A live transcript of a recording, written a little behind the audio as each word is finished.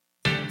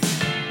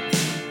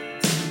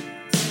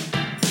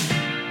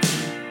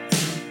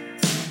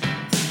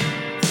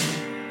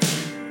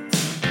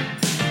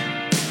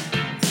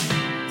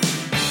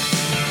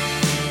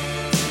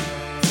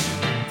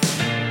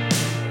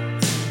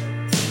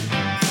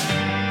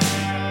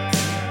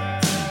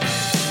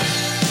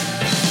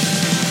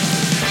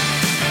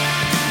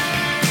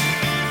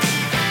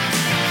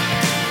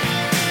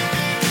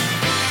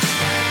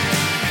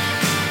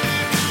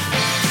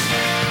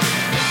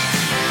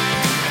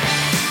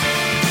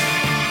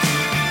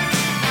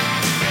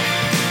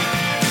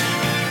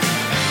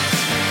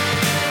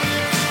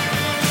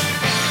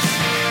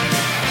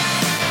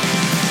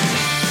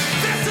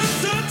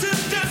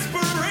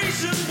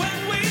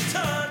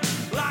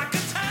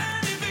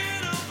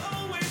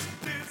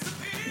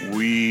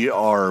We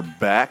are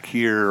back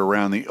here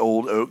around the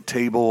old oak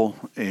table,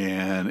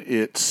 and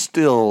it's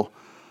still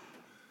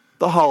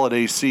the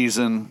holiday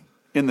season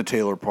in the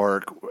Taylor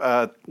Park.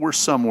 We're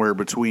somewhere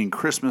between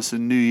Christmas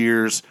and New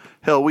Year's.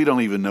 Hell, we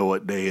don't even know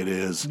what day it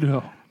is.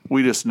 No.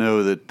 We just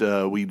know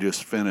that we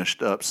just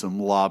finished up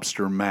some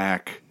lobster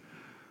mac,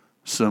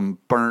 some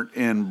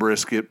burnt-in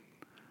brisket,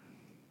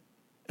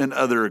 and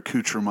other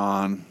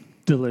accoutrement.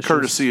 Delicious.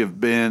 Courtesy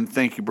of Ben.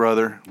 Thank you,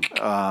 brother.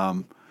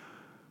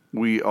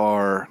 We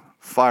are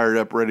fired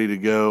up, ready to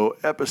go.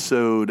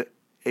 Episode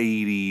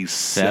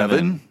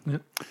 87.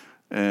 Yep.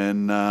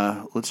 And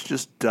let's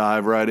just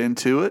dive right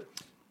into it.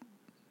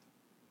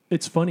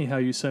 It's funny how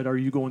you said, are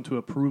you going to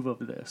approve of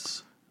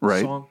this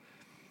Right. song?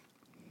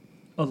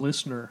 A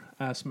listener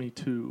asked me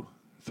to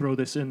throw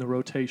this in the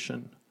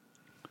rotation.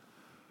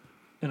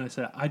 And I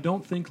said, I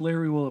don't think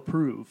Larry will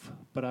approve,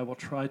 but I will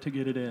try to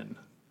get it in.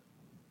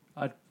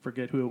 I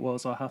forget who it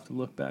was. I'll have to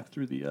look back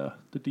through the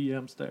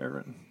DMs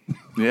there. And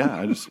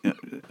Yeah,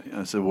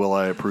 I said, will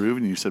I approve?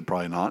 And you said,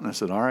 probably not. And I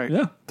said, all right,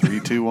 Yeah. 3,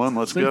 2, 1,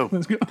 let's go.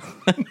 Let's go.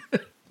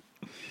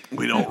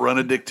 We don't run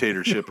a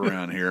dictatorship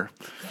around here.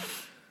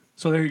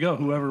 So there you go.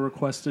 Whoever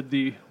requested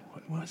the,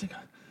 what was it?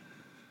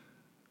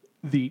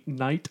 The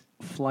Night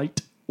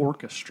Flight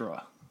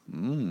Orchestra.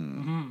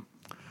 All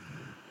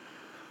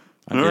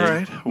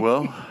right.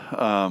 Well,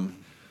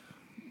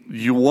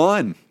 you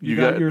won. You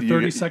got your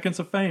 30 seconds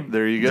of fame.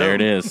 There you go. There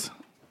it is.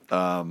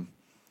 How's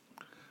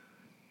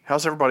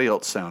everybody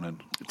else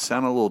sounding? It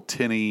sounded a little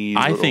tinny.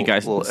 I think it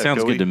little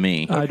sounds echoey. good to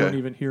me. I don't Okay.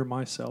 even hear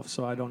myself,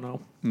 so I don't know.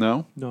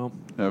 No? No.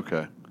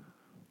 Okay.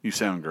 You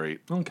sound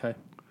great. Okay.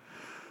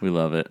 We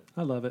love it.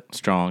 I love it.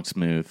 Strong,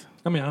 smooth.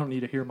 I mean, I don't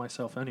need to hear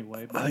myself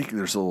anyway. I But think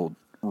there's a little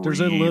There's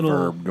a reverb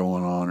little-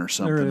 going on or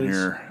something There is.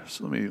 here.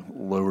 So let me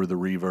lower the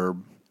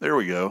reverb. There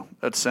we go.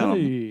 That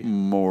sounded Hey.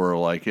 more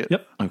like it.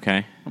 Yep.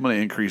 Okay. I'm going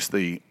to increase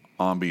the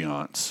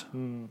ambiance.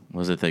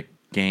 Was it the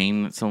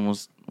gain that someone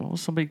was? What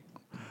was somebody?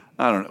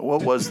 I don't know.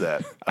 What was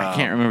that? I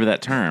can't remember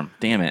that term.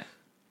 Damn it.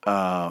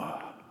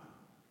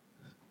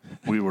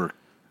 We were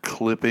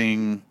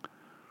clipping,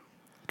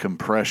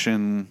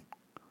 compression.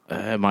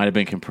 It might have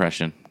been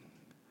compression.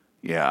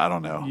 Yeah, I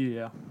don't know.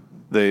 Yeah.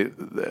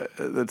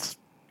 That's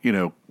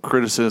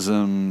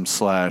criticism /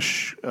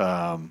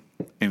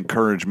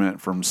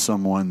 encouragement from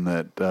someone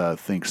that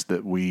thinks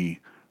that we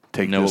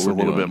take Know this a what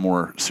we're little doing. bit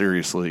more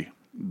seriously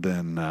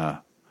than.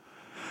 Oh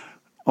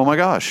my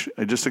gosh!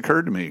 It just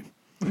occurred to me.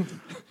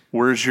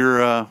 Where's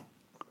your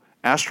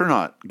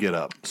astronaut get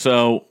up?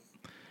 So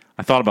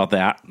I thought about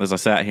that as I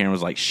sat here and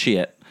was like,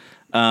 shit.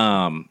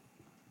 Came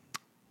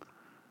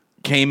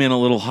in a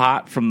little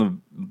hot from the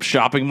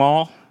shopping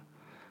mall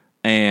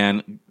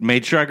and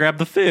made sure I grabbed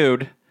the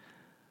food.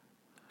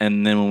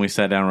 And then when we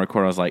sat down and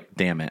recorded, I was like,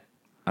 damn it.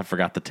 I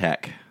forgot the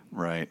tech.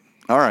 Right.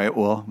 All right.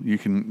 Well, you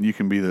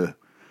can be the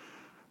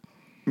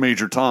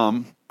Major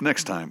Tom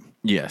next time.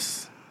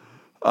 Yes.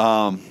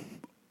 I'm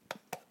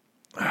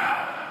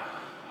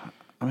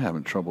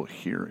having trouble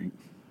hearing,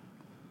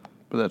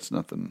 but that's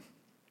nothing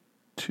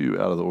too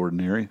out of the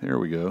ordinary. There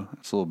we go.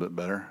 That's a little bit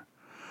better.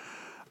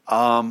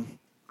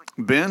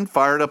 Ben,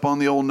 fired up on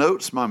the old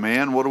notes, my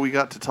man. What do we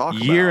got to talk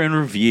Year about? in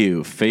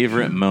review.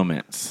 Favorite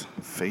moments.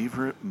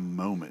 Favorite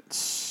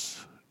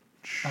moments.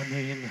 I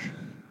mean,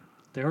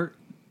 there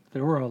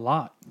were a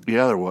lot.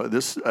 Yeah, there was.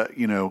 This,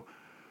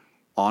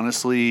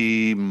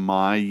 honestly,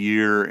 my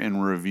year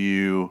in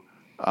review,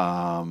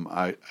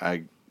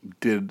 I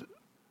did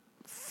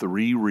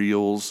 3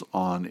 reels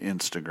on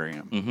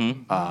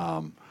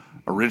Instagram.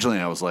 Originally,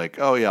 I was like,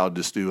 oh, yeah, I'll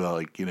just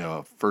do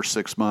first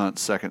 6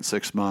 months, second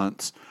 6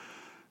 months.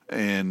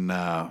 And,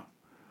 I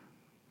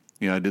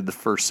did the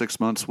first 6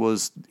 months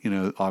was,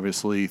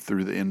 obviously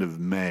through the end of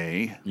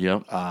May.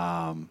 Yep.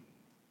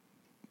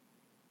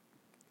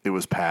 It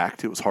was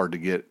packed. It was hard to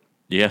get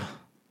Yeah.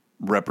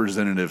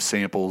 representative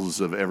samples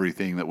of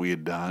everything that we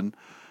had done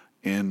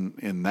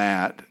in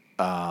that.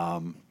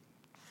 And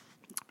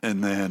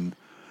then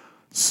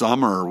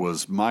summer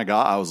was, my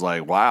God, I was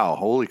like, wow,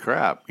 holy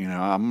crap.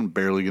 I'm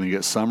barely going to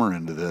get summer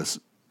into this.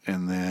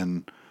 And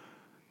then,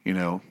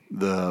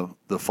 the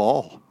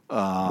fall.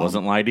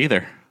 Wasn't light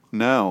either.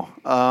 No.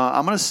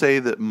 I'm going to say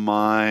that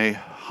my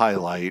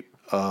highlight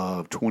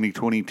of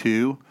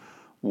 2022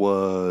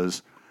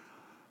 was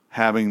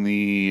having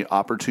the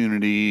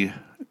opportunity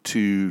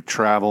to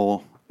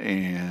travel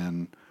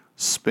and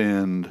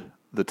spend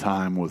the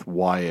time with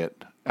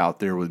Wyatt out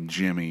there with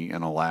Jimmy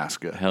in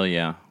Alaska. Hell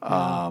yeah.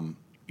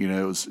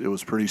 It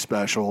was pretty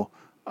special.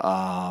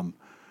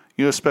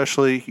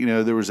 Especially,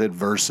 there was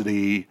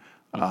adversity.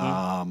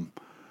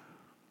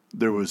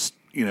 There was,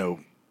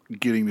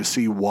 getting to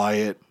see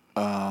Wyatt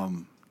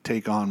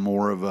take on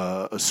more of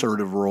a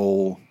assertive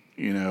role,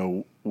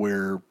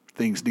 where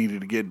things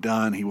needed to get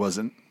done.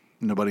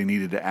 Nobody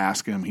needed to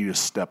ask him. He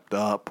just stepped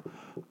up.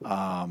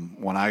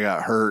 When I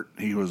got hurt,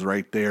 he was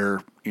right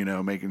there,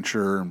 making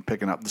sure and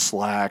picking up the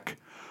slack.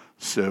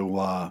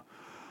 So,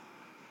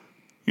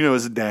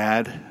 as a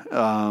dad,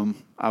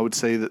 I would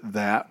say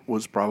that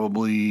was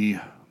probably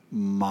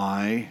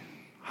my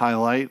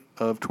highlight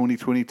of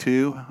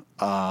 2022,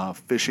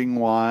 fishing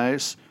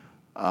wise.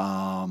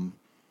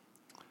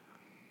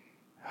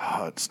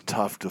 It's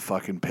tough to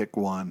fucking pick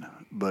one,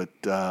 but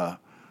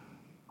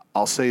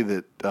I'll say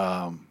that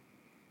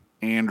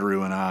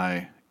Andrew and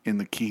I in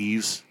the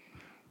Keys,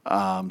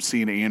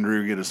 seeing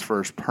Andrew get his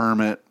first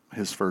permit,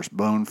 his first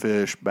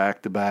bonefish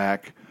back to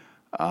back.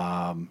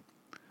 I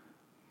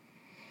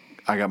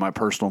got my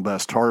personal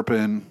best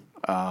tarpon.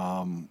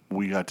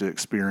 We got to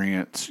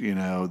experience,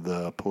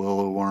 the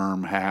Palillo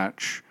worm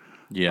hatch.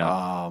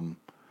 Yeah.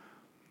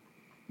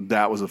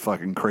 That was a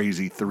fucking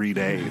crazy 3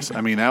 days.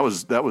 I mean, that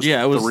was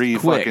Yeah, it was 3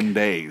 quick. fucking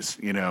days,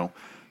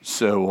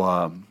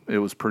 So it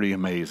was pretty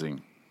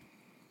amazing.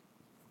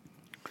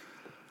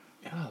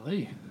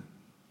 Golly.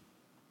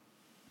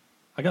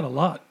 I got a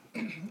lot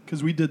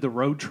because we did the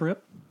road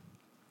trip,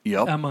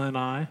 Yep. Emma and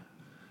I.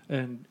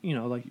 And,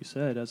 like you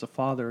said, as a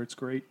father, it's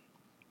great,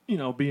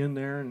 being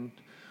there and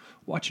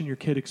watching your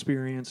kid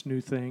experience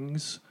new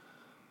things,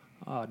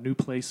 new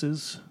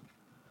places.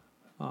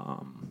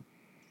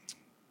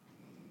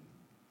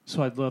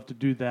 So I'd love to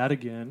do that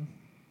again.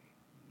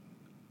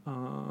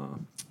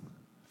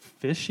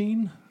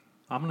 Fishing,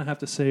 I'm going to have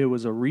to say it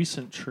was a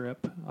recent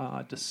trip,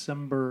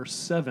 December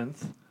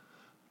 7th.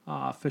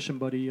 Fishing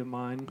buddy of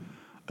mine.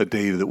 A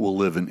day that will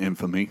live in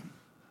infamy.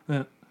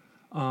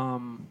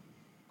 I'll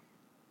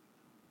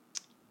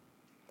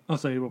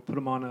say we'll put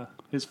him on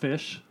his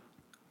fish,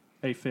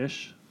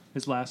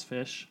 his last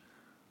fish.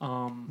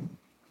 So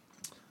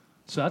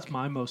that's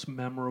my most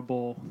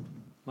memorable,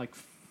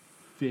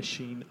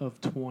 fishing of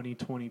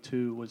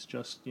 2022 was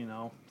just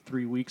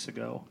 3 weeks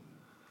ago.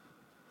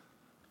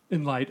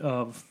 In light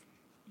of,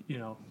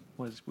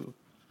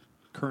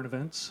 current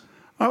events,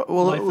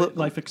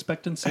 life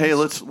expectancy. Hey,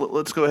 let's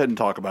go ahead and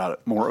talk about it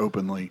more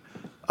openly.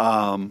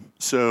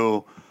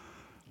 So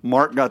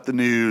Mark got the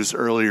news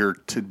earlier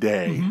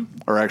today,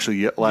 or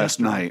actually last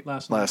night.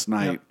 Last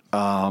night.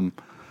 Yep.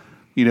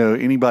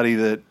 Anybody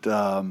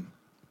that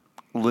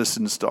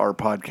listens to our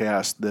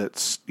podcast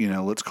that's,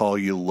 let's call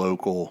you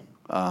local,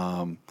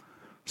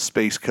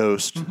 Space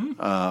Coast,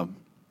 and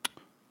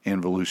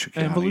Volusia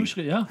County. And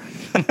Volusia,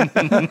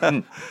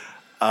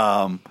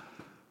 yeah.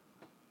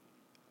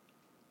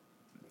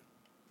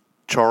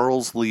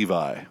 Charles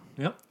Levi.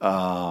 Yep.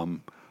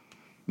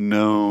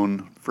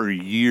 Known for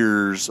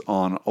years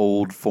on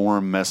old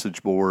forum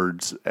message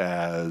boards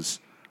as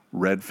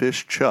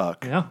Redfish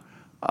Chuck. Yeah.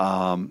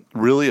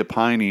 Really a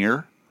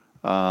pioneer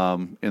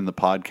in the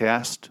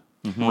podcast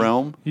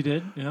realm. He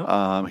did.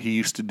 Yeah. He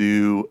used to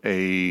do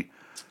a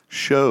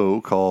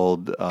show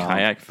called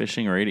Kayak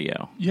Fishing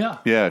Radio. Yeah.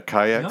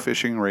 Kayak Yep.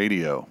 Fishing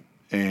Radio.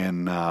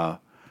 And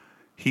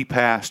he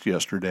passed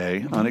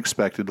yesterday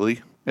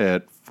unexpectedly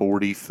at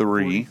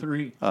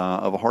 43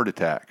 of a heart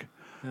attack.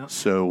 Yeah.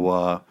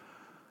 So,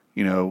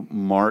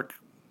 Mark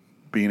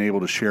being able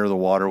to share the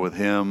water with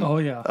him, Oh,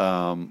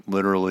 yeah.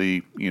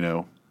 literally,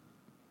 a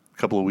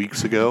couple of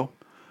weeks ago,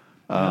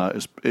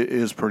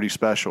 is pretty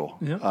special.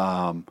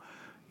 Yeah.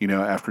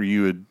 After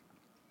you had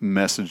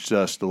messaged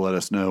us to let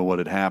us know what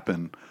had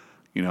happened,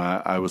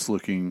 I was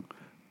looking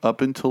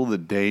up until the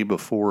day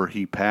before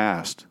he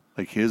passed.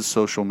 His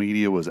social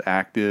media was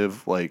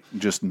active,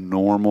 just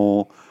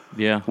normal.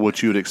 Yeah.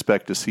 What you would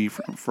expect to see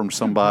from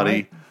somebody,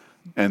 Right.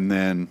 and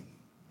then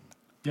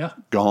Yeah.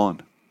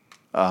 gone.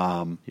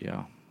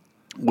 Yeah.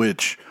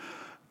 Which,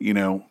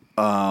 it's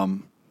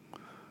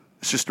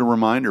just a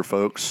reminder,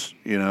 folks.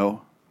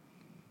 Don't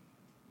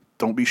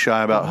be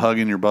shy about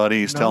hugging your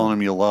buddies, telling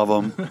them you love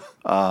them.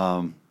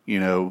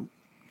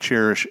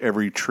 Cherish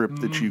every trip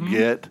that you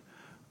get.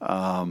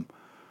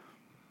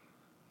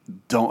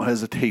 Don't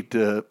hesitate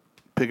to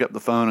pick up the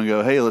phone and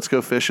go, "Hey, let's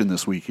go fishing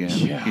this weekend."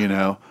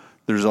 Yeah.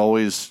 There's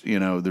always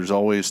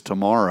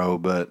tomorrow,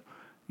 but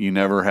you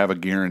never have a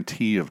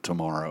guarantee of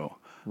tomorrow.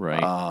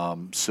 Right.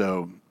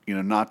 So,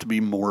 not to be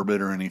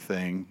morbid or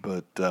anything,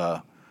 but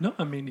No,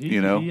 I mean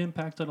he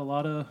impacted a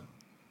lot of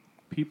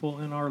people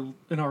in our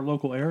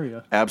local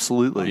area.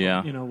 absolutely.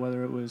 Yeah.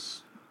 Whether it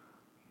was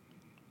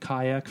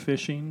kayak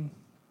fishing,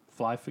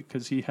 fly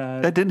because he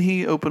had. Didn't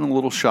he open a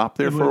little shop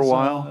there it for a was,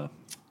 while?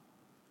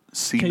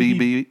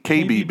 KBB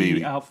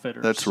KBB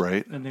Outfitters. That's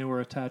right. And they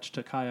were attached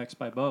to Kayaks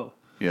by Bo.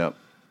 Yep.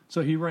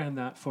 So he ran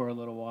that for a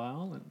little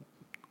while, and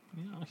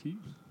he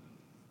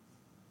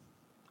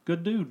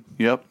good dude.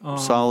 Yep.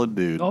 Solid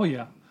dude. Oh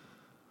yeah,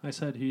 I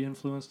said he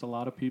influenced a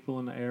lot of people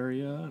in the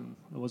area, and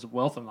it was a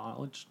wealth of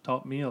knowledge.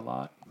 Taught me a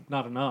lot.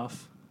 Not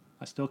enough.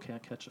 I still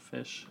can't catch a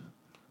fish,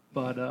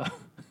 but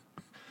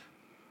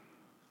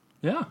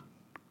yeah.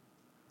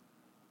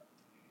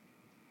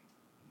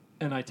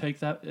 And I take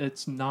that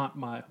it's not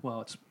my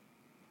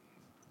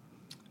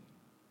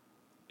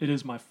it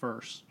is my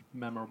first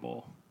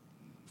memorable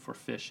for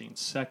fishing.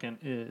 Second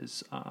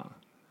is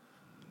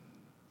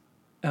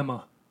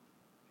Emma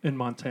in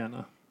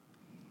Montana.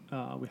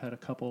 We had a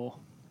couple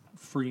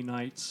free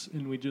nights,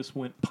 and we just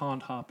went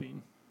pond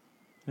hopping,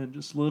 and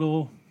just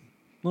little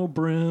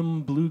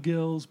brim,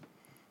 bluegills,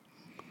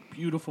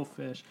 beautiful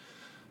fish.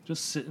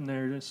 Just sitting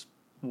there, just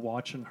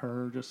watching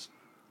her just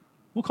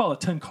we'll call it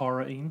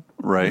tenkaraing.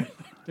 Right.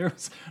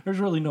 There's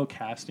really no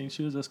casting.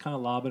 She was just kind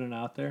of lobbing it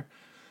out there,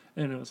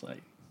 and it was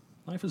like,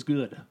 life is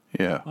good.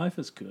 Yeah. Life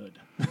is good.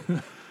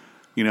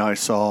 I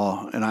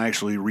saw, and I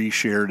actually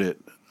reshared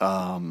it.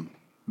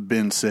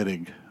 Ben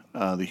Sittig,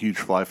 the huge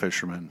fly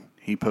fisherman,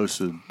 he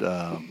posted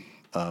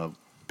a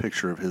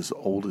picture of his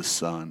oldest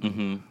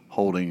son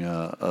holding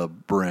a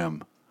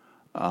brim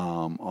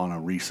on a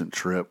recent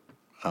trip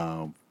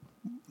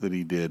that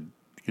he did,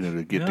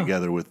 to get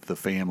together with the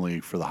family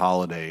for the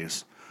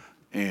holidays.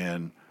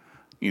 And,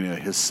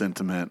 his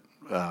sentiment,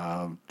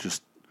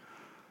 just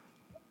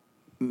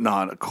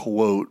not a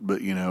quote,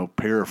 but,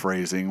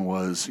 paraphrasing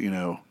was,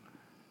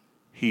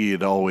 he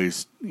had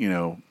always,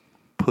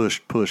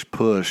 pushed.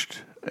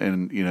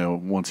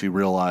 And, once he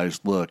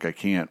realized, look, I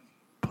can't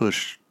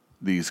push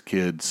these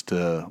kids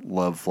to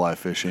love fly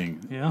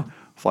fishing. Yeah.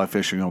 Fly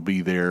fishing will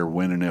be there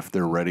when and if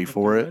they're ready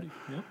for it.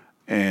 Yep.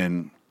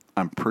 And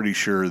I'm pretty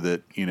sure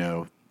that,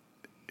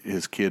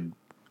 his kid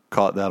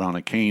caught that on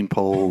a cane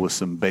pole with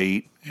some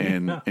bait.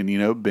 And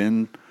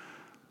Ben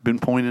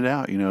pointed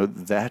out,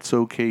 that's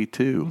okay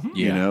too.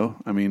 Yeah.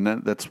 I mean,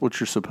 that's what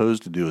you're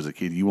supposed to do as a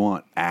kid. You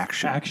want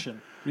action. Action.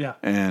 Yeah.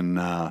 And,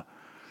 I've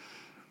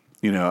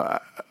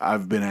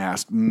been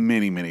asked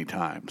many, many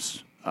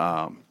times,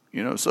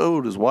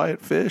 so does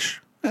Wyatt fish?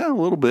 Yeah, a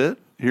little bit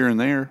here and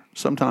there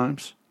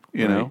sometimes,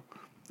 know.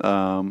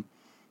 And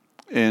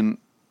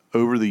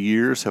over the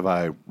years, have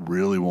I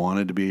really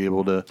wanted to be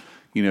able to,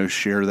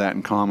 share that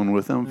in common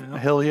with him? Yeah.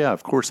 Hell yeah,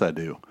 of course I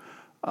do.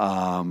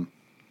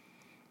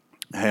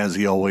 Has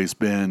he always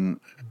been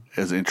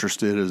as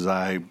interested as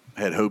I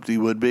had hoped he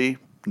would be?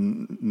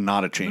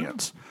 Not a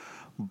chance.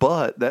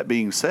 But that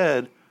being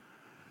said,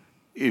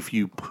 if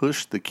you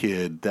push the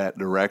kid that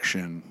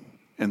direction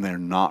and they're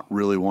not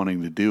really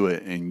wanting to do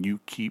it and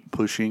you keep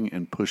pushing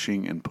and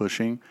pushing and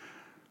pushing,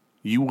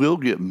 you will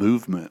get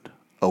movement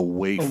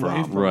away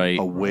from. Right.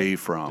 Away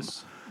from.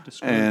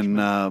 Discouragement.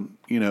 And,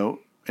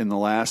 in the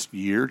last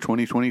year,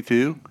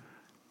 2022,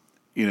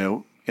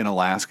 in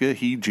Alaska,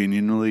 he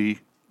genuinely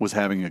was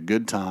having a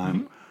good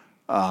time,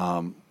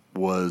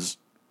 was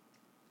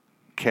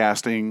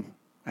casting,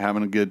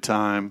 having a good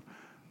time.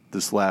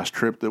 This last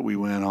trip that we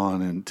went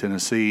on in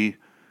Tennessee,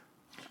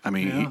 I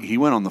mean, he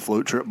went on the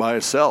float trip by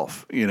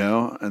himself,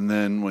 and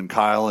then when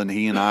Kyle and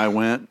he and I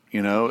went,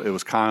 it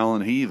was Kyle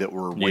and he that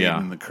were wading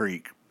in the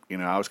creek.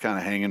 I was kind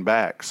of hanging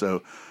back.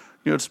 So,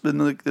 it's been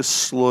like this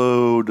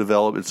slow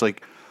development. It's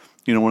like,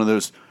 one of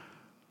those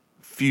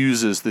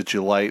fuses that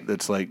you light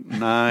that's like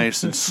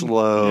nice and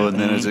slow, and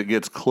then as it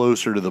gets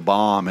closer to the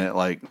bomb, it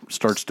like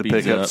starts to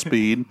pick up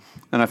speed.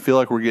 And I feel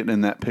like we're getting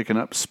in that picking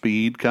up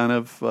speed kind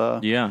of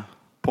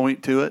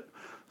point to it.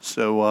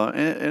 So,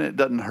 and it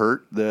doesn't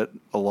hurt that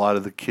a lot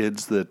of the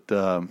kids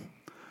that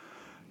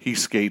he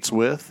skates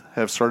with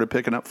have started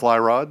picking up fly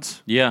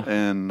rods. Yeah.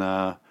 And,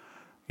 I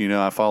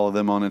follow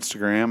them on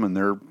Instagram, and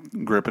they're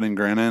gripping and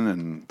grinning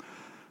and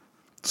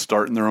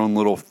starting their own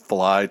little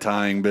fly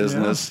tying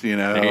business,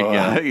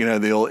 There you go.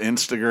 The old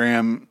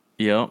Instagram,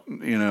 Yep.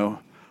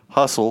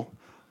 hustle.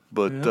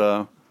 But,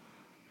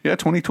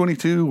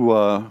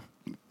 2022,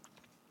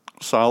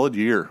 solid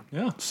year.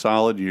 Yeah.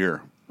 Solid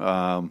year.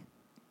 I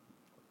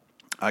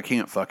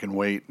can't fucking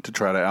wait to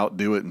try to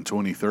outdo it in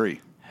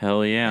 23.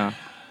 Hell yeah.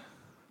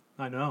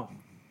 I know.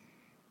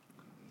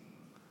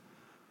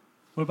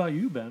 What about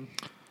you, Ben?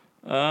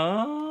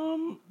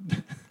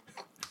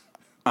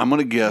 I'm going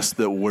to guess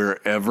that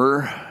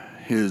wherever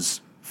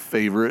his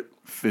favorite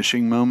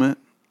fishing moment,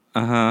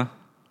 or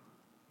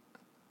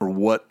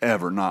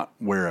whatever, not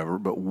wherever,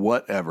 but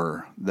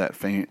whatever that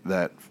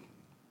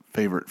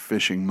favorite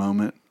fishing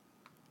moment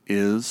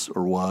is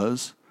or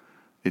was,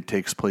 it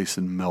takes place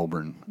in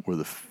Melbourne, where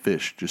the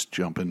fish just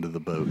jump into the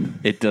boat.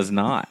 It does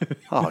not.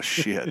 Oh,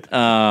 shit.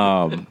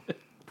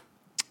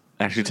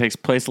 Actually takes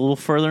place a little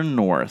further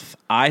north.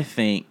 I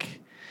think.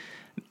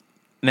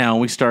 Now,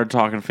 we started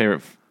talking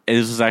favorite.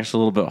 This was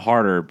actually a little bit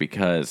harder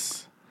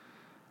because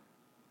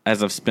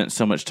as I've spent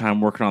so much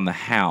time working on the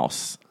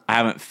house, I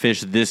haven't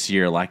fished this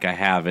year like I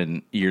have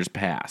in years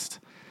past.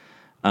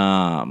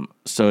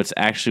 So it's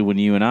actually when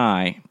you and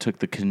I took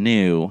the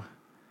canoe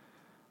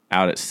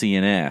out at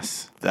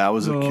CNS. That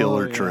was a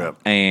killer trip.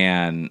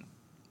 And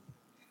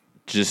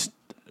just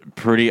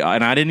pretty,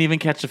 and I didn't even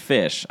catch a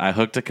fish. I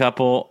hooked a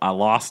couple. I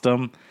lost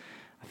them.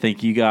 I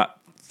think you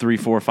got 3,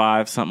 4,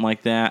 5, something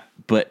like that.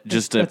 But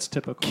just That's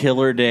typical.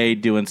 Killer day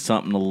doing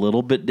something a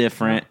little bit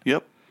different.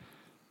 Yep.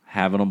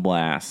 Having a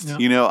blast.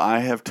 Yeah. I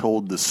have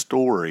told the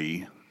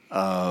story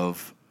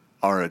of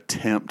our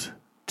attempt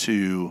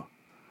to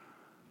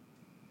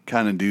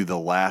kind of do the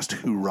last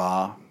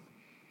hoorah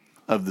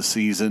of the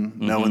season,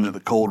 knowing that the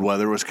cold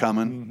weather was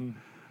coming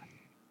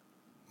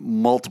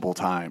multiple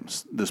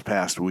times this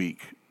past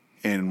week,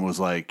 and was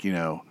like,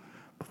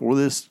 before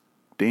this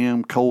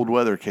damn cold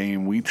weather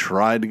came, we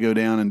tried to go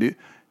down and do,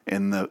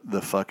 and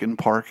the fucking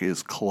park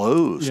is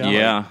closed.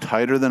 Yeah. Like,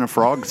 tighter than a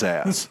frog's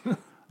ass.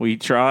 We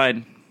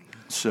tried.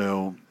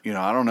 So,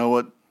 I don't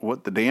know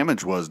what the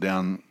damage was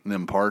down in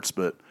them parts,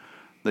 but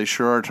They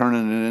sure are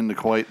turning it into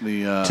quite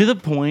the To the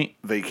point,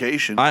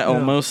 vacation. I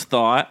almost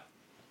thought,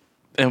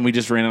 and we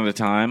just ran out of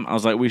time, I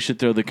was like, we should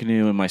throw the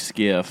canoe in my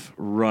skiff,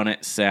 run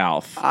it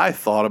south. I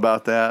thought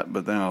about that,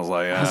 but then I was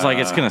like, I was like,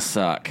 it's going to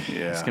suck.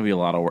 Yeah. It's going to be a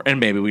lot of work. And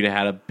maybe we'd have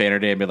had a banner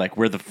day and be like,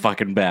 we're the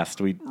fucking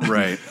best.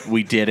 Right.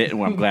 We did it,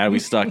 and I'm glad we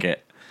stuck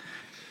it.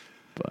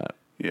 But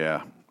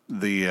yeah.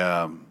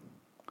 The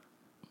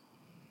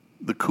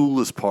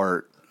coolest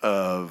part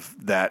of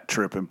that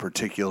trip in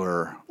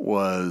particular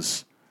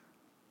was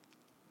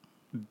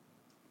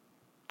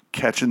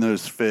catching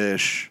those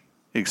fish,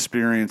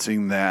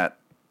 experiencing that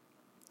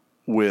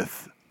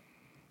with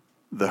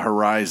the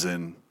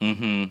horizon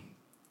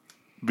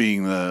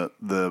being the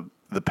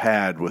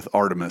pad with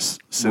Artemis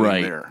sitting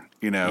Right. there,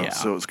 you know. Yeah.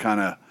 So it's kind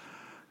of,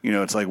 you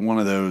know, it's like one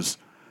of those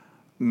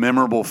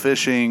memorable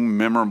fishing,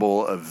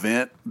 memorable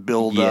event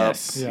build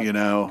Yes. up, Yeah. you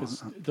know.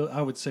 'Cause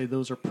I would say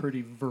those are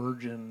pretty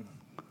virgin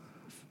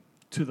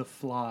to the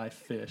fly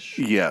fish.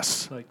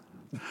 Yes. Like,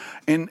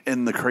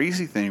 And the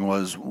crazy thing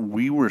was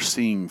we were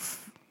seeing,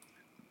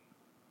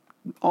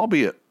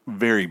 albeit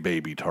very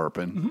baby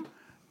tarpon,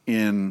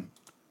 in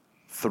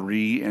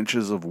 3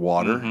 inches of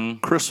water,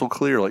 crystal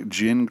clear, like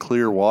gin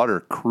clear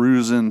water,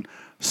 cruising,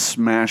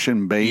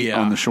 smashing bait Yeah.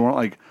 on the shore,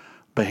 like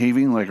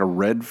behaving like a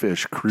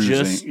redfish cruising.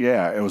 Just-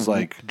 yeah, it was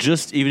like,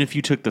 just even if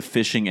you took the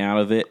fishing out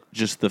of it,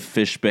 just the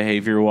fish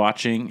behavior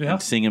watching Yeah.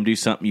 and seeing them do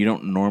something you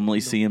don't normally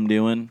see them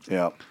doing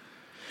yeah.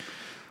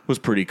 was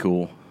pretty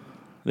cool.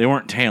 They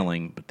weren't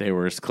tailing, but they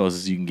were as close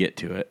as you can get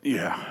to it.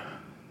 Yeah.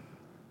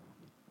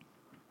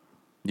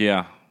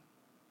 Yeah.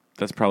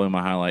 That's probably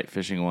my highlight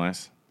fishing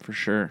wise, for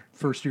sure.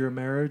 first year of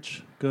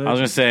marriage, good. I was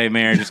going to say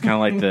marriage is kind of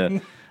like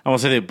the, I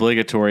won't say the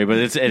obligatory, but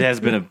it has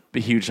been a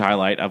huge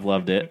highlight. I've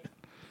loved it.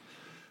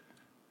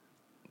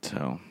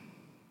 So,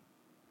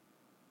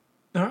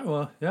 All right,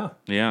 well, yeah.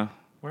 yeah.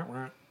 Wah,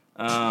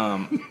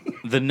 wah.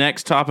 The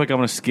next topic I'm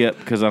going to skip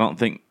because I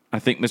think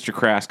Mr.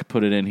 Krask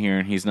put it in here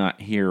and he's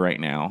not here right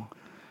now.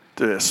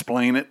 To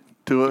explain it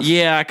to us.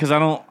 Yeah, because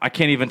I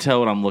can't even tell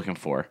what I'm looking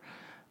for.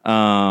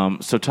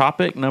 So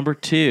topic number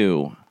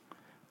 2,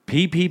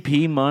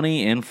 PPP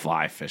money in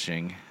fly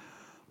fishing.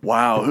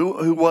 Wow.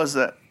 Who was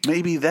that?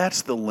 Maybe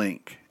that's the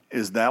link.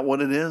 Is that what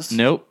it is?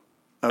 Nope.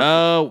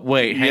 Oh,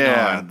 wait, hang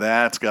yeah, on.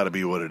 that's got to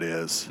be what it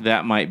is.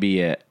 That might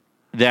be it.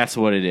 That's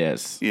what it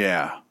is.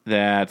 Yeah.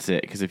 That's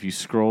it. Because if you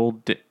scroll...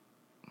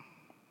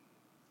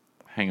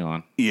 hang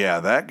on. Yeah,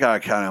 that guy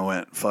kind of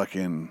went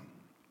fucking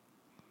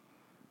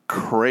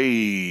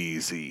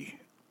crazy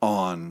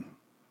on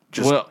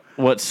just. Well,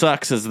 what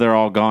sucks is they're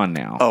all gone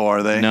now. Oh,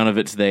 are they? None of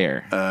it's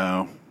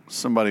there.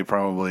 Somebody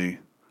probably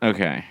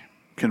Okay.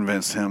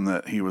 convinced him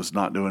that he was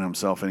not doing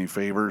himself any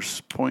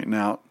favors, pointing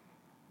out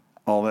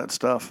all that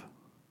stuff.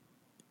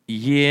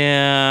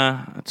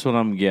 Yeah, that's what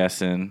I'm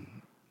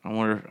guessing. I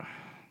wonder...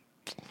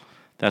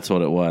 That's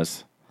what it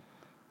was.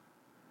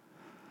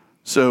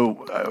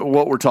 So,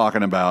 what we're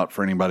talking about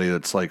for anybody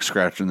that's like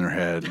scratching their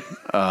head,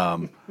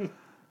 on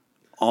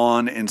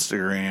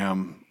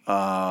Instagram,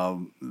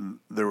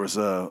 there was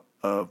an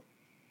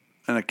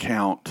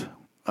account.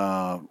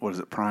 What is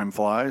it? Prime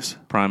Flies.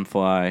 Prime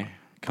Fly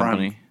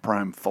Company.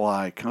 Prime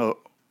Fly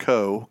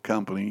Co.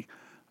 Company.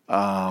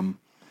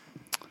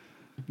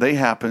 They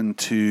happen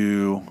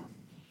to,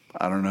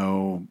 I don't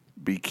know,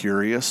 be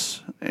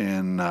curious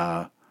and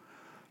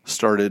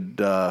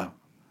started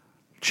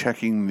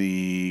checking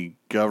the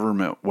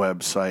government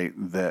website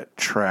that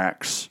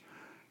tracks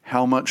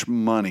how much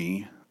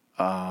money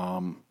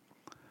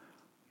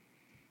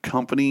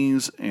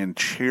companies and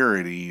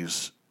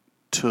charities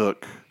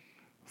took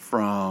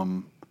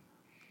from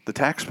the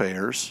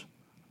taxpayers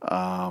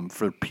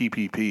for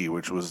PPP,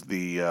 which was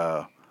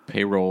the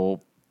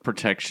Payroll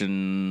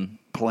protection.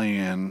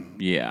 plan,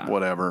 Yeah.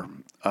 whatever,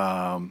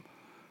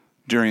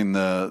 during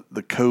the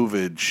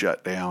COVID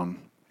shutdown,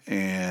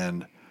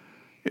 and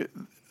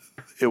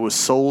it was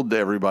sold to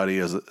everybody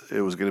as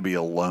it was going to be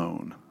a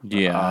loan.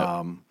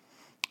 Yeah.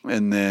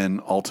 And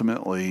then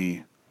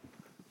ultimately,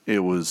 it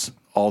was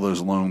all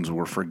those loans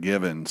were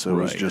forgiven, so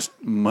it was Right. just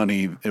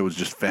money. It was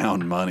just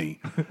found money,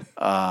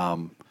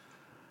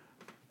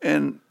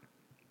 and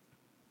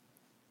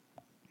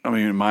I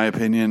mean, in my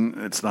opinion,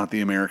 it's not the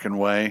American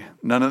way.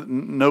 No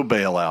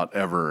bailout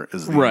ever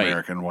is the Right.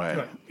 American way.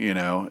 Right. You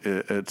know,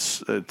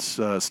 it's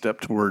a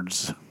step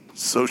towards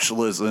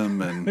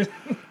socialism, and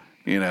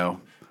you know,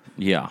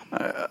 Yeah.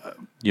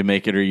 You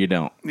make it or you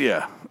don't.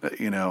 yeah,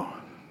 you know,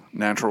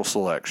 natural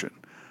selection.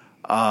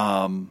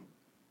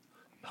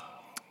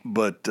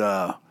 But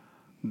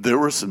there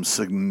were some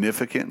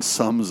significant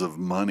sums of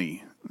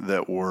money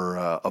that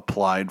were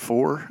applied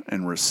for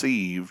and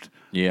received,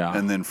 Yeah.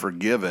 and then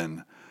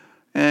forgiven.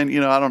 And, you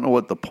know, I don't know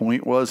what the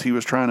point was he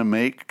was trying to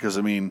make, because,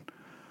 I mean,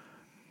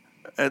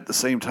 at the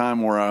same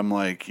time where I'm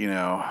like, you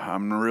know,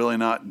 I'm really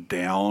not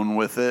down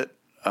with it,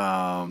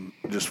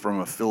 just from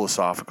a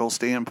philosophical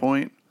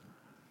standpoint.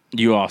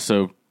 You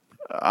also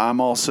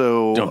I'm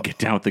also... don't get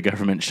down with the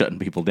government shutting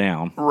people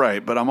down.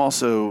 Right, but I'm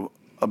also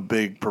a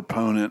big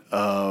proponent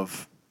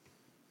of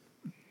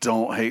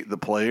don't hate the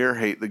player,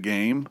 hate the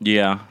game.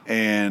 Yeah.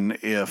 And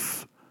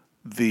if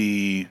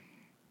the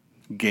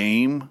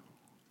game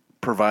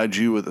provides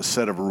you with a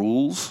set of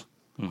rules,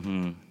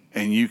 and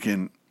you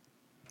can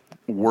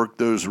work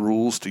those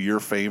rules to your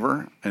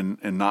favor and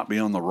not be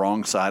on the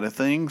wrong side of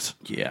things,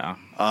 Yeah.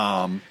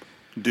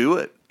 do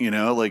it.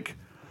 Like,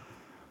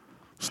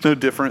 it's no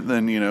different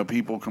than,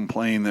 people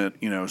complain that,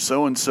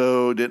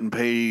 so-and-so didn't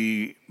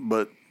pay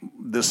but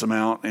this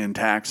amount in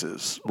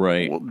taxes.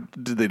 Right. Well,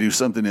 did they do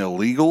something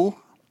illegal,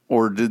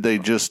 or did they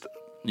just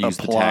Use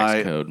the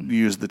tax code.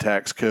 use the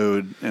tax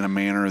code in a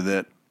manner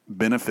that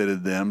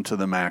benefited them to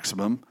the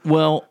maximum?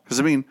 Well,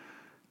 Because,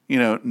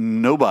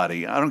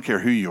 nobody, I don't care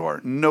who you are,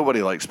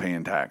 nobody likes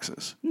paying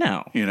taxes.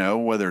 no.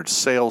 Whether it's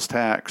sales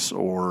tax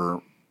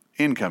or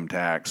income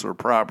tax or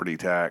property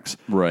tax.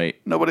 Right.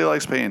 Nobody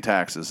likes paying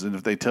taxes. And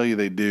if they tell you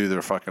they do,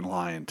 they're fucking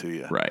lying to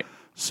you. Right.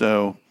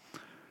 So,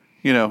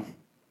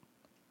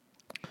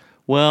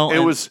 Well, it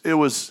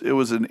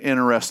was an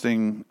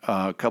interesting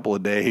couple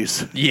of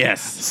days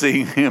yes.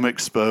 seeing him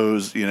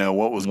expose,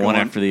 what was going One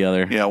after the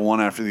other. Yeah,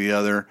 one after the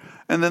other.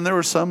 And then there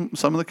were some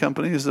of the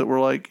companies that were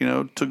like,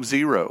 took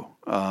zero.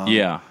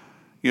 Yeah.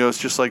 It's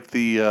just like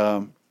the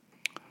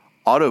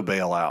auto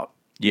bailout.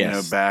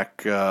 Yes.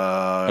 Back 08.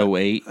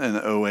 in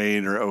the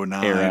 08 or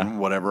 09, Era.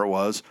 whatever it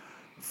was.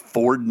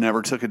 Ford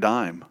never took a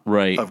dime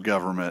Right. of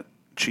government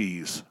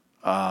cheese.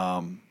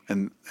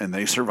 And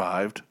they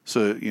survived.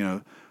 So,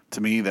 to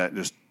me, that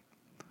just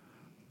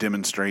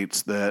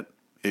demonstrates that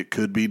it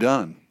could be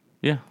done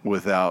Yeah.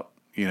 without,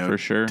 For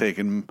sure.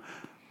 taking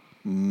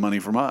money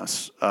from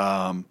us.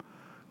 Along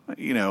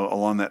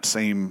that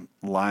same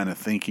line of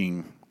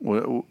thinking,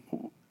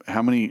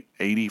 how many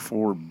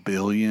 84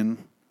 billion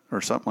or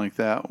something like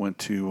that went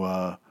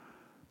to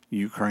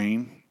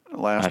Ukraine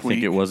last week? I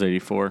think it was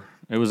 84.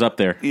 It was up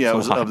there. Yeah, it It's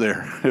was a lot. up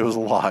there. It was a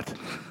lot.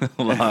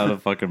 A lot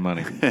of fucking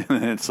money.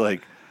 And it's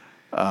like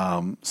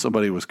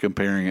somebody was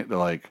comparing it to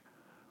like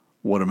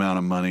what amount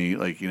of money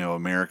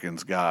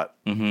Americans got.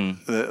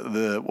 Mm-hmm.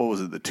 The what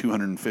was it, the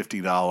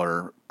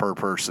 $250 per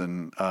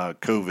person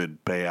COVID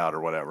payout or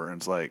whatever. And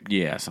it's like,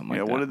 Yeah, something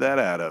like that. what did that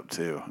add up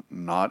to?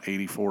 Not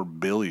 84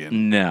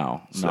 billion.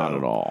 No, not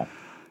at all.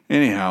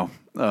 Anyhow,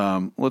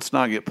 let's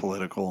not get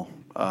political.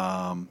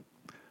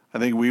 I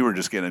think we were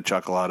just getting a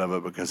chuckle out of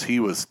it because he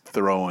was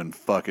throwing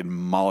fucking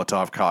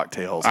Molotov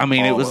cocktails. I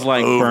mean, it all was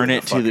like over burn the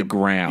it to the fucking-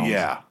 ground.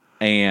 Yeah.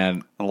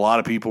 And A lot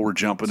of people were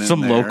jumping in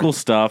some there. local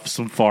stuff,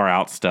 some far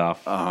out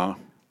stuff. Uh-huh.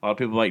 A lot of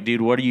people like,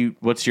 dude,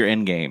 what's your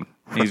end game?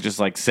 And he's just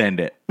like, send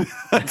it.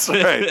 That's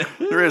right.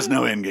 There is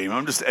no end game.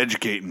 I'm just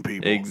educating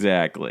people.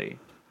 Exactly.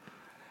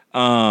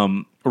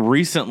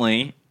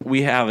 Recently,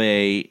 we have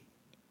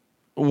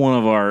one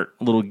of our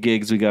little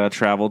gigs we got to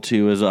travel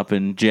to is up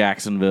in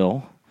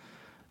Jacksonville.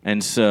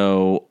 And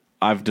so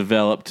I've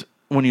developed,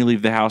 when you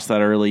leave the house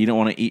that early, you don't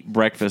want to eat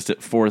breakfast at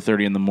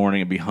 4:30 in the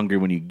morning and be hungry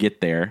when you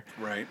get there.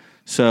 Right.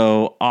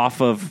 So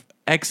off of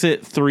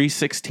exit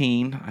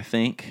 316, I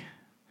think,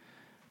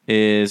 or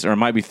it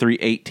might be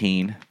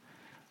 318,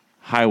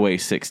 Highway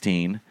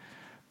 16.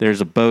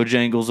 There's a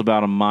Bojangles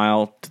about a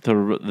mile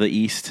to the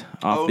east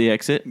off the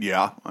exit.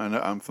 Yeah, I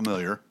know, I'm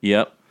familiar.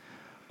 Yep.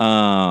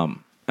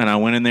 And I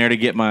went in there to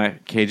get my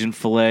Cajun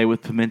filet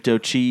with pimento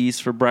cheese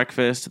for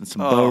breakfast and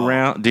some bow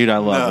round. Dude, I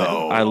love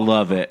no. it. I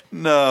love it.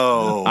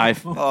 No.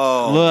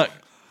 Look.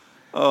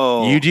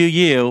 Oh. You do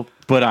you,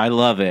 but I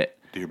love it.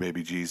 Dear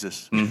baby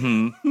Jesus,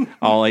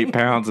 All 8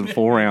 pounds and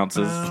 4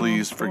 ounces.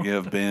 please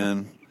forgive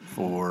Ben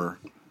for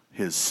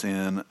his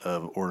sin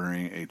of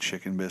ordering a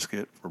chicken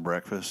biscuit for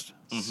breakfast.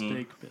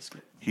 Steak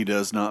biscuit. He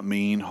does not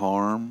mean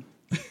harm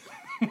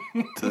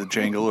to the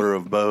jangler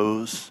of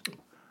bows.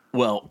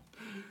 Well,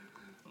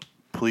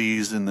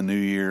 Please, in the new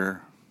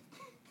year,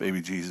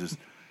 baby Jesus,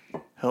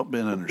 help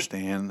Ben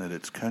understand that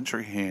it's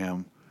country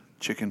ham,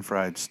 chicken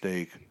fried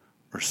steak,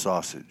 or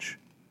sausage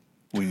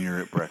when you're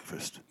at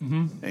breakfast.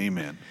 Mm-hmm.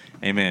 Amen.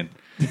 amen.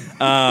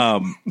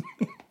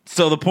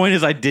 So the point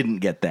is I didn't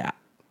get that.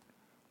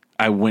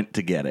 I went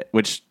to get it,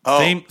 which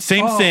same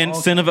sin, okay.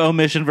 sin of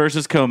omission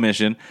versus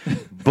commission,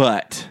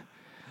 but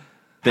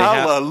they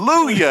have,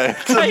 Hallelujah!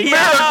 It's a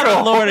yeah,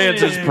 miracle. the Lord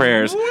answers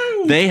prayers.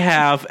 They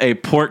have a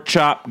pork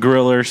chop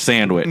griller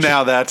sandwich.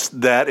 Now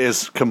that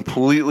is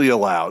completely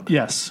allowed.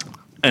 Yes.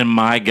 And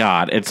my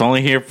God, it's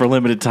only here for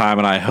limited time,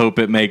 and I hope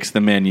it makes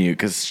the menu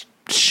because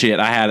shit,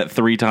 I had it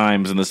 3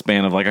 times in the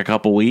span of like a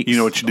couple weeks. You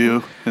know what you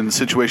do in a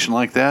situation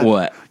like that?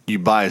 What? You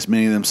buy as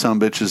many of them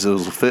sumbitches as will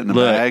fit in a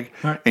Look. bag,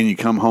 Right. and you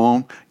come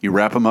home, you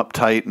wrap them up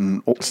tight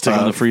and Stick 'em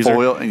in the freezer?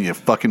 foil, and you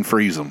fucking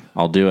freeze them.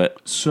 I'll do it.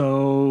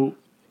 So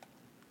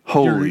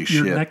Holy your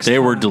shit! next They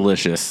were time-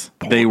 delicious.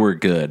 They were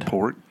good.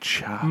 Pork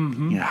chop.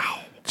 Mm-hmm. Yeah.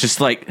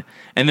 Just like,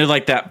 and they're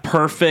like that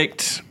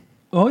perfect,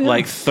 Oh yeah.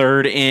 like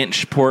 3rd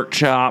inch pork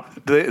chop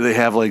They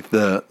have like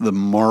the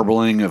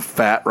marbling of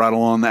fat right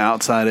along the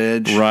outside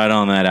edge. right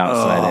on that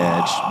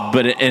outside edge.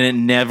 But it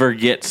never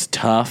gets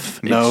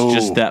tough. No. It's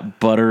just that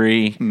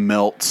buttery.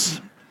 Melts.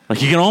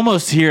 Like you can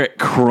almost hear it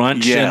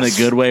crunch in the Yes.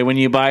 good way when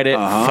you bite it.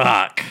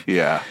 Fuck.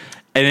 Yeah.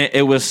 And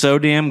it was so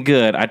damn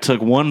good. I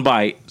took one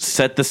bite,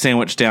 set the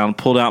sandwich down,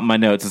 pulled out my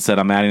notes, and said,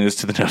 "I'm adding this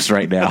to the notes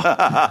right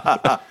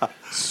now."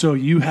 So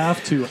you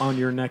have to, on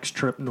your next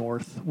trip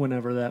north,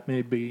 whenever that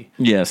may be,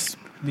 Yes.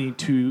 need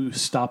to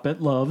stop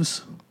at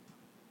Love's,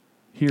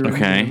 here in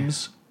Okay.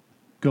 Mims,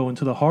 go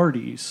into the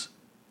Hardee's,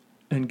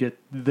 and get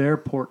their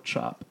pork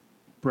chop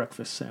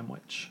breakfast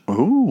sandwich.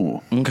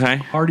 Ooh. Okay.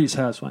 Hardee's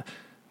has one.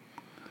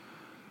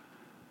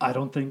 I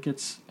don't think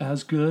it's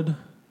as good,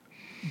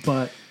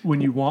 but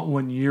when you want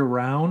one year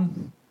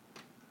round,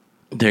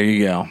 There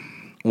you go.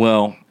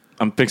 Well,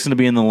 I'm fixing to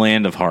be in the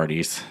land of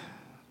Hardee's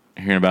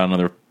here in about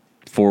another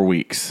 4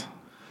 weeks.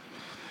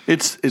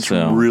 It's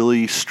So-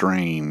 really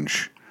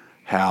strange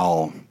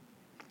how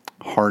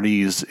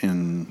Hardee's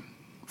in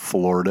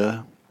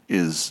Florida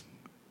is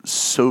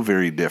so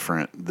very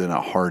different than a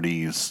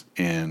Hardee's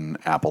in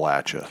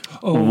Appalachia.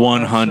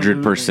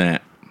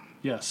 100%.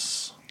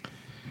 yes.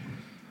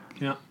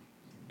 Yeah.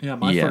 Yeah,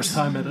 my Yes. first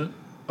time at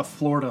a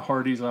Florida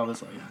Hardee's, I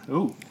was like,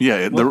 oh.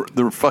 Yeah,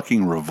 they're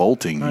fucking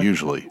revolting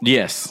usually.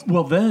 Yes.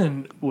 Well,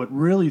 then what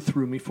really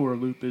threw me for a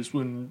loop is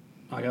when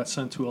I got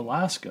sent to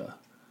Alaska.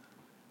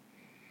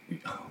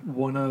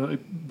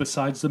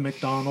 Besides the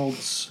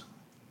McDonald's,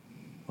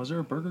 was there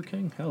a Burger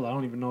King? Hell, I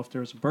don't even know if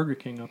there's a Burger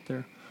King up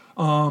there.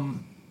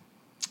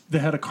 They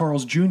had a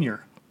Carl's Jr.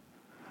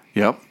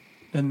 Yep.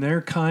 and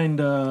they're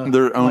kind of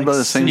They're owned by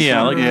the same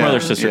Yeah, like a Yeah, brother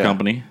sister yeah.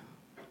 company.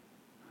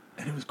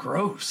 and it was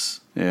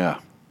gross. Yeah.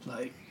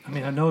 Like, I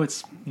mean, I know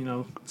it's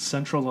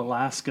Central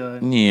Alaska.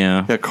 And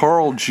Yeah. Yeah,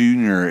 Carl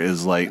Jr.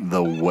 is like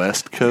the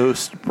West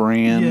Coast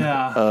brand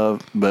Yeah.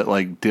 of, but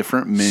like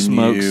different menu.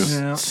 Smokes,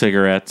 Yeah.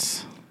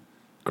 cigarettes,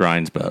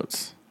 grinds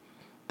boats.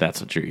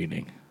 That's what you're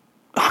eating.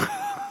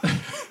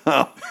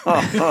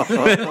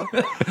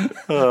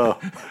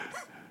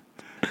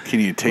 Can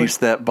you taste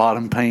that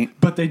bottom paint?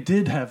 But they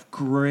did have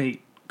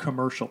great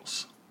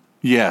commercials.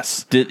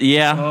 Yes.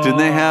 Yeah. Didn't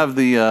they have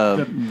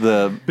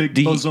the Big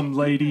Do you- bosom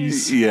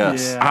ladies.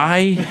 Yes. Yeah.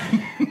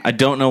 I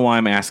don't know why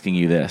I'm asking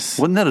you this.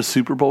 wasn't that a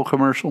Super Bowl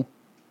commercial?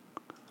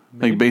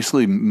 Like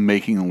basically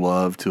making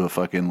love to a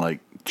fucking like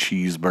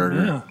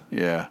cheeseburger.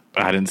 Yeah.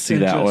 I didn't see It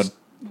that one.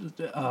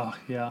 just-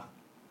 yeah.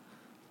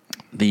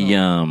 The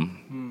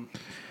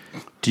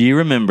do you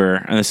remember?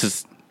 And this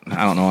is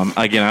I don't know.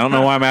 I don't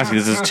know why I'm asking.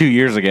 This is 2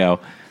 years ago,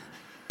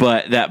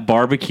 but that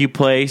barbecue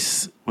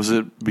place. Was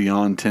it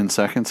beyond 10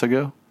 seconds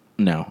ago?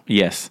 No.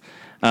 Yes.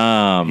 He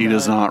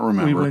does not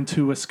remember. We went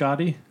to a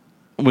Scotty.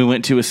 We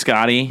went to a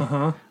Scotty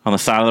on the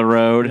side of the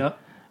road, Yep.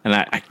 and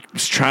I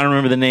was trying to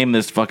remember the name of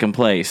this fucking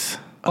place.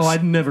 Oh, I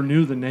never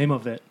knew the name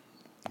of it.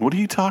 What are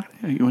you talking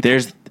about? You went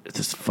There's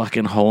this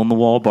fucking hole in the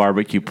wall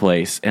barbecue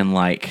place, and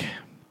like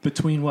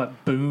Between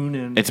what, Boone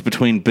and it's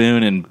between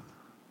Boone and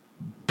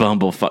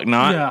Bumblefuck,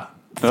 not yeah,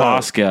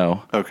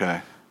 Fosco,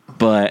 okay.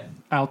 but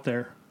out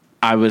there.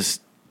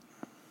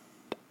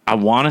 I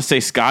want to say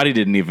Scotty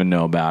didn't even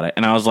know about it,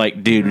 and I was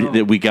like, dude, No.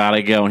 that we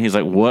gotta go. And he's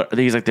like, what?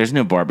 He's like, there's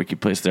no barbecue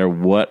place there.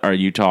 What are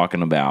you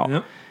talking about?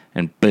 Yep.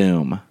 And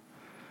boom,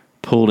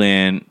 pulled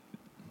in.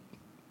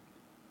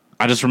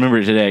 I just remember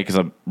it today because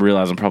I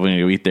realized I'm probably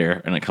gonna go eat there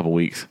in a couple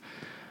weeks. Oh,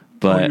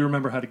 But you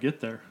remember how to get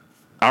there?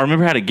 I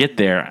remember how to get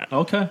there.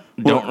 Okay.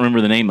 Don't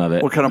remember the name of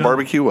it. What kind of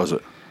barbecue was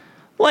it?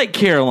 Like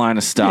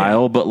Carolina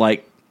style, but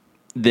like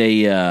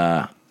they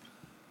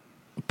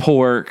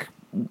pork,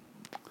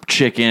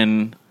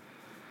 chicken,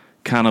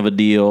 kind of a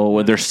deal.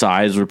 Where their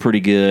sides were pretty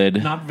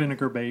good, Not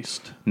vinegar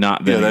based.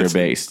 not Yeah, vinegar that's-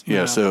 based. Yeah,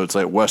 Yeah. so it's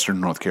like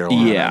Western North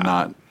Carolina, Yeah.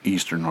 not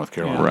Eastern North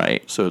Carolina.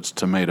 Right. So it's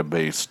tomato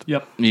based.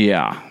 Yep.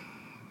 Yeah,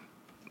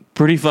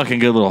 pretty fucking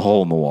good little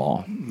hole in the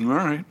wall, All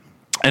right.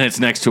 and it's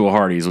next to a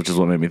Hardee's, which is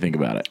what made me think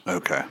about it.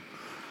 Okay.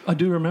 I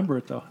do remember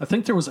it though. I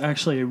think there was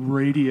actually a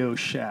Radio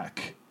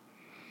Shack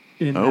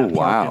in Oh, that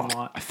wow. parking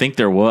lot. I think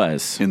there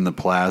was, In the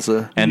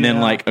plaza. and then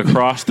Yeah. like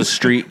across the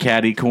street,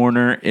 caddy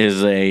corner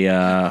is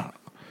a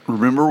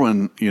Remember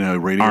when,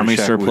 Radio Army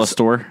Shack surplus was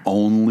store.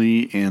 only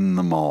in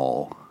the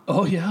mall?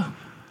 Oh yeah.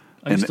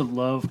 I used And- to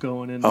love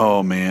going in.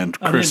 Oh, man. I didn't know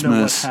what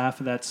Christmas. half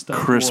of that stuff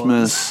was.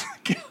 Christmas.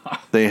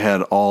 They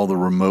had all the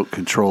remote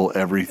control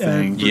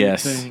everything.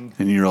 Yes. Everything.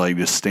 And you're like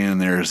just standing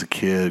there as a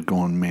kid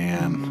going,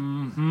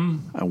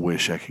 man, I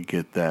wish I could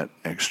get that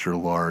extra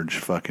large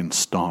fucking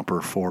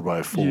Stomper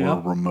 4x4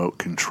 Yep. remote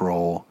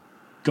control.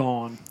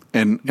 Gone.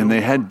 And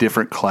they had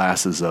different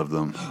classes of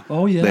them.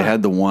 Oh yeah. They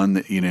had the one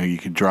that, you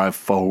could drive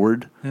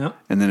forward. Yep.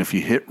 And then if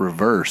you hit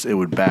reverse, it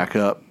would back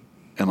up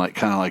and like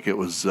kind of like it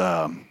was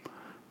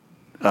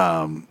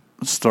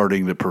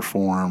starting to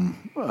perform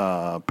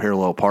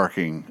parallel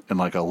parking, and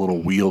like a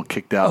little wheel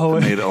kicked out Oh.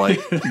 that made it like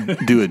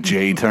do a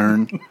J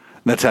turn.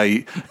 That's how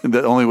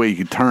the only way you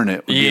could turn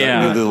it would be like,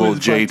 Yeah. do the little Was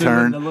J by doing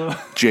turn, the little-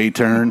 J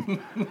turn.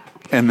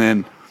 And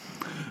then,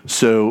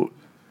 so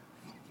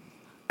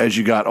as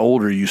you got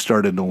older, you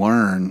started to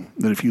learn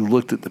that if you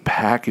looked at the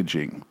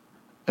packaging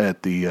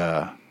at the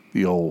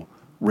old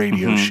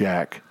Radio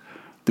Shack,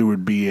 there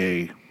would be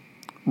a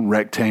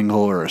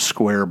rectangle or a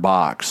square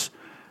box,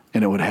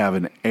 and it would have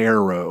an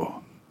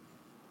arrow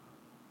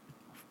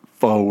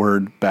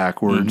forward,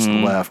 backwards,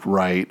 left,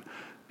 right,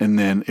 and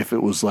then if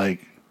it was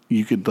like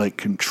you could like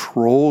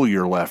control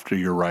your left or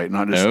your right,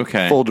 not just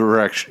full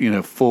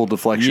direction, full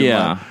deflection.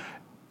 Yeah.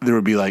 There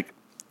would be like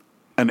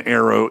an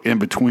arrow in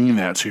between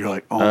that, so you're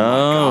like, oh my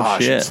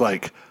gosh, shit. it's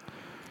like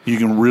you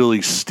can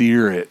really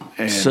steer it.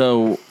 And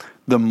So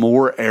the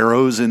more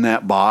arrows in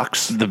that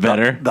box, the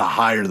better, the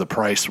higher the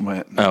price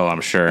went. Oh,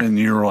 I'm sure. And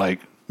you're like,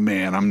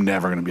 man, I'm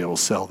never going to be able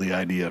to sell the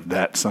idea of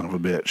that son of a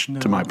bitch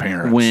to my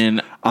parents.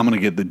 When I'm going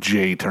to get the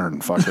J turn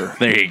fucker.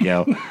 There you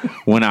go.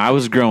 When I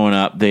was growing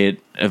up, they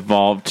had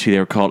evolved to, they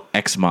were called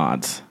X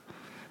mods.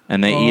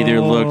 And they either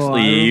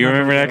looked, you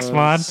remember X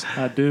mods?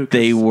 I do.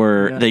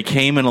 They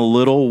came in a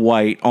little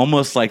white,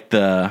 almost like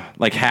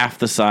half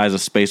the size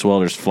of Space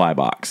Welder's fly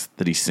box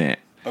that he sent.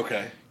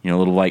 Okay. A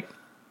little like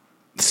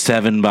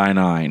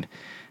 7x9.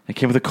 It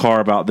came with a car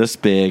about this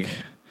big.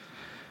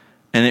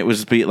 And it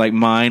was like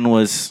mine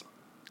was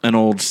an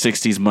old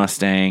 60s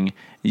Mustang.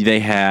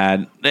 They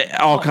had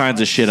all kinds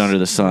of shit under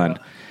the sun.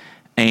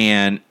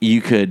 And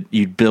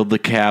you'd build the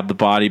cab, the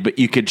body, but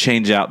you could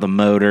change out the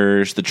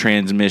motors, the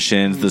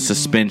transmissions, the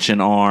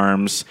suspension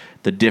arms,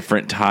 the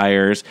different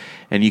tires,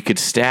 and you could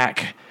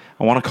stack,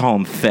 I want to call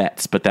them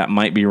FETs, but that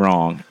might be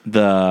wrong.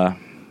 They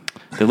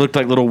looked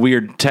like little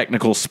weird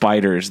technical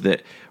spiders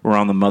that were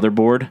on the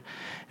motherboard.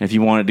 And if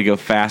you wanted to go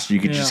faster, you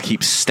could just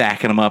keep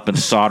stacking them up and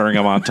soldering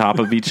them on top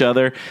of each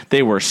other.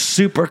 They were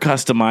super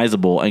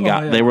customizable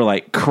and they were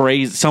like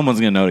crazy. Someone's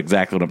going to know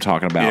exactly what I'm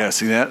talking about. Yeah,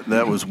 see,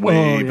 that was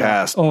way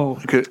past.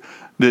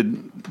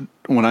 When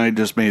I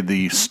just made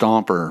the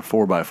Stomper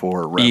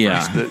 4x4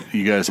 reference, that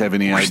you guys have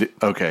any idea?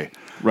 Okay.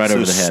 Right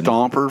over the head.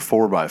 Stomper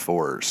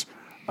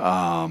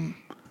 4x4s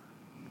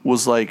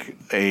was like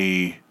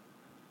a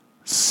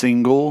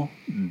single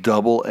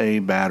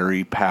AA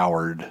battery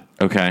powered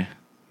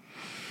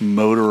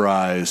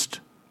motorized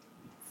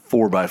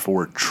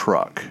 4x4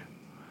 truck,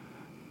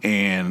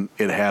 and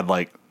it had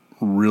like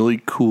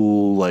really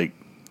cool like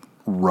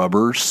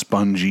rubber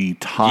spongy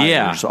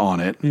tires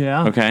on it.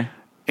 Yeah. Okay.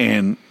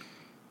 And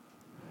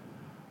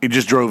it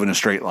just drove in a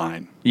straight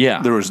line.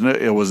 Yeah.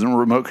 It wasn't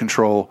remote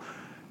control,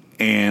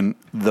 and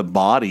the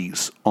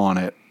bodies on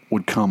it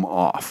would come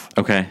off.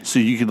 Okay. So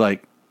you could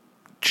like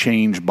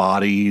change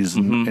bodies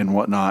and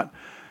whatnot.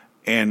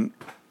 And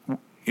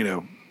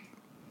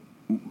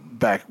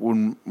back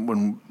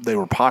when they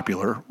were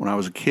popular, when I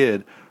was a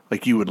kid,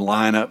 like you would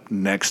line up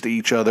next to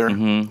each other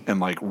and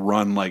like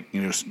run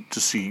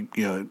to see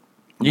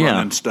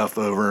running stuff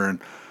over, and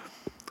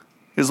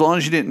as long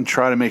as you didn't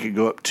try to make it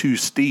go up too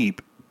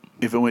steep,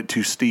 if it went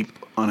too steep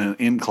on an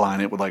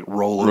incline, it would like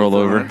roll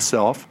over on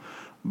itself.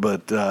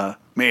 But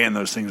man,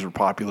 those things were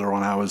popular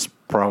when I was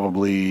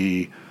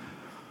probably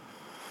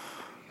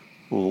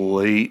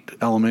late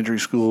elementary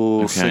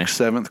school, 6th,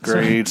 7th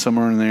grade,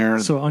 somewhere in there.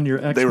 So on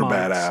your X, they were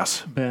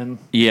badass, Ben.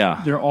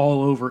 Yeah, they're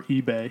all over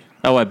eBay.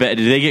 Oh, I bet.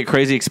 Did they get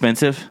crazy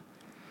expensive?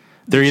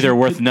 They're either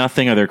worth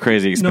nothing or they're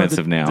crazy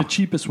expensive now. The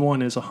cheapest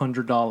one is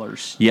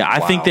 $100. Yeah, I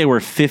think they were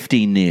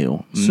 50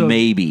 new, so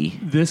maybe.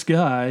 This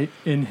guy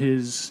in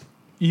his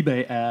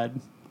eBay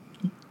ad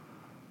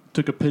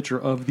took a picture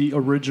of the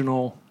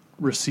original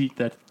receipt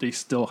that they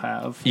still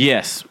have.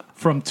 Yes.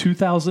 From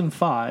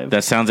 2005.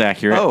 That sounds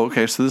accurate. Oh,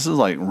 okay. So this is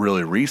like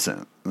really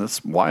recent.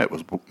 That's why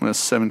that's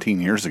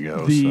 17 years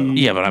ago.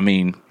 Yeah, but I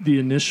mean, the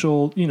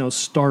initial,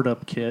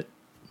 startup kit,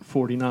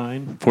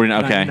 $49.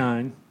 Okay.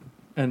 $99,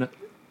 and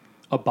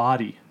a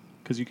body,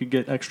 because you could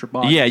get extra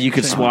bodies. Yeah, you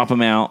could swap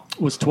them out.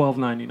 Was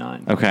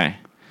 $12.99. Okay.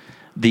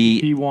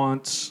 He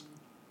wants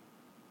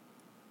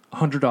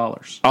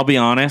 $100. I'll be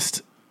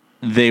honest,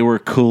 they were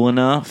cool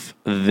enough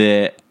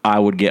that I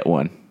would get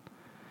one.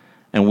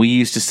 And we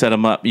used to set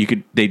them up.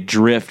 They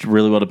drift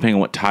really well depending on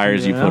what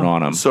tires you put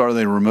on them. So are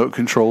they remote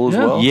control as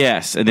well?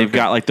 Yes, and they've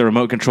got like the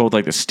remote control with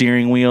like the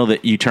steering wheel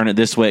that you turn it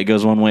this way, it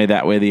goes one way,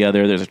 that way the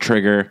other. There's a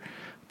trigger,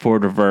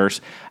 forward,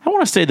 reverse. I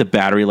want to say the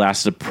battery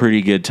lasted a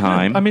pretty good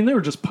time. I mean, they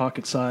were just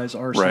pocket size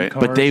RC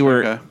cars. But they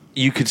were,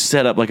 you could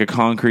set up like a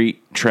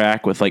concrete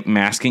track with like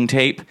masking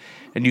tape,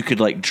 and you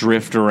could like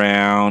drift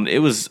around. It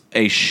was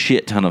a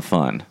shit ton of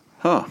fun.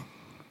 Huh.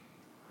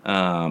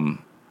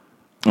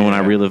 And when I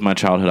relive my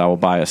childhood, I will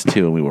buy us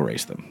two, and we will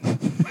race them.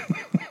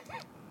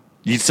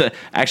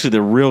 Actually,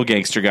 the real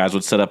gangster guys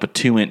would set up a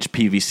 2-inch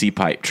PVC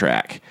pipe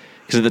track.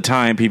 Because at the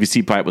time,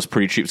 PVC pipe was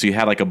pretty cheap, so you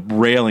had like a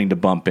railing to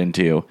bump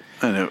into.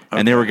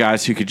 And there were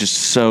guys who could just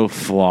so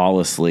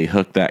flawlessly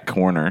hook that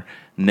corner,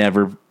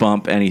 never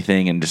bump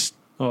anything, and just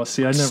I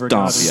never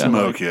got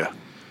smoke you.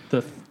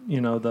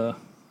 The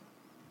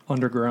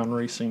underground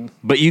racing.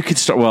 But you could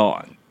start.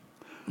 Well,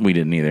 we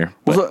didn't either.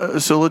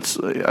 So let's.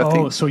 I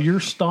think. So your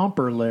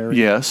Stomper, Larry.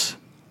 Yes.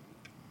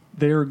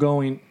 They're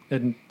going,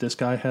 and this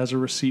guy has a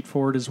receipt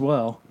for it as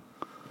well.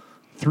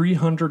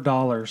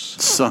 $300.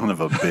 Son of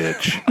a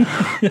bitch.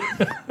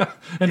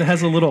 And it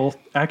has a little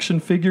action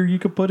figure you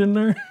could put in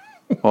there.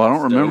 Well, I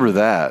don't remember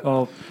that.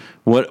 Oh,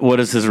 what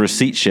does his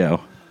receipt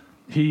show?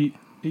 He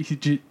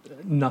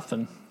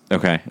nothing.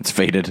 Okay, it's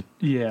faded.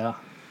 Yeah.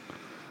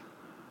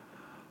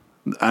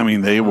 I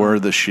mean, they were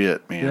the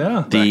shit, man.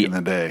 Yeah. Back in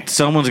the day.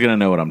 Someone's going to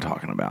know what I'm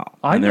talking about.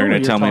 I and they're know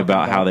going what to tell you're me about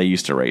talking how about. they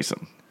used to race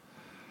them.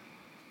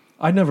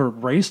 I never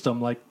raced them.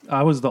 Like,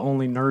 I was the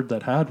only nerd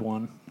that had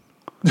one.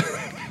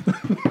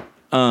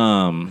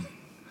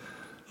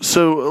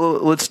 So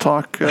let's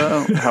talk.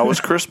 How was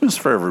Christmas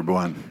for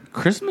everyone?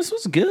 Christmas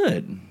was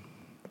good.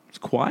 It's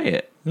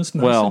quiet. It was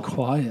nice and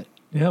quiet.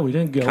 Yeah, we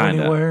didn't go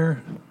Kinda.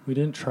 anywhere. We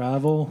didn't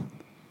travel.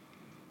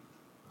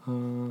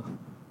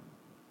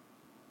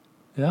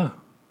 Yeah,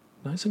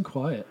 nice and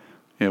quiet.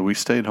 Yeah, we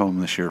stayed home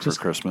this year Just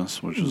for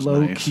Christmas, which was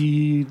Low nice.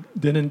 key,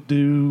 didn't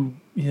do,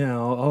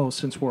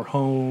 since we're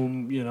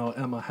home,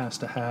 Emma has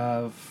to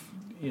have,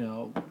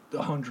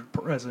 100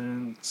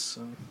 presents.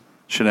 And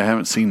Shit, I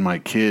haven't seen my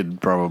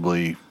kid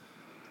probably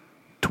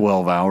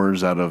 12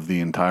 hours out of the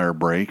entire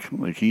break.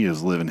 Like, he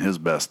is living his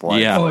best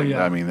life. Yeah. Oh, Like,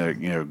 yeah. I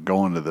mean,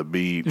 going to the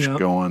beach, Yeah.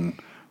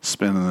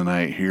 spending the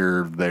night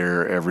here,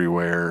 there,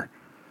 everywhere.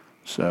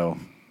 So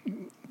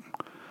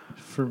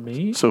for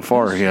me,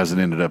 far, he hasn't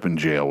ended up in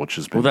jail, which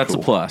has been Well, that's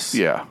cool. a plus.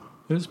 Yeah.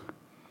 it was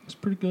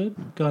pretty good.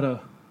 Got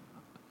a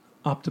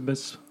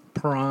Optimus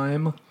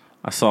Prime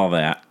I saw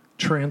that.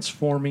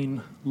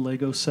 transforming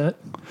Lego set.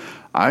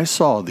 I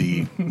saw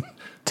the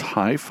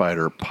TIE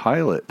Fighter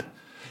pilot.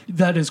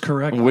 That is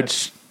correct.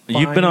 Which I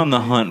you've been on the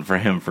finally- hunt for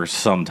him for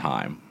some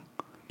time.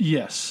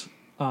 Yes.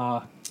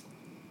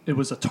 It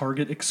was a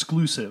Target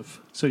exclusive,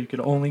 so you could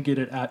only get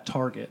it at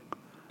Target.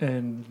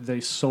 And they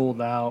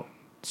sold out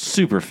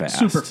Super fast.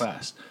 super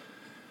fast.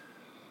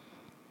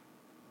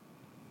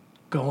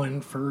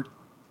 Going for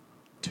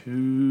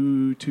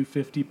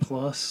 $250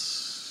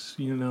 plus,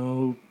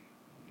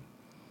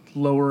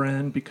 lower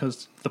end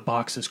because the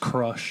box is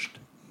crushed.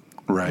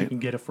 You Right. can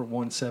get it for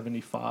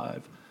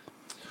 $175.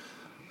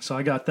 So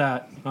I got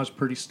that. I was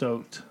pretty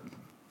stoked.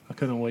 I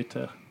couldn't wait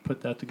to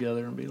put that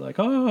together and be like,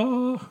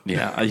 oh,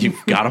 Yeah,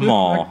 you've got them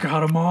all. I got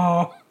them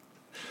all.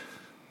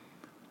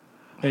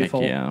 Heck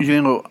A-fold. yeah.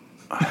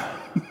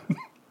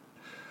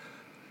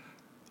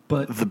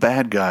 But The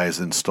bad guys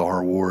in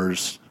Star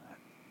Wars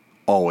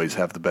always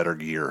have the better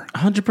gear.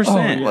 100%. Oh,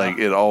 yeah. Like,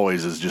 it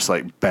always is just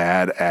like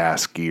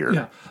badass gear.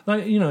 yeah,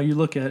 like, you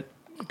look at,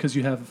 because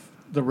you have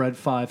the Red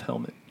 5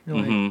 helmet. You're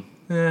like,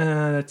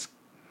 that's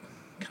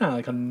kind of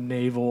like a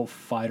naval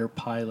fighter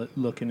pilot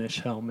looking-ish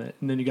helmet.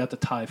 And then you got the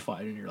TIE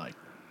fighter, and you're like,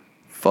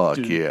 Fuck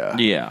Dude. yeah.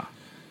 Yeah.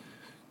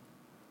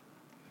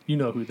 you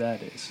know who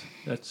that is.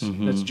 That's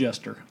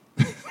Jester.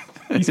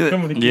 He's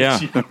coming to get Yeah.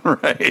 you.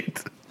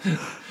 Right.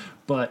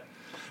 But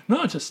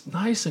no, just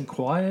nice and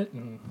quiet.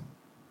 And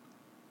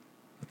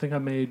I think I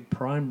made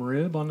prime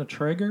rib on the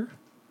Traeger.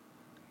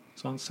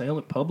 It's on sale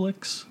at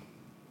Publix.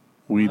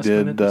 We Last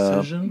minute did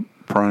decision.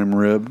 prime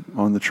rib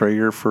on the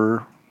Traeger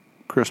for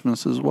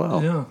Christmas as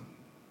well. Yeah.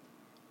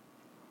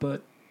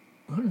 But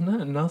other than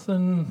that,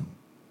 nothing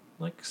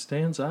like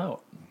stands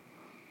out.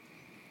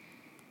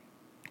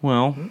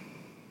 Well,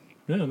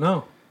 Yeah,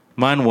 no.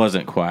 mine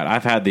wasn't quiet.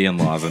 I've had the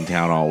in-laws in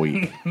town all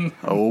week.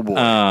 Oh boy.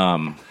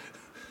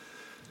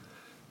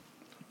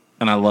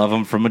 And I love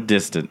them from a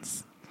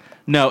distance.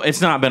 No,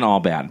 it's not been all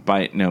bad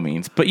by no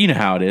means. But you know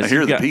how it is. I hear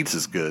You've the got-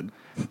 pizza's good.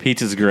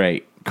 Pizza's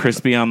great.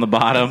 Crispy on the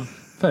bottom.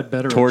 I've had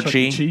better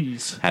Torchy. at Chuck E.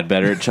 Cheese. Had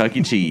better at Chuck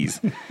E. Cheese.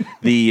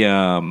 The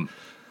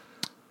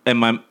and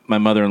my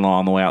mother-in-law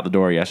on the way out the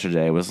door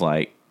yesterday was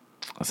like,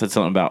 I said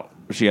something about,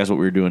 she asked what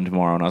we were doing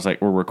tomorrow, and I was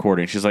like, we're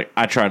recording. She's like,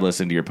 I tried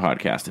listening to your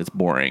podcast. It's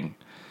boring.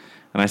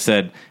 And I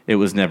said, it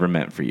was never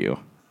meant for you.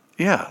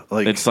 Yeah.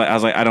 Like, It's like, I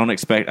was like, I don't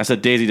expect, I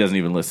said, Daisy doesn't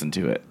even listen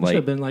to it. Should have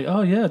Like, been like,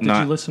 oh yeah, did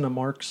not- you listen to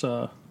Mark's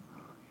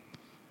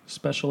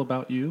special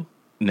about you?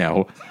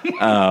 no.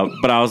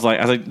 But I was like,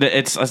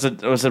 I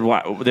said,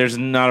 why? There's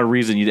not a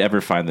reason you'd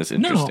ever find this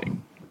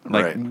interesting.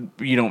 Like, Right.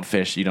 you don't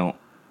fish, you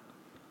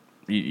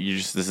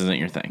just, this isn't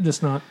your thing.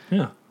 Just not,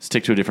 yeah.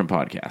 Stick to a different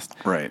podcast.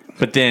 right.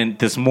 But then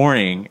this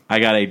morning, I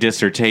got a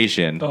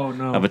dissertation Oh,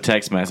 no. of a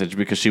text message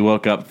because she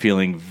woke up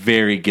feeling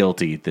very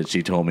guilty that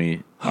she told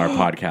me our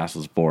podcast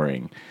was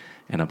boring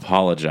and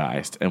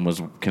apologized and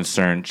was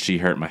concerned she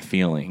hurt my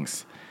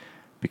feelings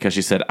because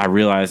she said, I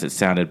realized it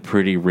sounded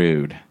pretty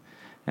rude.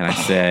 And I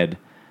said,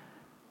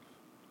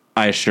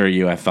 I assure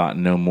you, I thought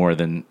no more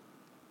than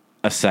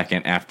a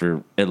second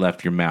after it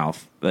left your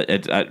mouth.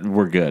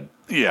 We're good.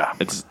 Yeah.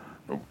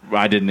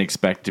 I didn't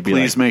expect to be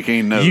Please like, make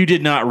a note. you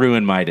did not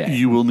ruin my day.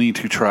 You will need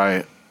to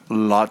try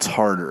lots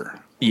harder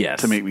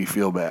Yes. to make me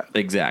feel bad.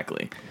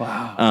 Exactly.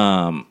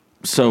 Wow.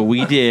 So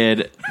we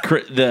did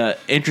the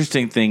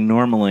interesting thing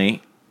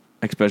normally,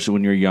 especially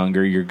when you're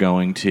younger, you're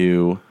going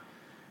to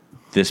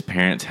this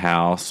parent's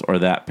house or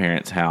that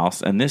parent's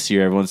house. And this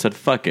year everyone said,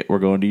 fuck it, we're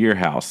going to your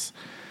house.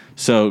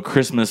 So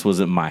Christmas was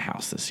at my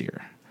house this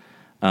year,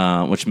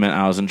 which meant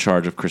I was in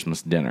charge of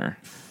Christmas dinner.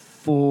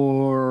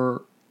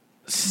 For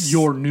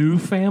your new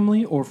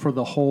family or for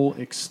the whole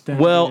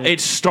extended? Well, it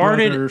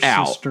started brother,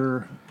 out.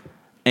 sister?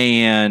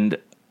 And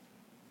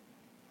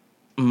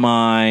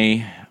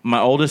my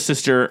oldest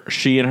sister,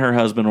 she and her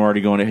husband were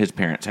already going to his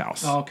parents'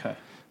 house. Oh, okay.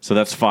 So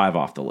that's 5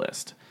 off the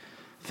list.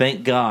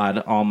 Thank God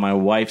all my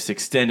wife's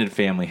extended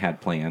family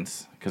had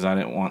plans because I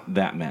didn't want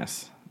that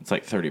mess. It's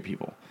like 30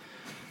 people.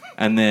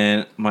 And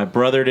then my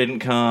brother didn't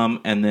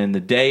come. And then the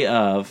day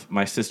of,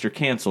 my sister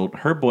canceled.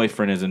 Her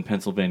boyfriend is in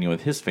Pennsylvania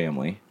with his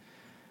family.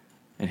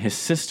 and his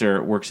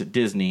sister works at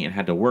Disney and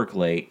had to work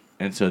late,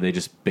 and so they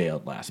just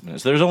bailed last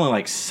minute. So there's only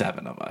like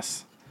 7 of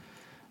us.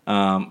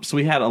 So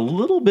we had a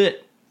little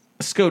bit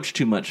scotch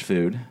too much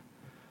food,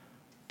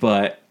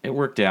 but it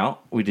worked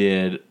out. We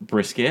did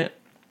brisket,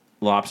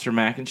 lobster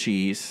mac and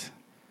cheese,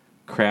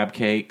 crab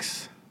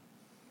cakes,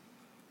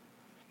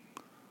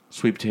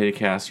 sweet potato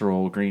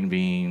casserole, green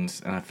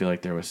beans, and I feel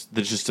like there's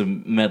just a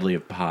medley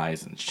of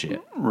pies and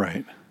shit.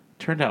 Right.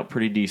 Turned out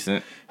pretty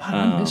decent.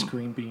 I miss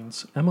green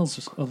beans. Emma's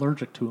just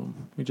allergic to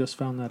them. We just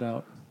found that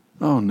out.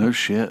 Oh, no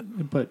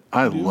shit. But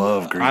I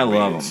love green beans. I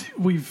love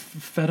them. we've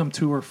fed them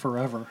to her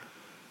forever.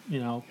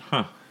 You know.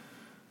 Huh.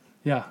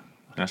 Yeah,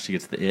 Now she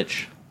gets the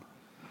itch.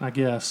 I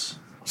guess.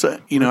 So,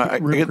 you know, I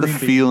Rip get the green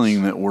beans.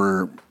 feeling that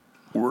we're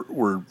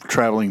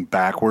traveling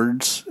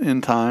backwards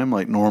in time.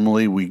 Like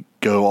normally we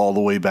go all the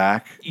way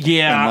back.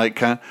 Yeah. And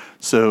like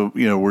so,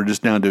 you know, we're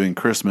just now doing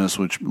Christmas,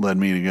 which led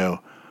me to go,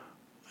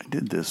 I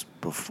did this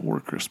before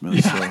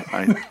Christmas, so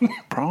I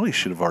probably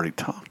should have already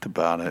talked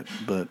about it.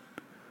 But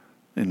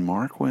and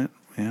Mark went,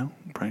 yeah,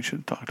 probably should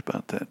have talked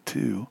about that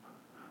too.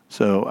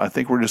 So I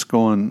think we're just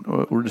going.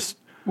 We're just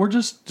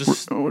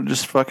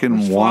fucking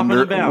flopping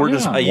wander. about. We're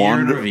just Yeah. A year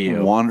in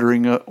review.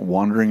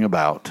 wandering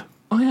about.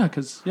 Oh yeah,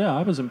 because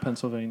I was in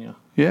Pennsylvania.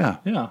 Yeah.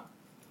 Yeah,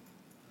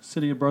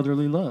 city of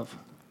brotherly love.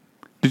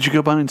 Did you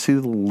go by and see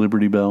the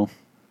Liberty Bell?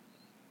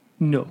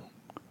 No.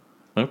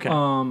 Okay.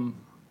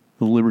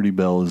 The Liberty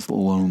Bell is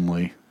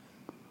lonely.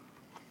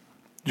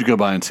 Did you go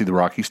by and see the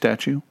Rocky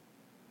statue?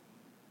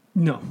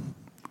 No.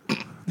 Did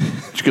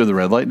you go to the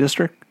red light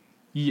district?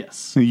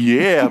 Yes.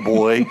 Yeah,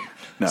 boy.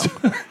 No.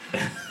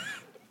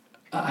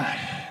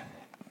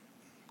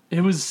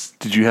 It was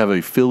Did you have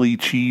a Philly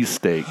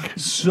cheesesteak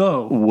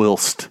so.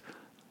 whilst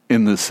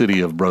in the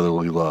city of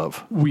brotherly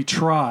love? We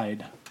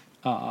tried.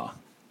 The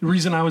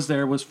reason I was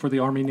there was for the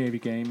Army-Navy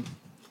game.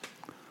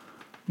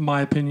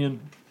 My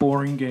opinion,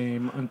 boring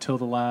game until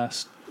the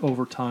last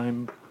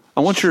overtime. I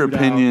want your shootout.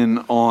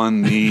 opinion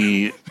on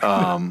the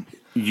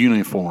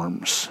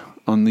uniforms,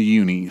 on the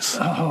unis.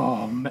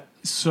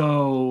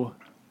 So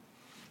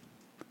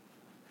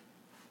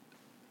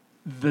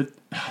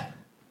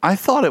I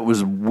thought it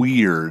was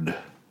weird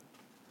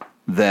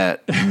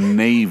that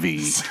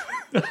Navy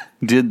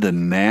did the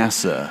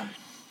NASA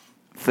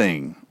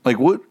thing. Like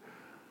what?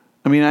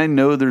 I mean, I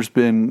know there's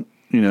been,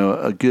 you know,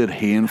 a good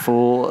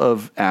handful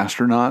of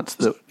astronauts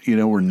that, you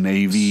know, were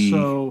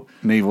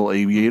naval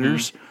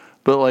aviators,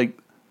 but like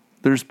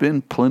there's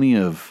been plenty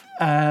of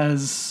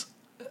as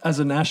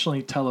a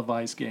nationally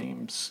televised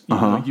games, you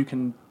know,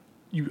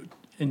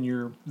 and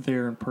you're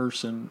there in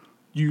person,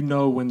 you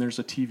know when there's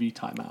a TV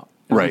timeout.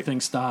 Right.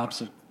 Everything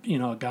stops. You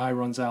know, a guy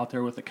runs out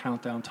there with a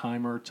countdown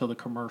timer till the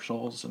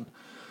commercials, and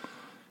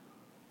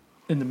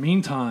in the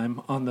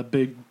meantime, on the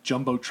big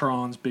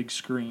jumbotrons, big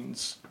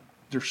screens,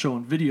 they're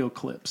showing video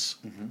clips,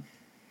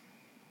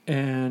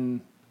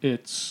 and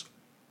it's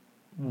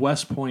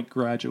West Point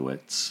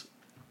graduates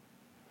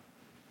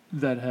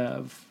that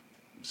have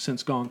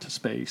since gone to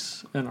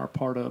space and are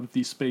part of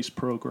the space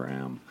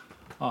program,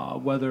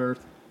 whether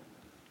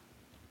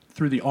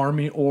through the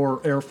Army or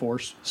Air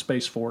Force,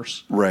 Space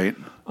Force. right.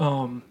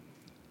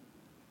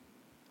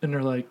 And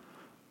they're like,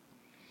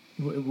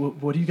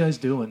 what are you guys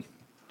doing?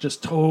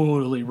 Just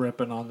totally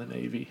ripping on the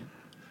Navy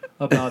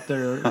about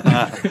their...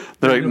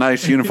 They're like,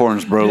 nice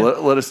uniforms, bro. Yeah.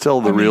 Let us tell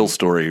the real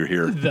story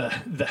here.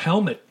 The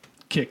helmet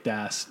kicked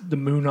ass. The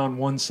moon on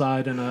one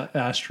side and an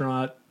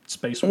astronaut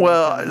space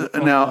Well,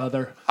 on now the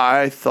other.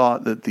 I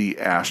thought that the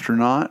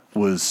astronaut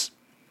was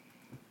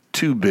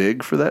too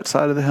big for that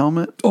side of the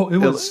helmet. Oh, it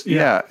was,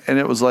 yeah, and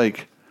it was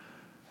like,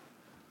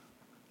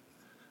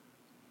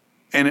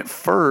 and at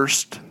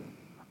first,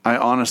 I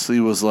honestly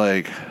was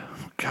like,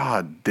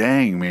 God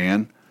dang,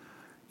 man!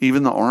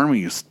 Even the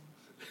Army's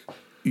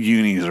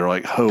unis are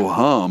like ho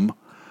hum,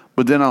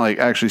 but then I like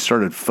actually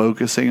started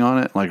focusing on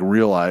it, and like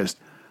realized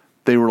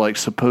they were like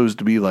supposed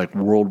to be like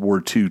World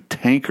War II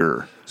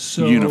tanker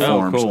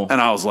uniforms, Oh, cool. and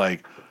I was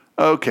like,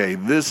 okay,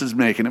 this is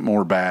making it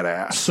more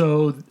badass.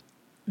 So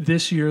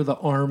this year, the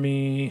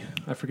Army,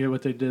 I forget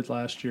what they did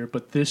last year,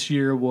 but this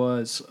year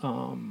was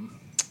 1st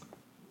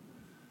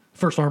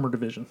Armored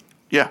Division.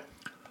 Yeah,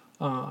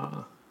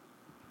 I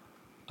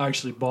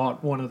actually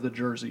bought one of the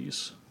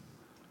jerseys,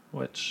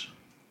 which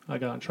I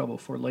got in trouble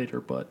for later,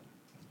 but,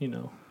 you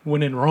know,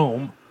 when in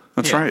Rome.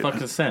 that's Yeah, right.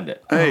 fucking send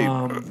it. Hey,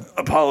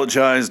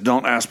 apologize.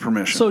 Don't ask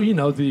permission. So, you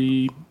know,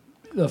 the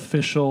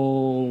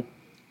official,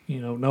 you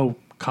know, no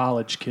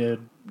college kid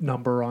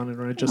number on it,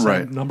 right? Just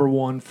Right. number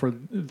 1 for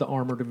the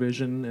Armor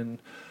Division, and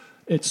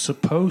it's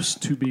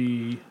supposed to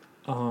be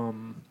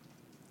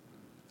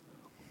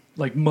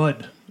like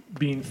mud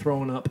being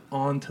thrown up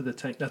onto the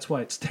tank. That's why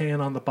it's tan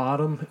on the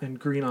bottom and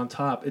green on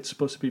top. It's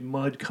supposed to be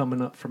mud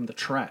coming up from the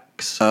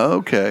tracks.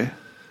 Okay.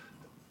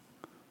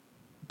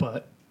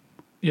 But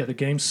yeah, the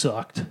game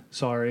sucked.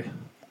 Sorry.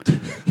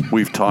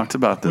 We've talked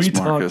about this, We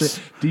Marcus.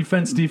 talked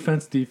defense.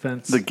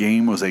 The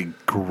game was a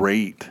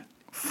great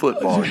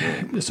football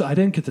game. So I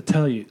didn't get to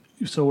tell you.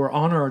 So we're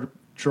on our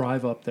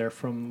drive up there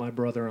from my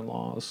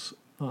brother-in-law's.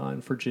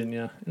 in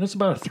Virginia, and it's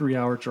about a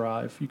 3-hour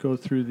drive. You go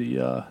through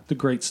the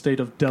great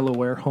state of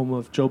Delaware, home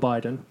of Joe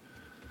Biden,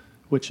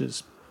 which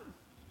is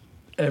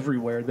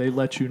everywhere. They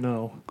let you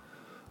know.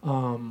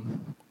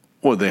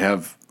 What, they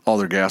have all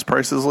their gas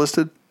prices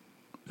listed?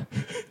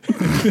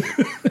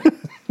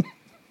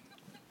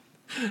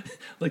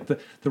 Like the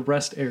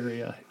rest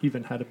area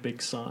even had a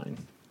big sign,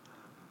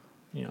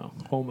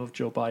 home of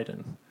Joe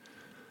Biden.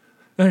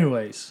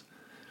 Anyways,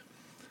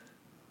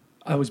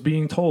 I was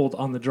being told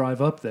on the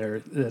drive up there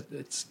that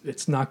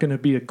it's not going to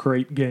be a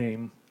great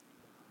game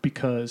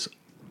because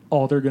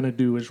all they're going to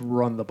do is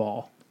run the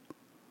ball.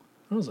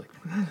 I was like,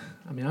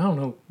 I mean, I don't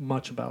know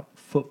much about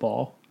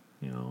football,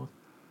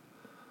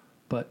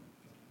 but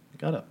you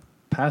got to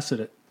pass it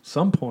at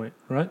some point,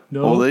 right?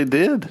 No. Well, they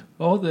did.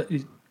 Oh,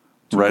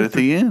 right at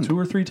the end. 2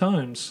 or 3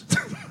 times.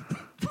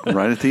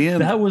 Right at the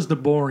end. That was the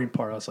boring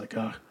part. I was like,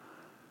 let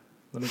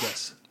me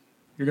guess.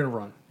 You're going to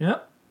run.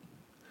 Yep.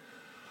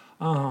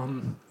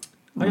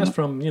 I guess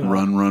from,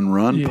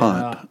 Run, yeah,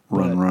 punt.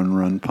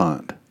 Run,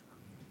 punt.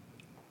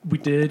 We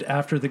did,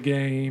 after the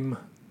game,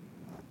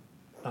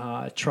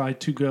 tried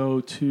to go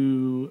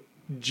to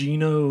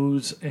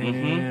Gino's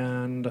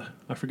and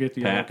I forget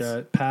the Pat's.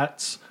 other guy.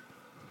 Pat's.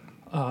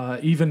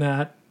 Even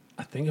at,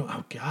 I think,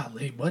 oh,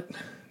 golly, what?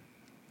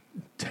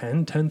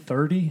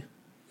 10:30?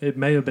 It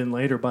may have been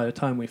later by the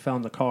time we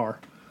found the car.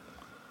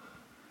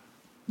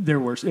 It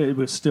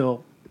was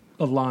still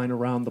a line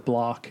around the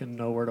block and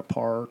nowhere to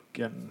park,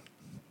 and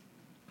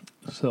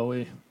so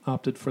we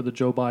opted for the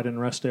Joe Biden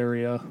rest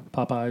area,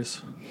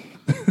 Popeyes.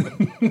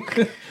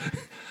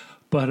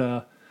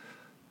 But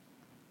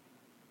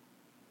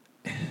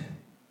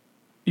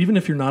even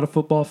if you're not a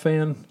football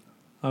fan,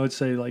 I would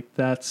say like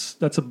that's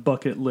a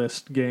bucket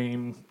list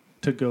game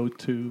to go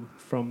to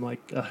from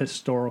like a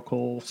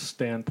historical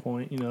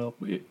standpoint.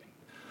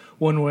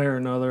 One way or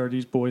another,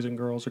 these boys and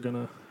girls are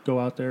gonna go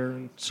out there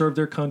and serve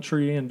their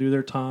country and do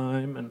their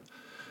time, and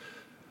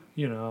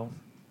No,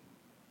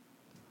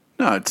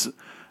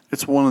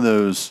 it's one of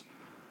those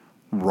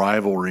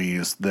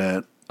rivalries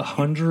that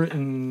 100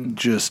 and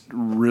just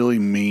really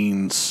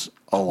means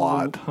a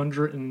lot.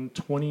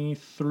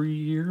 123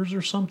 years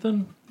or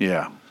something.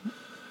 Yeah.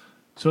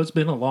 So it's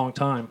been a long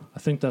time. I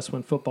think that's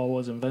when football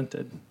was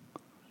invented.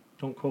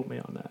 Don't quote me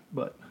on that,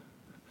 but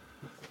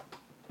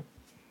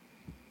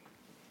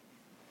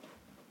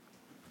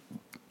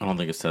I don't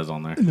think it says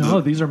on there.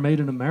 no, these are made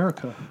in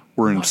America.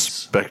 We're Nice.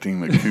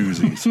 inspecting the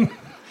koozies.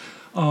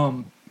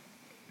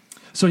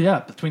 So yeah,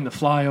 between the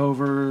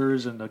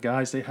flyovers and the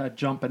guys they had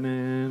jumping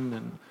in,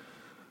 and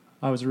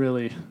I was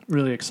really,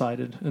 really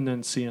excited. And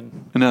then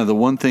seeing Now, the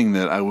one thing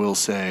that I will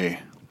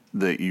say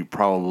that you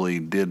probably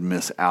did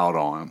miss out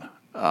on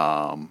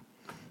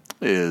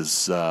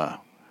is I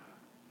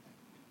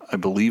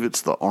believe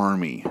it's the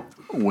Army.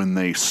 When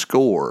they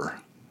score,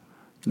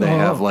 they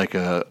have like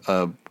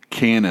a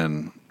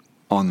cannon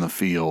on the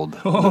field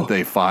that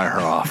they fire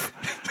off.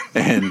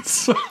 And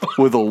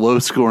with a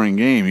low-scoring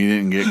game, you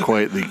didn't get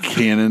quite the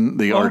cannon,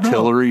 the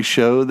artillery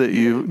show that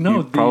you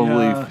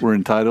probably were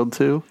entitled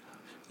to.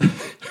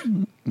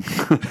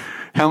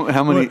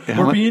 How many?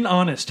 we're being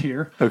honest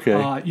here.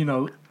 Okay.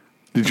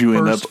 Did you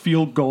end up? First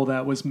field goal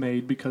that was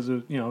made because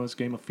of it was a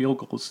game of field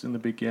goals in the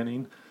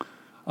beginning.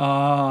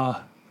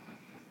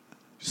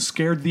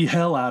 Scared the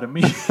hell out of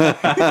me.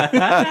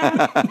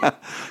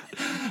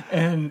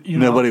 And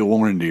Nobody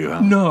warned you,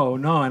 huh? No,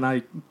 and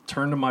I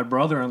turned to my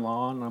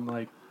brother-in-law and I'm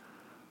like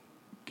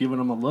giving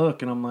him a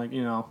look, and I'm like,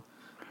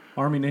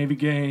 Army Navy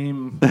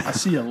game. I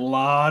see a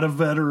lot of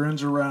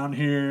veterans around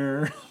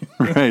here.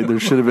 Right, there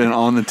should have been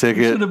on the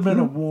ticket. There should have been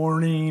a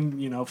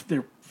warning, if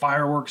there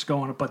fireworks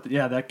going up, but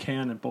that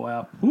cannon,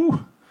 boy,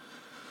 whew.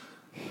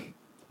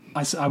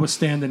 I was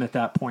standing at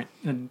that point,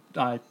 and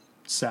I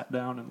sat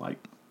down and like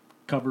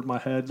covered my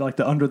head, like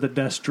the under the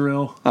desk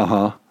drill.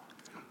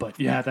 But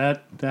yeah,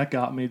 that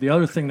got me. The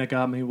other thing that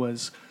got me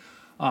was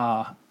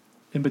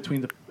in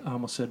between I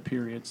almost said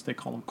periods, they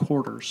call them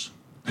quarters.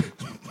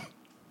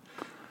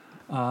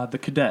 The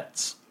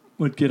cadets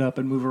would get up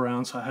and move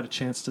around, so I had a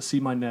chance to see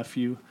my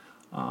nephew.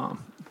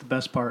 The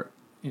best part,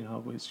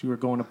 was you were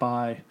going to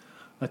buy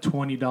a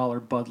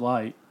 $20 Bud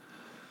Light.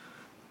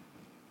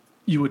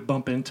 You would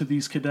bump into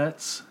these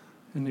cadets,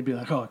 and they'd be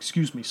like, "Oh,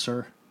 excuse me,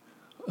 sir."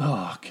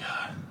 Oh,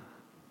 God.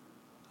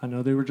 I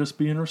know they were just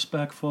being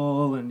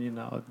respectful, and,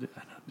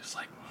 just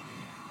like,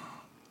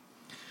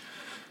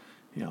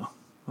 I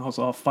was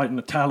all fighting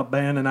the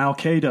Taliban and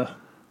Al-Qaeda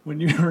when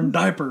you were in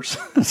diapers.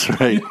 That's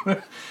right.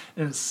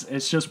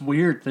 It's just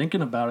weird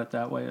thinking about it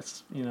that way.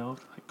 It's,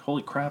 like,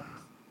 holy crap,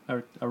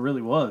 I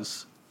really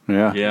was.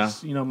 Yeah. Yeah.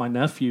 My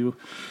nephew,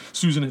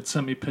 Susan had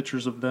sent me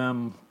pictures of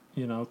them,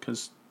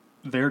 because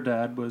their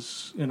dad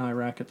was in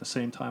Iraq at the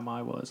same time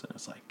I was. And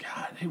it's like,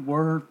 God, they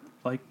were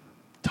like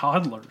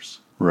toddlers.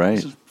 Right.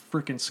 This is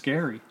freaking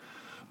scary.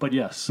 But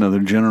yes, Another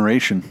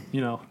generation.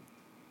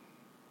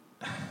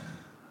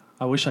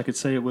 I wish I could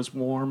say it was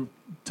warm.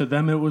 To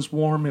them, it was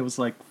warm. It was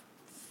like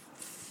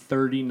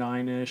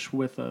 39-ish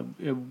with a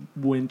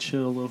wind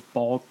chill of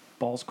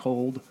balls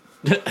cold.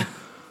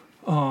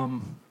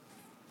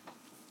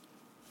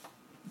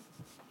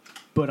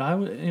 But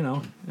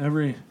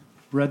every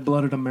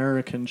red-blooded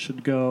American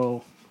should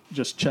go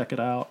just check it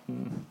out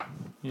and,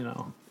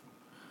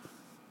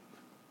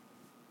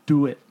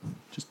 do it.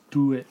 Just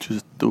do it.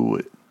 Just do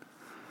it.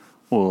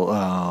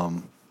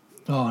 Well,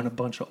 Oh, and a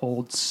bunch of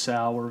old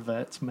sour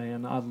vets,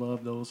 man. I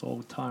love those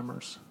old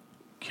timers.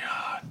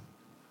 God.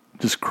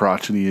 just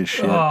crotchety as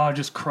shit. Oh,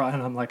 just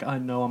crying. I'm like, I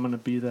know I'm going to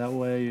be that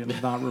way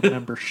and not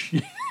remember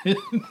shit.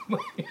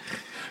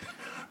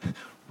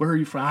 Where are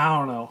you from? I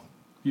don't know.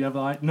 You have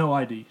no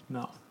ID?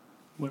 No.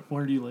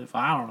 Where do you live?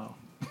 I don't know.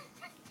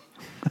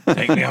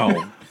 Take me home.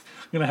 I'm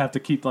going to have to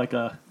keep like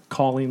a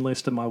calling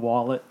list in my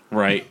wallet.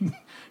 Right.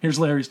 Here's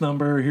Larry's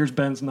number. Here's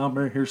Ben's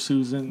number. Here's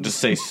Susan. Just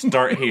say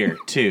start here.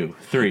 2,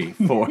 3,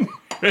 4.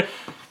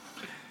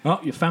 Oh,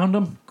 you found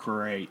him?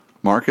 Great.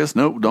 Marcus?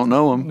 Nope, don't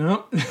know him.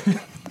 No.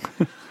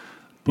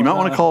 You might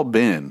want to call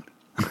Ben.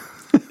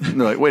 They're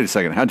like, wait a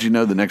second, how'd you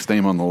know the next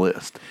name on the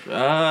list?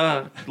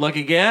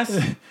 Lucky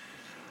guess?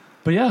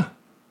 But yeah,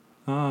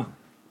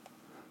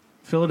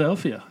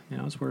 Philadelphia.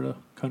 That's where the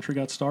country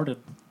got started.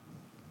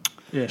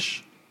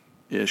 Ish.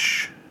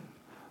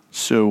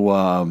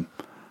 So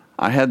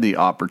I had the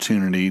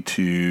opportunity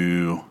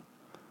to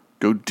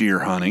go deer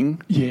hunting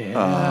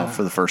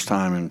for the first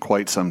time in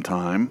quite some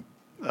time.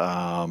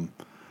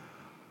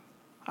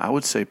 I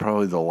would say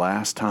probably the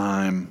last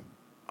time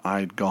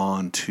I'd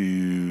gone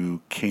to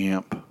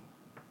camp,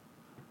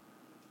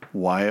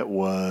 Wyatt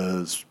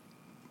was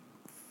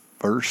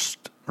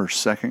first or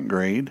second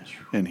grade,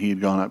 and he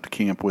had gone up to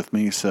camp with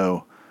me,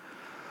 so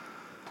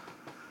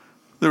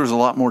there was a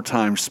lot more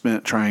time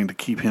spent trying to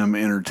keep him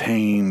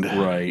entertained,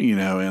 right?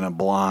 In a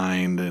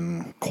blind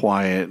and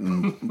quiet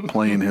and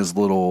playing his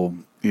little,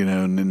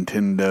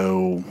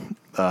 Nintendo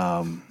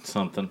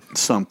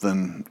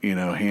something,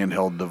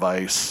 handheld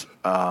device.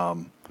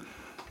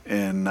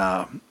 And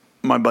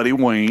my buddy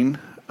Wayne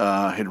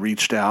had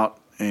reached out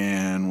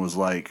and was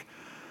like,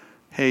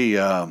 "Hey,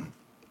 I'm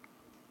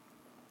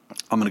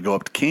going to go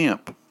up to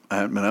camp. I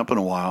haven't been up in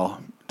a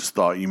while. Just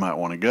thought you might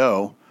want to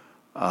go."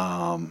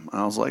 And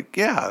I was like,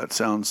 "Yeah, that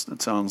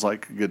sounds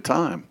like a good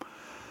time."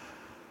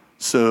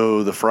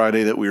 So the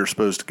Friday that we were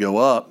supposed to go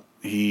up,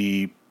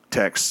 he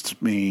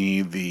texted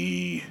me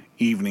the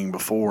evening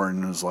before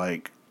and was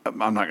like, "I'm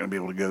not going to be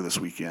able to go this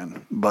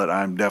weekend, but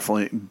I'm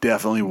definitely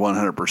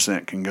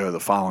 100% can go the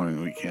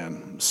following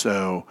weekend."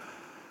 So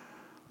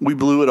we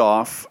blew it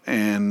off,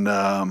 and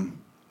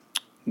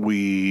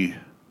we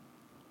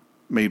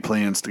made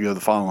plans to go the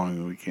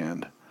following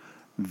weekend.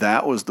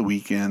 That was the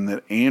weekend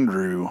that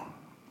Andrew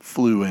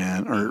flew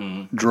in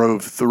or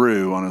drove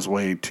through on his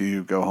way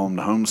to go home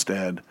to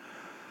Homestead.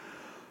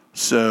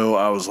 So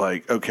I was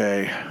like,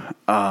 okay,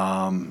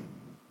 I'll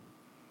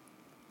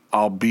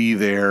be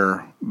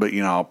there, but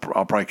I'll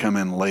probably come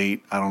in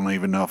late. I don't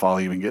even know if I'll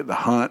even get to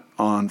hunt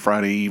on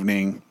Friday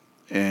evening.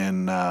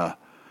 And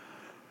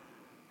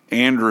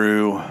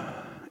Andrew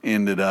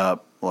ended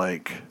up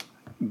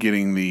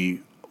getting the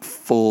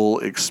full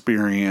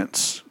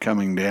experience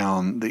coming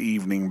down the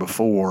evening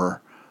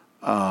before,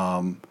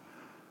 going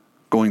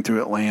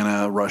through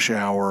Atlanta rush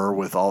hour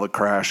with all the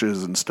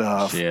crashes and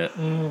stuff. Shit.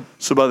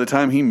 So by the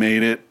time he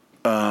made it,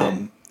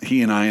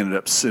 he and I ended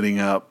up sitting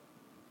up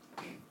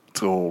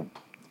till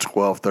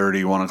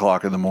 12:30, 1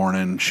 o'clock in the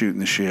morning, shooting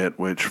the shit,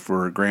 which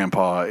for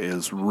Grandpa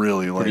is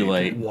really late. Pretty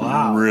late.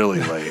 Wow.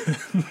 Really late.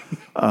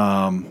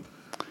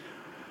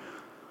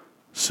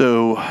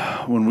 So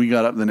when we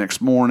got up the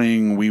next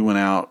morning, we went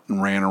out and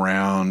ran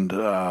around,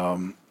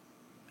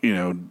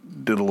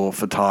 did a little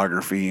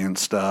photography and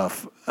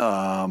stuff,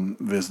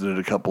 visited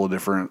a couple of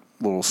different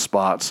little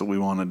spots that we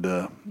wanted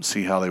to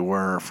see how they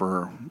were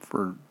for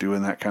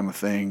doing that kind of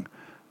thing.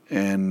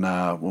 And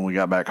when we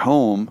got back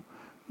home,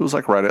 it was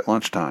right at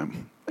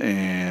lunchtime,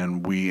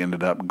 and we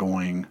ended up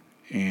going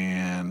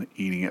and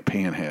eating at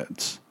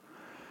Panheads.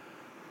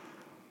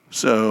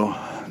 So,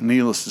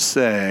 needless to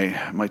say,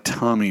 my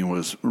tummy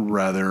was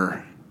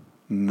rather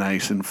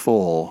nice and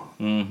full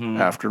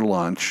after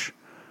lunch.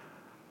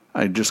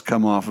 I'd just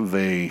come off of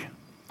a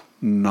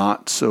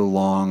not so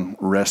long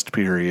rest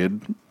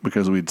period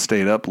because we'd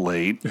stayed up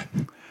late.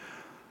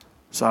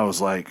 So I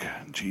was like,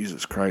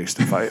 Jesus Christ,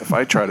 if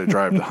I try to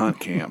drive to hunt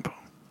camp,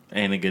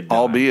 Ain't a good time.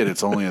 albeit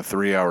it's only a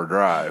 3-hour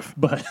drive,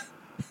 But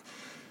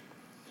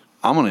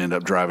I'm going to end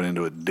up driving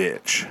into a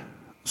ditch.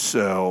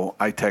 So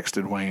I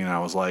texted Wayne. I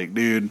was like,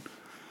 dude,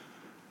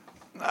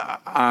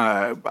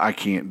 I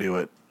can't do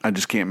it. I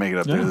just can't make it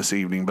up there this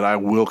evening, but I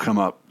will come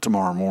up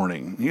tomorrow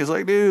morning. He was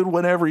like, dude,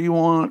 whatever you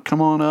want,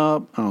 come on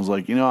up. I was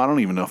like, I don't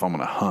even know if I'm going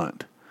to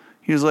hunt.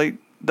 He was like,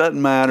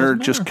 doesn't matter.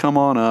 Just come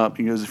on up.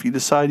 He goes, if you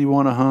decide you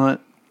want to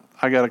hunt,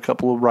 I got a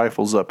couple of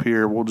rifles up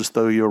here. We'll just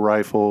throw you a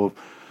rifle.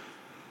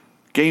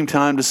 Game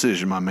time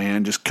decision, my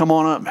man. Just come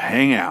on up and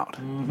hang out.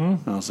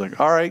 I was like,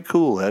 all right,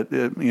 cool. It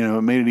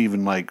made it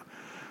even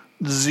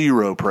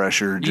zero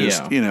pressure.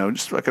 Just,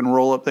 just fucking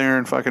roll up there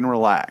and fucking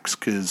relax.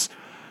 Because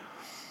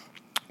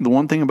the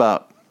one thing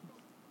about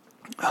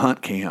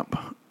hunt camp,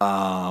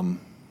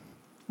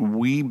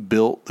 we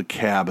built the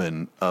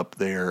cabin up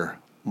there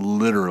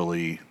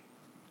literally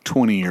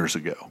 20 years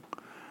ago.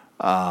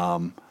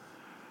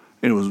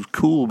 it was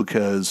cool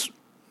because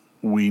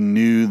we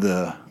knew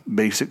the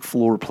basic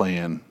floor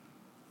plan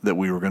that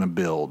we were going to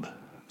build.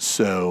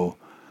 So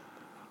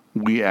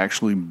we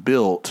actually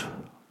built,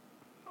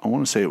 I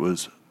want to say it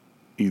was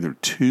either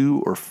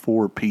 2 or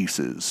 4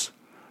 pieces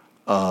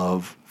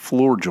of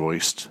floor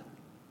joist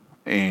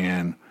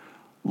and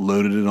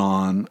loaded it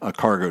on a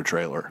cargo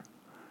trailer.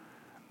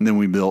 And then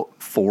we built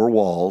 4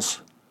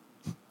 walls,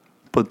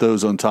 put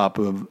those on top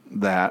of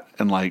that,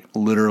 and like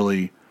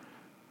literally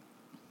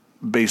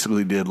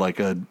basically did like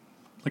a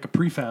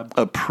prefab.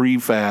 A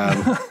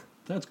prefab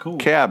That's cool.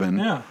 cabin.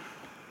 Yeah.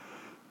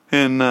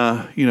 And,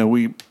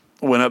 we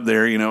went up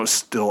there, it was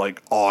still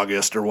like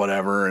August or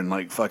whatever, and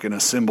like fucking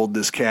assembled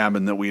this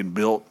cabin that we had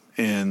built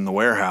in the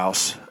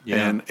warehouse.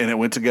 Yeah. And it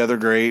went together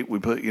great. We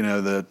put,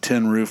 the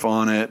tin roof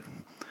on it,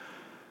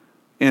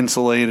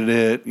 insulated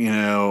it,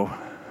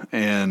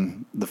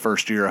 and the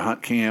first year of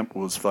hunt camp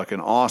was fucking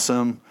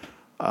awesome.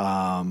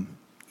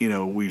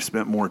 We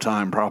spent more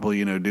time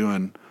probably,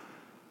 doing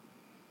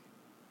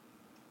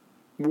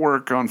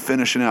work on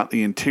finishing out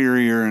the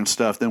interior and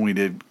stuff than we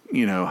did,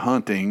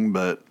 hunting,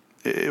 but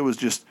it was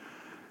just,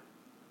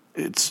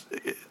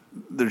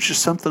 there's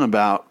just something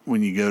about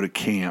when you go to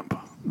camp,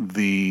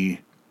 the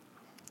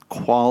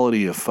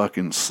quality of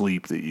fucking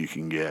sleep that you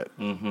can get.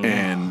 Mm-hmm.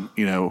 And,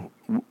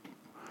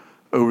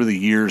 over the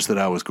years that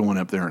I was going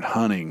up there and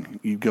hunting,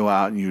 you'd go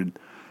out and you'd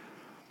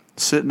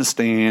sit in a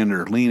stand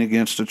or lean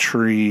against a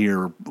tree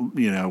or,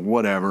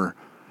 whatever,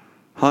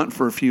 hunt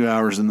for a few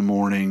hours in the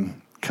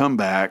morning, come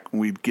back,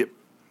 we'd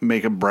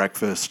make a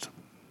breakfast,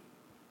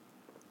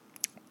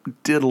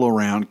 diddle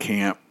around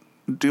camp,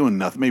 doing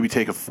nothing, maybe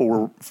take a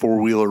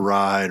four-wheeler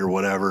ride or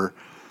whatever,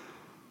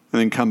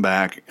 and then come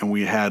back, and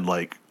we had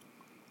like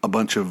a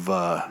bunch of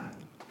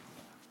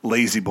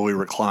lazy boy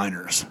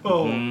recliners.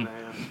 Oh, man.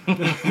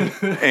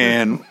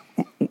 And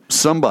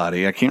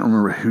somebody, I can't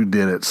remember who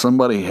did it,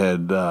 somebody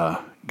had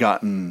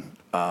gotten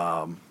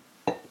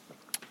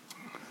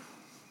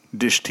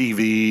Dish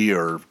TV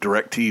or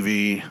Direct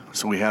TV,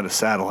 so we had a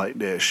satellite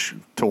dish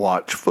to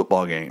watch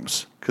football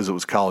games because it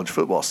was college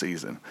football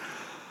season.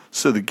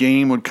 So the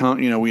game would come,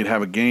 we'd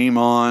have a game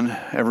on,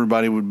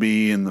 everybody would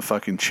be in the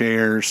fucking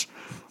chairs.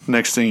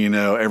 Next thing you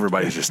know,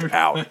 everybody's just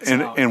out.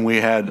 And we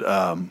had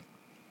a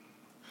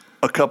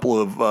couple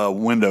of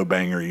window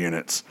banger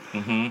units.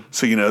 Mm-hmm.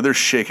 So, they're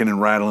shaking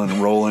and rattling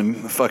and rolling.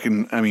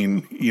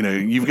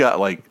 You've got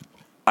like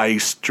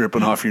ice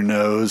dripping off your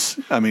nose.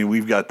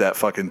 We've got that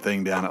fucking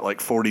thing down at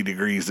like 40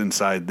 degrees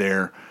inside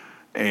there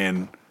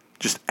and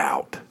just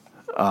out.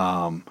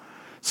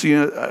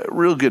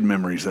 Real good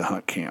memories at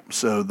hunt camp.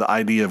 So the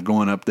idea of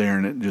going up there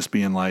and it just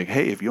being like,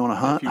 hey, if you want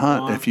to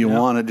hunt. If you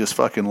want to just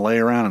fucking lay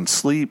around and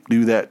sleep,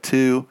 do that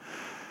too.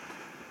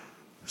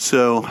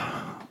 So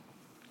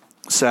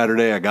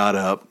Saturday I got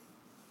up,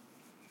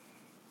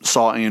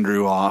 saw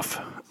Andrew off.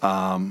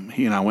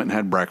 He and I went and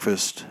had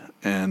breakfast,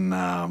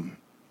 and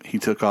he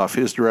took off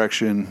his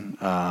direction,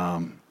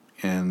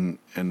 and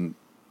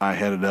I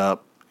headed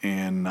up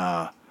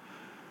and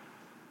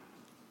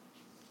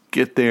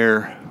get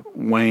there.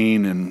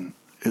 Wayne and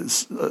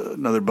his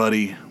another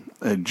buddy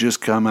had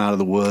just come out of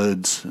the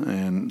woods,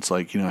 and it's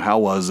like, how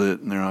was it?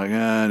 And they're like,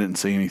 I didn't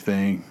see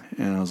anything.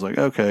 And I was like,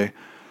 okay.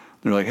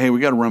 They're like, hey, we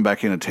got to run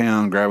back into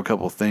town, grab a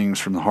couple of things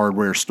from the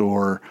hardware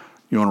store.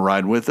 You want to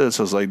ride with us?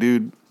 I was like,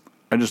 dude,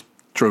 I just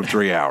drove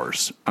 3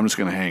 hours. I'm just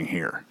going to hang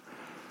here.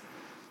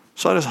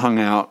 So I just hung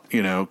out,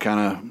 kind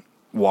of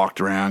walked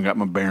around, got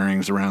my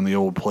bearings around the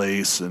old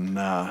place, and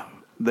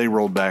they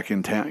rolled back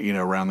in town,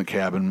 around the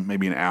cabin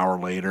maybe an hour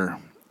later.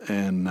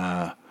 And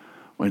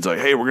Wayne's like,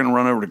 hey, we're going to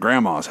run over to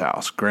Grandma's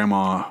house.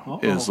 Grandma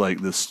is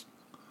like this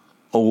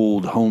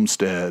old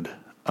homestead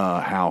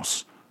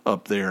house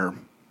up there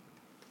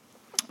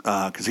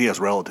because he has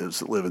relatives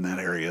that live in that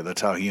area.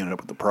 That's how he ended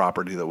up with the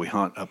property that we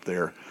hunt up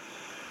there.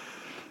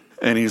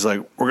 And he's like,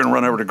 we're going to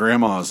run over to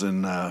Grandma's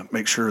and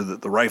make sure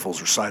that the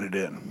rifles are sighted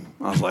in.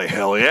 I was like,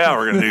 hell yeah,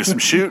 we're going to do some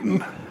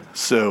shooting.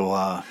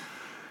 So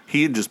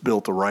he had just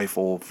built a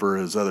rifle for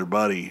his other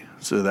buddy.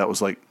 So that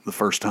was like the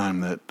first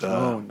time that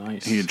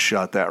nice. He had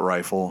shot that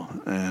rifle.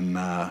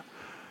 And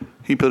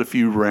he put a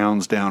few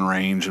rounds down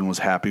range and was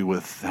happy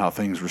with how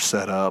things were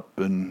set up.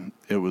 And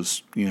it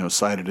was,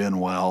 sighted in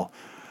well.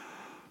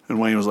 And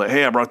Wayne was like,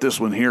 hey, I brought this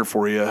one here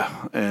for you.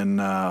 And,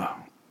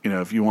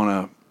 if you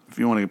want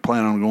to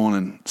plan on going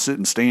and sit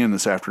and stand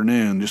this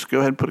afternoon, just go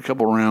ahead and put a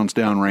couple rounds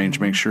down range.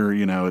 Mm-hmm. Make sure,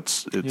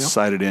 it's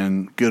sighted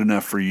in good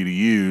enough for you to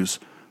use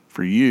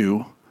for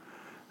you.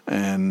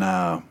 And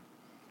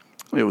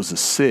it was a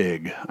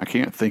SIG. I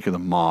can't think of the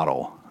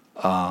model.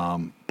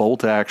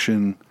 Bolt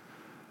action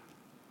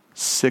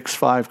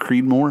 6.5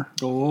 Creedmoor.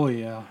 Oh,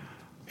 yeah.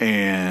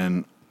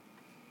 And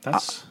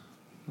that's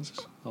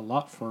a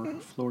lot for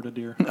Florida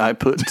deer. I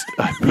put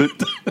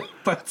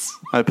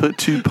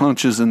 2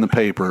 punches in the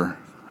paper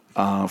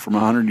from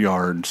 100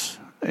 yards,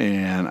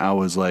 and I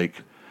was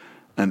like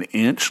an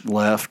inch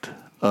left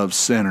of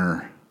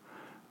center,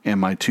 and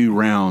my 2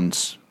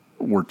 rounds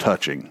were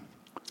touching.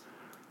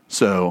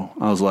 So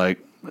I was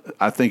like,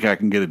 I think I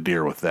can get a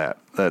deer with that.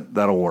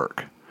 That'll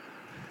work.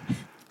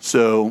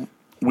 So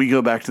we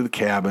go back to the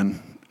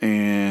cabin,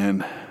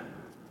 and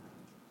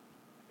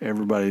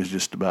everybody's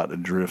just about to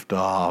drift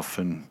off,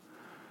 and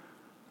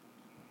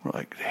we're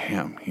like,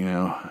 damn,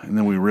 And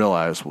then we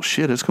realize, well,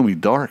 shit, it's going to be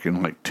dark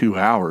in like 2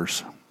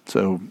 hours.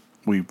 So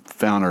we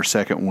found our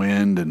second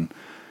wind, and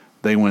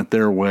they went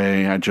their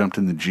way. I jumped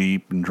in the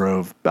Jeep and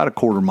drove about a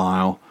quarter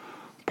mile,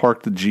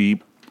 parked the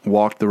Jeep,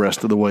 walked the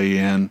rest of the way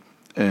in,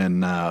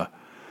 and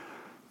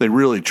they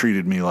really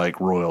treated me like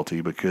royalty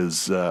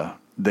because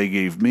they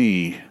gave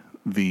me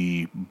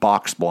the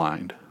box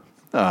blind,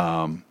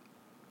 about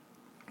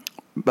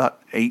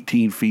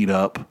 18 feet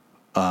up,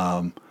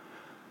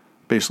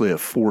 basically a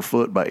 4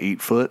 foot by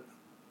 8 foot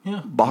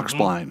box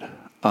blind.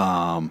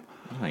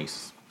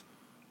 Nice.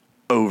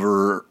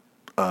 Over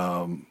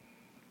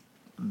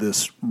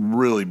this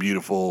really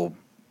beautiful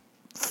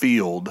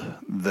field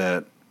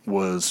that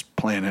was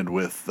planted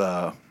with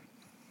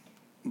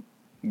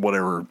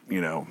whatever,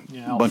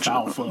 bunch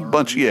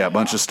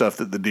of stuff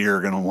that the deer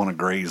are going to want to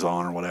graze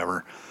on or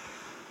whatever.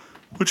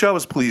 Which I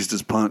was pleased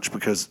as punch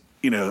because,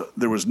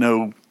 there was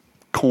no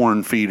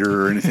corn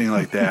feeder or anything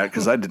like that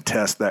because I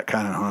detest that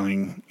kind of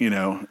hunting.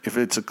 If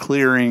it's a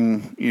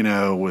clearing,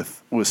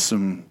 with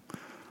some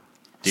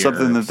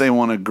something that they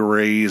want to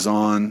graze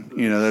on,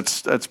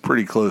 that's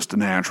pretty close to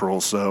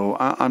natural. So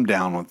I'm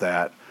down with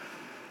that.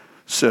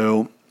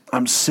 So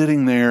I'm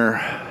sitting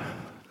there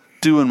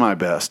doing my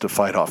best to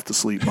fight off the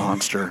sleep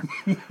monster.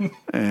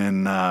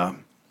 And I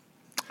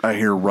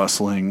hear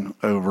rustling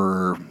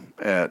over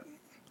at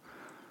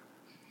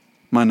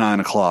my 9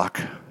 o'clock.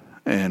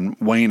 And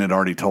Wayne had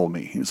already told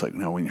me, he was like,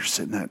 no, when you're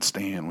sitting in that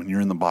stand, when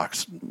you're in the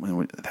box,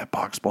 that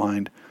box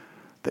blind,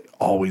 they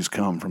always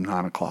come from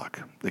 9 o'clock.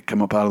 They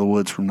come up out of the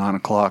woods from 9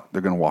 o'clock.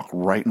 They're going to walk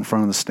right in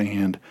front of the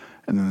stand,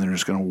 and then they're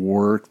just going to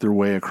work their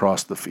way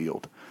across the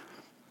field.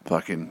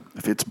 Fucking,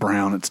 if it's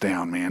brown, it's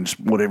down, man. Just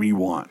whatever you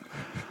want.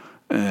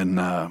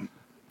 And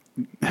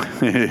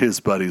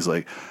his buddy's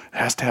like, it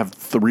has to have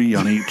 3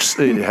 on each.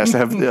 It has to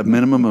have a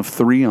minimum of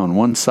 3 on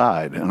one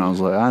side. And I was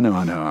like, I know.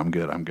 I'm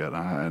good.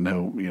 I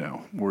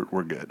know,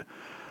 we're good.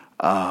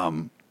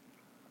 I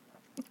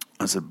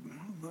said,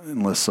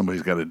 unless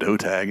somebody's got a doe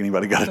tag.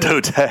 Anybody got a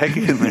doe tag?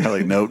 And they're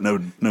like,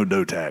 no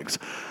doe tags.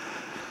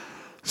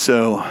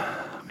 So,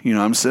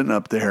 I'm sitting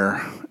up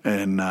there,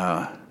 and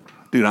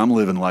dude, I'm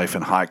living life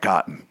in high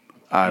cotton.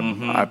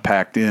 I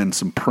packed in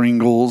some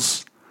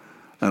Pringles,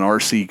 an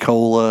RC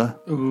Cola.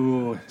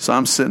 Ooh. So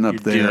I'm sitting up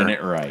there. Doing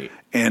it right.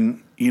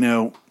 And,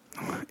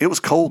 it was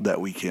cold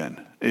that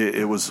weekend.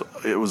 It was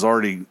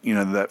already,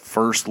 that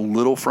first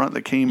little front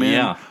that came in.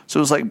 Yeah. So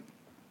it was like,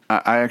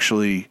 I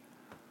actually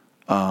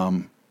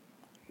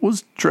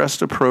was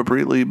dressed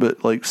appropriately,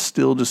 but like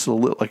still just a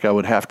little, like I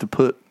would have to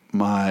put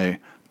my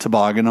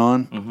toboggan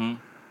on. Mm-hmm.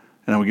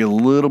 And I would get a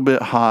little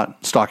bit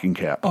hot stocking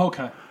cap.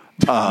 Okay.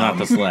 Not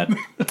the sled.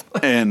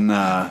 And,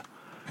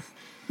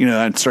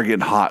 I'd start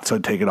getting hot, so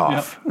I'd take it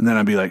off. Yep. And then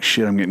I'd be like,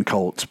 shit, I'm getting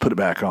cold, so put it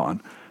back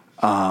on.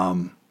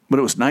 But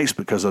it was nice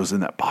because I was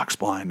in that box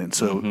blind. And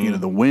so,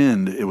 the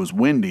wind, it was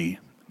windy.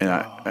 And,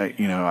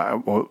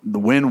 the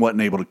wind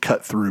wasn't able to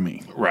cut through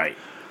me. Right.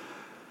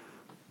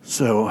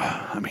 So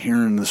I'm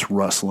hearing this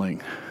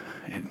rustling.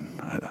 And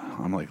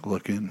I'm like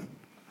looking,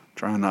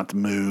 trying not to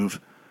move,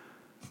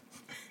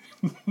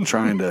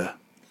 trying to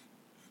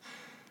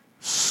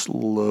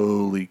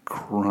slowly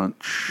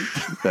crunch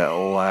that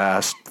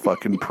last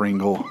fucking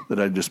Pringle that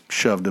I just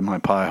shoved in my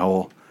pie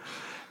hole.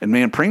 And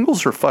man,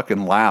 Pringles are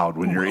fucking loud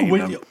when you're eating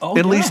them.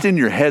 At least in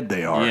your head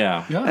they are.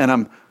 Yeah. And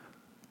I'm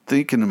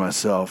thinking to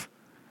myself,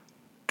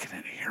 can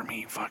it hear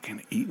me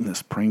fucking eating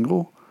this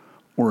Pringle?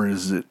 Or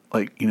is it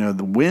like,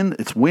 the wind,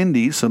 it's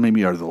windy, so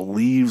maybe are the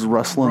leaves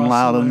rustling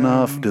loud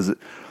enough? Does it?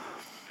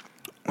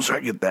 So I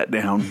get that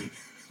down.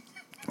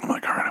 I'm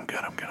like, all right, I'm good.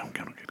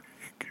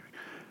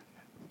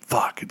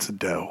 Fuck, it's a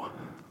doe.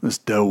 This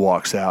doe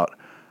walks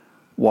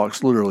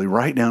literally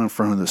right down in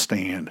front of the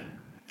stand.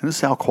 And this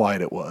is how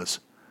quiet it was.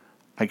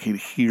 I could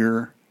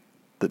hear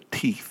the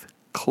teeth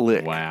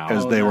click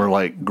as they were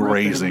like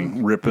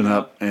grazing, ripping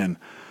up. And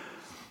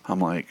I'm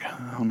like,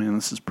 oh man,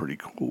 this is pretty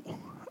cool.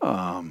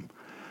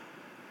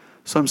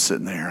 So I'm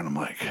sitting there and I'm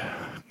like,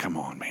 come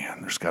on,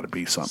 man, there's got to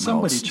be something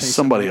else.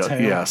 Somebody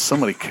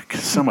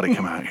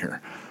come out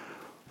here.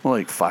 Well,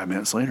 like 5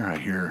 minutes later, I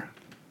hear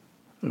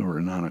over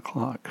at 9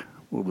 o'clock,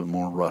 a little bit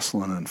more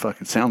rustling and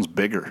fucking sounds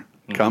bigger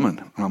coming.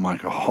 And I'm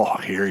like, oh,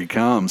 here he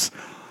comes.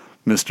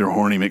 Mr.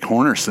 Horny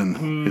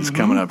McHornerson is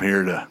coming up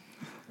here to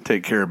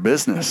take care of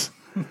business.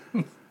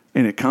 And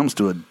it comes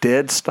to a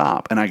dead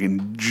stop, and I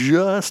can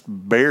just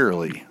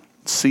barely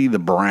see the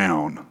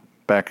brown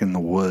back in the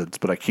woods,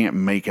 but I can't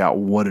make out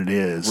what it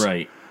is.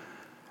 Right.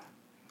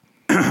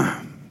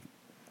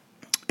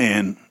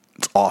 And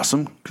it's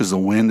awesome because the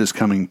wind is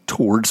coming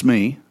towards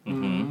me.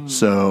 Mm-hmm.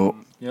 So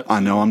I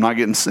know I'm not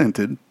getting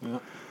scented.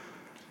 Yep.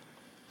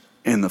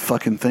 And the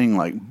fucking thing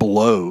like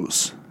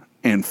blows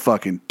and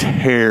fucking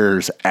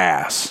tears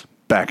ass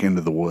back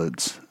into the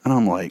woods. And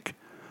I'm like,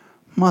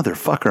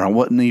 motherfucker, I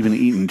wasn't even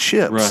eating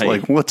chips. Right.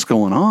 Like, what's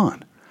going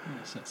on?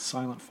 It's that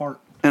silent fart.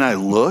 And I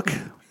look,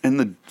 And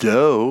the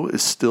doe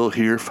is still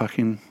here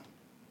fucking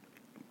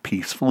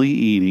peacefully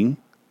eating.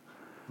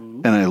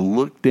 And I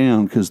look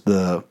down because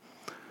the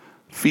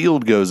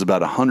field goes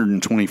about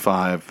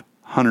 125,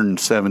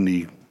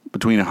 170,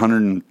 between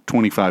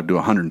 125 to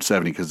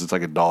 170 because it's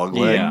like a dog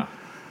leg.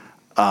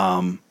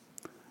 Yeah.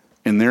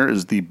 And there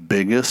is the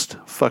biggest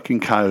fucking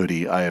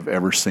coyote I have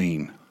ever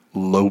seen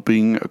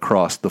loping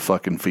across the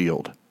fucking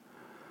field.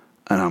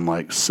 And I'm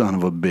like, son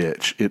of a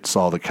bitch, it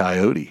saw the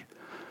coyote.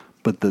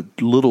 But the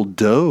little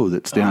doe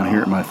that's down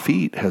here at my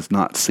feet has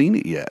not seen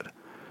it yet.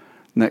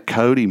 And that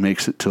coyote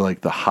makes it to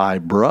like the high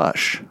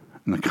brush.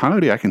 And the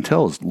coyote, I can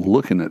tell, is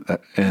looking at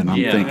that. And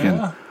I'm thinking,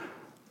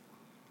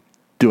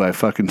 do I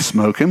fucking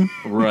smoke him?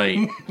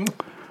 Right.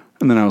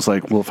 And then I was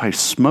like, well, if I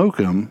smoke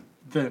him,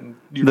 then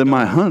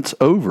my hunt's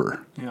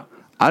over. Yeah.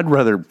 I'd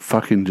rather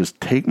fucking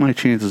just take my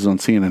chances on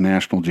seeing a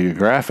National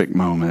Geographic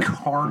moment.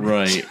 Carnage.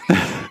 Right.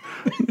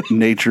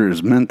 Nature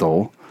is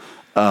mental.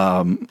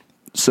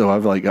 So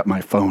I've like got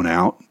my phone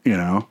out, you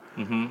know.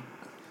 Mm-hmm.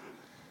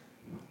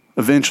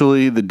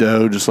 Eventually, the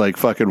doe just like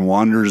fucking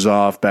wanders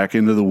off back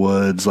into the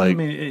woods, like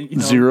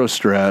zero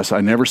stress.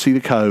 I never see the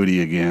coyote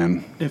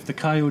again. If the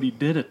coyote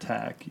did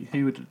attack,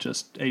 he would have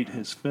just ate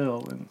his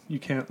fill, and you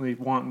can't leave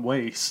wanton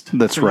waste.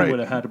 That's so right. You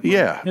would have had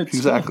to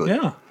Exactly.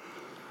 Yeah.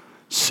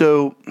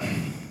 So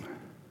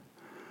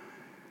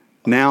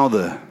now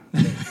the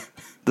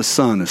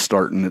sun is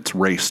starting its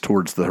race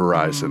towards the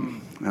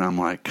horizon, and I'm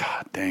like,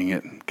 God dang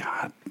it,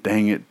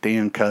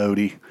 damn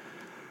coyote.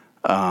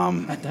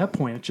 At that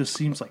point, it just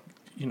seems like,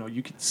 you know,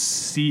 you could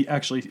see,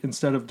 actually,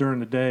 instead of during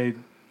the day,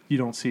 you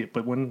don't see it,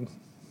 but when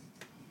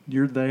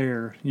you're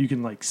there, you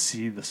can like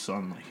see the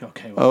sun. Like,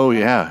 okay, well, Oh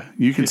yeah,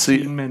 you can see.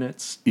 15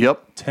 minutes,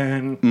 Yep.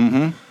 10.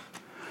 Mm-hmm.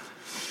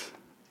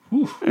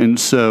 And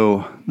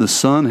so the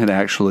sun had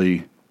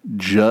actually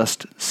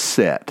just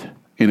set,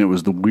 and it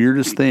was the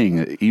weirdest thing.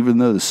 That even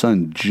though the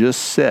sun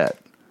just set,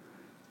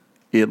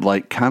 it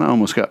like kind of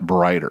almost got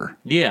brighter.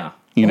 Yeah.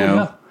 You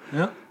know. Yeah.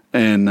 Yeah.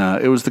 And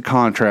it was the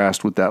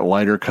contrast with that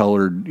lighter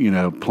colored, you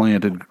know,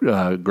 planted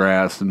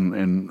grass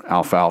and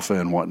alfalfa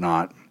and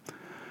whatnot.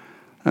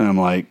 And I'm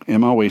like,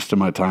 am I wasting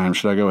my time?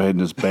 Should I go ahead and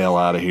just bail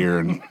out of here?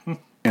 And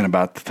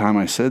about the time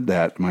I said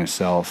that to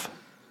myself,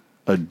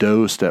 a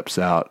doe steps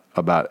out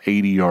about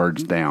 80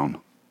 yards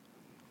down.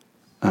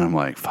 And I'm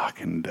like,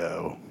 fucking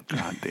doe.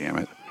 God damn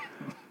it.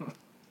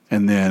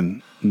 And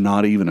then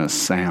not even a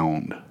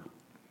sound.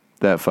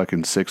 That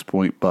fucking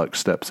 6-point buck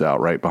steps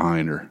out right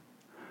behind her.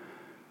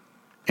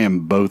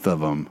 And both of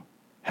them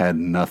had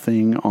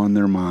nothing on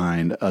their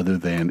mind other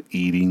than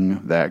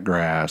eating that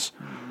grass.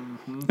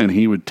 Mm-hmm. And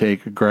he would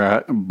take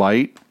a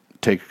bite,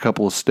 take a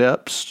couple of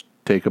steps,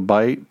 take a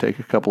bite, take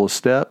a couple of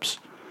steps.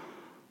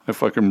 I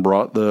fucking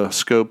brought the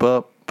scope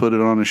up, put it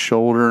on his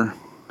shoulder.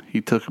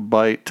 He took a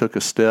bite, took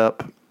a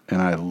step,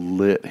 and I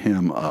lit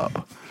him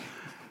up.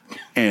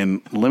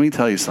 And let me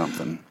tell you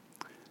something.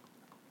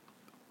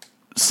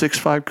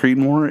 6.5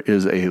 Creedmoor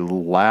is a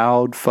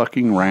loud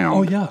fucking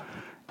round. Oh, yeah.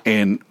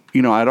 And,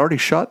 you know, I'd already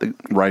shot the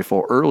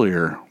rifle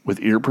earlier with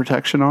ear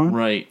protection on.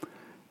 Right.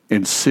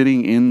 And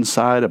sitting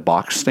inside a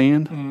box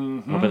stand.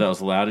 I bet that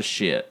was loud as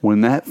shit.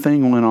 When that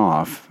thing went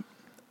off,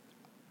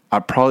 I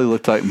probably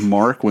looked like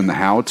Mark when the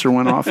howitzer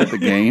went off at the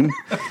game.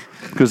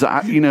 Because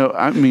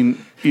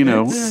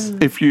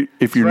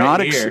if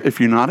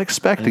you're not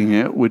expecting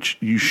it, which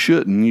you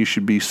shouldn't, you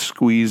should be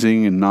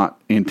squeezing and not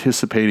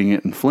anticipating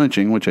it and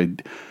flinching, which I.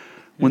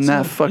 When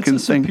that fucking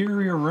thing,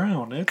 superior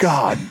round.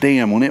 God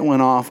damn! When it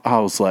went off, I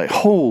was like,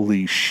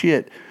 "Holy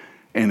shit!"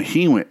 And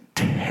he went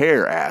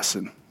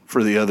tear-assing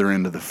for the other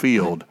end of the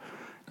field,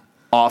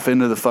 off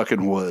into the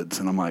fucking woods,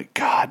 and I'm like,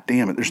 God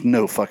damn it! There's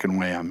no fucking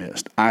way I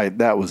missed. I knew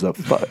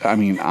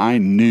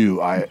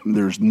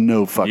there's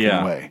no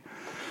fucking way.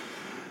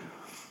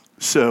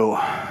 So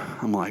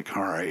I'm like,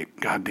 all right,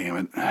 God damn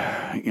it!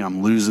 You know,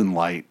 I'm losing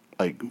light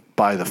like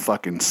by the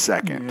fucking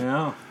second.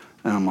 Yeah.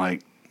 And I'm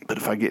like, but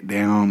if I get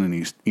down and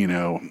he's, I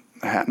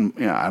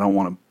don't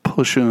want to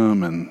push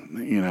him,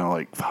 and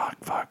like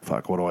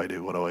fuck. What do I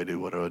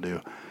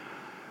do?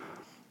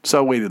 So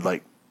I waited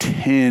like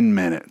 10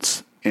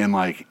 minutes, and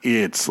like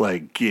it's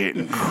like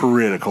getting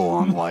critical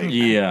on light.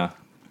 Yeah.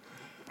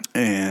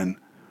 And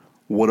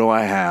what do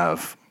I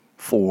have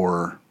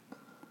for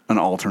an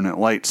alternate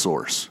light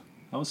source?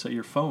 I would say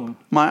your phone.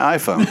 My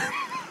iPhone.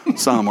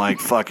 So I'm like,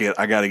 fuck it,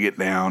 I got to get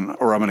down,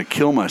 or I'm going to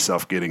kill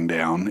myself getting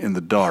down in the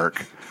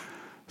dark.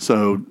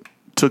 So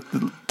took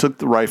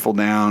the rifle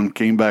down,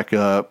 came back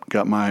up,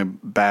 got my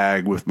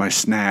bag with my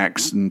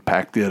snacks and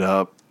packed it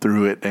up,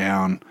 threw it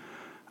down,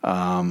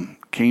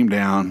 came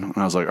down, and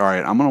I was like, all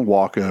right, I'm going to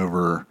walk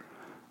over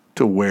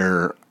to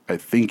where I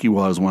think he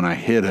was when I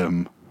hit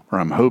him, or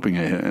I'm hoping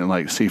I hit him, and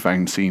like see if I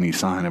can see any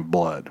sign of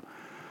blood.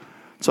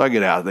 So I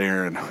get out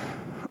there, and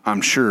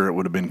I'm sure it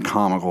would have been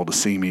comical to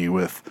see me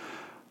with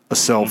a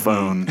cell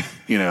phone,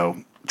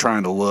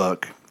 trying to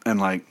look, and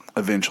like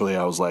eventually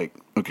I was like,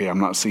 okay, I'm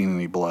not seeing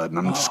any blood, and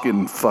I'm just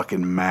getting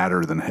fucking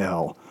madder than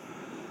hell.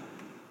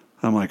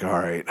 I'm like, all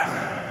right,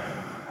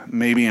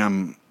 maybe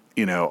I'm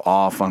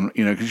off on,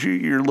 because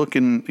you're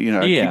looking,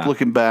 I keep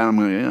looking back. I'm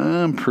going,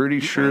 I'm pretty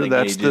sure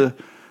that's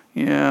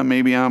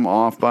maybe I'm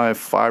off by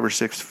 5 or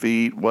 6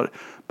 feet.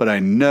 But I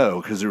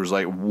know because there was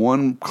like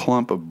one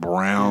clump of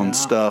brown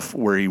stuff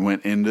where he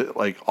went into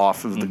like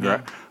off of the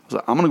ground. I was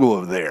like, I'm going to go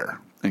over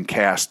there and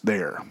cast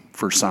there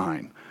for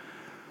sign.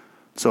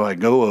 So I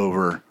go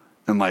over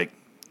and like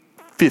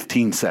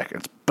 15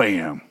 seconds,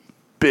 bam,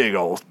 big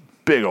old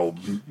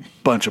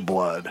bunch of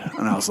blood.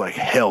 And I was like,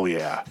 hell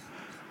yeah.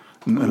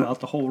 About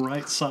the whole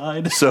right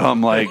side. So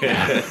I'm like,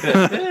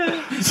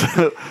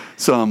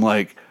 so I'm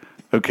like,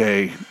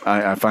 okay,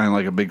 I find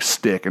like a big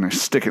stick and I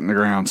stick it in the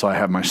ground so I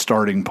have my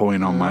starting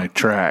point on my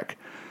track.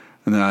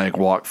 And then I like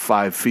walk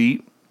 5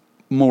 feet,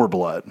 more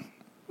blood.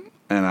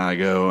 And I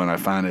go and I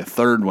find a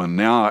third one.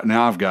 Now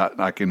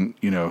I can,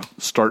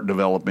 start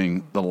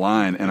developing the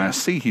line. And I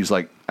see he's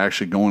like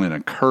actually going in a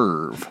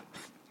curve.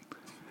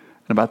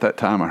 And about that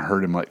time I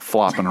heard him like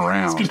flopping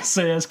around. I was going to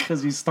say that's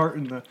because he's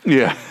starting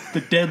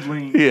the dead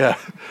lean. Yeah.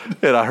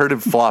 And I heard him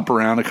flop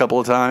around a couple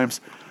of times.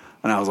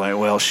 And I was like,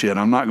 well, shit,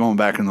 I'm not going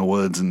back in the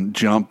woods and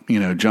jumping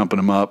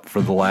him up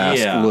for the last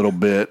little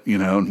bit,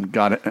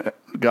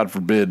 God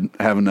forbid,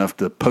 have enough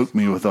to poke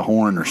me with a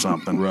horn or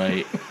something.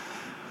 Right.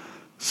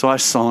 So I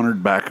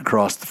sauntered back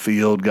across the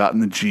field, got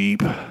in the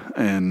Jeep,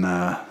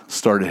 and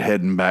started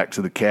heading back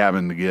to the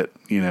cabin to get,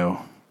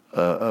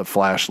 a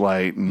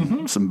flashlight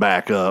and some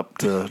backup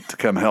to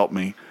come help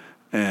me.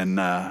 And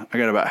I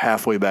got about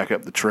halfway back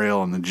up the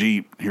trail in the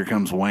Jeep. Here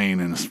comes Wayne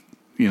and his,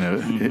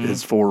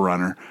 his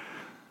 4Runner.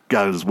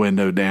 Got his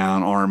window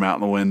down, arm out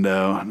in the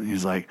window. And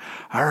he's like,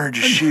 I heard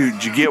you shoot.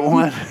 Did you get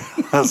one?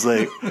 I was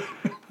like,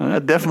 I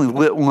definitely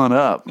lit one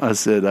up. I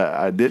said,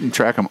 I didn't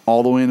track him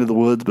all the way into the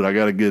woods, but I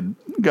got a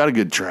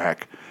good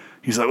track.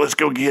 He's like, let's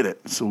go get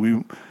it. So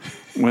we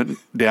went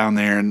down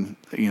there and,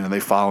 they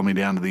followed me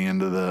down to the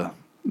end of the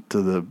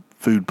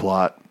food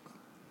plot.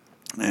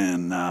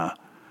 And,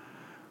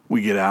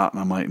 we get out, and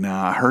I'm like,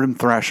 nah, I heard him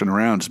thrashing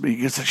around. He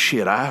gets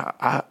shit.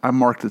 I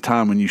marked the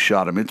time when you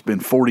shot him. It's been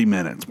 40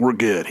 minutes. We're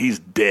good. He's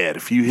dead.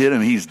 If you hit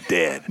him, he's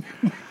dead.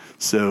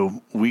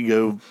 So we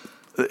go.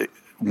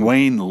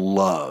 Wayne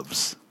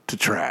loves to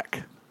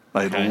track.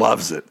 Like,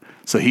 loves it.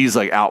 So he's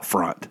like out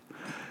front.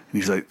 And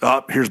he's like,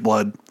 oh, here's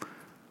blood.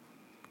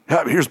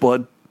 Oh, here's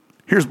blood.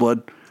 Here's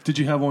blood. Did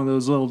you have one of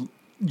those little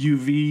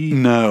UV?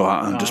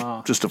 No,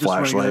 just a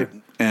flashlight.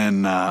 Regular.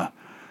 And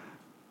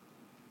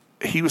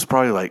he was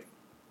probably like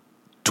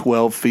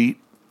 12 feet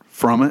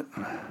from it,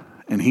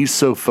 and he's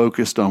so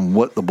focused on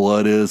what the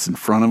blood is in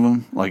front of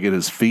him, like at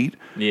his feet.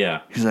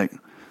 Yeah. He's like,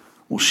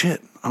 well,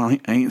 shit, I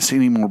ain't seen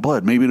any more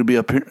blood. Maybe it'll be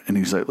up here. And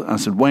he's like, I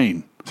said,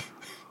 Wayne,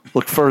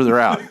 look further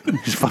out.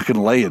 He's fucking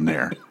laying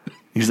there.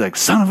 He's like,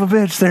 son of a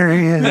bitch, there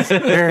he is.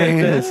 There he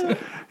is.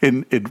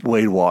 And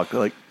Wade walk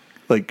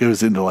like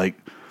goes into like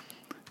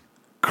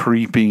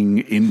creeping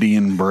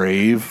Indian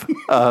brave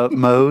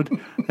mode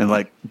and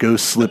like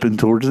goes slipping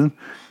towards him.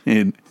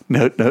 And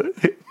no,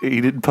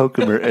 he didn't poke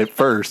him at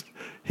first.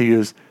 He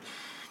goes,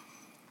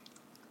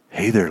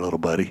 hey there, little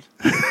buddy.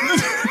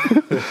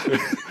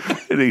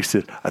 And he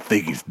said, I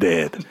think he's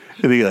dead.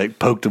 And he like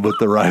poked him with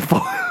the rifle.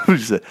 He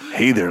said,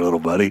 hey there, little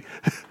buddy.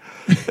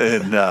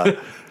 And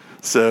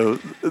so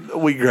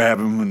we grab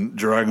him and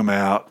drug him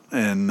out.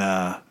 And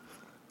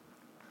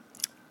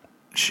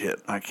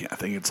shit, I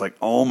think it's like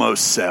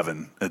almost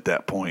 7 at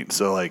that point.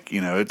 So like,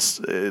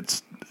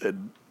 it's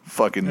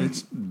fucking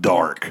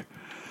dark.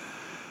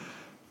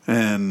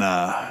 And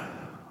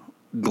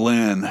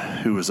Glenn,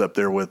 who was up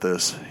there with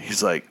us,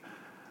 he's like,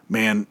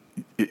 man,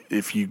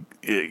 if you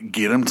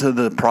get him to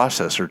the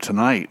processor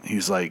tonight,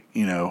 he's like,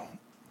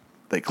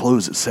 they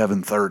close at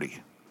 7:30.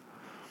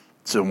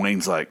 So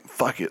Wayne's like,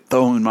 fuck it,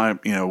 throw him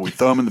in we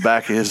throw him in the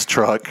back of his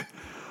truck.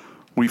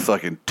 We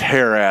fucking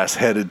tear ass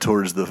headed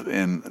towards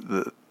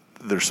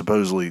they're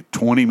supposedly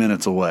 20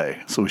 minutes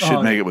away. So we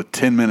should make it with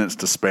 10 minutes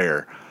to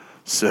spare.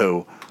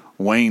 So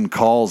Wayne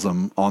calls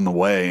him on the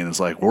way and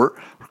is like, we're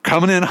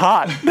coming in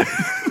hot.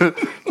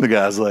 The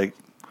guy's like,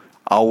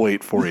 I'll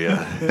wait for you.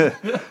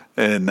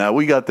 And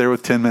we got there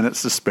with 10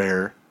 minutes to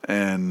spare.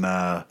 And,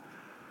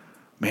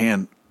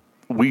 man,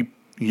 we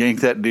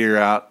yanked that deer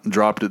out and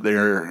dropped it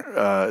there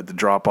at the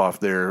drop-off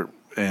there.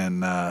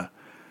 And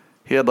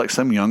he had like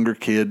some younger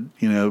kid,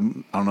 I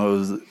don't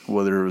know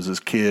whether it was his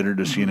kid or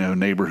just,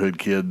 neighborhood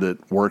kid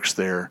that works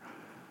there.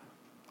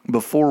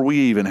 Before we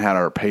even had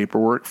our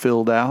paperwork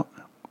filled out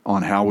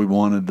on how we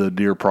wanted the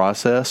deer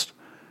processed,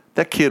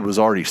 that kid was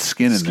already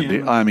skinning the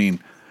deer. I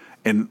mean,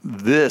 and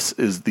this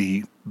is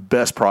the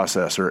best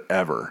processor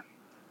ever.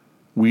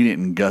 We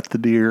didn't gut the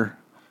deer.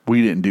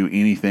 We didn't do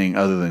anything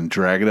other than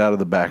drag it out of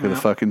the back of the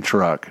fucking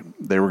truck.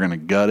 They were going to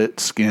gut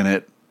it, skin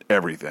it,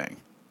 everything,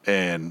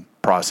 and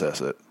process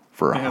it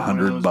for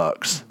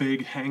 $100.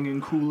 Big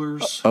hanging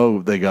coolers.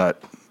 Oh, they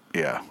got,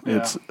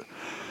 it's.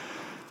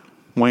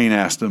 Wayne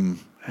asked them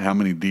how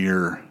many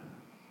deer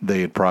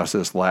they had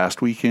processed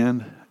last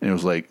weekend, and it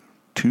was like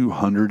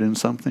 200 and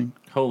something.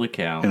 Holy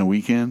cow. In a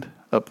weekend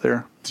up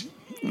there.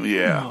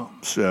 Yeah.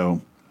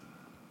 So,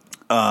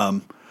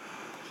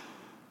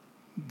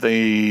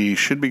 They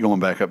should be going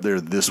back up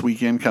there this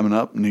weekend, coming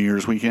up, New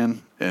Year's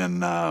weekend,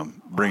 and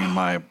bringing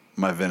my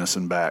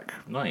venison back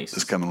Nice.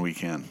 this coming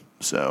weekend.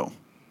 So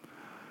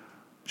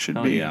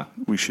Hell yeah.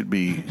 we should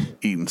be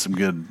eating some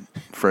good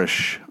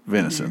fresh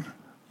venison.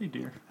 Hey,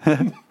 dear.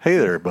 Hey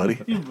there, buddy.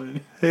 Yeah,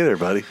 buddy. Hey there,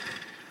 buddy.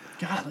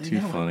 God, Too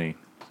funny.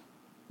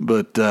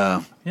 But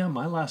Yeah,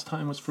 my last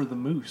time was for the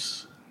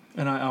moose.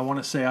 And I want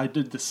to say I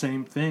did the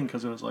same thing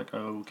because it was like,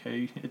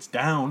 okay, it's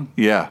down.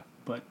 yeah,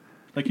 But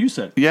like you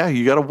said, yeah,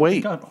 you got to it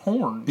wait. got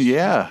horns.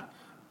 Yeah,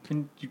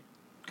 Can you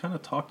kind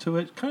of talk to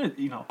it? Kind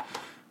of,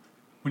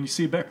 when you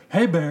see a bear,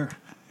 hey, bear.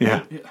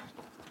 yeah,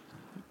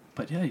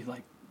 But yeah, you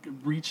like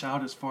reach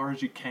out as far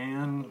as you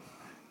can.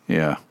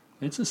 yeah.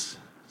 It's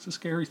a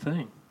scary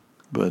thing.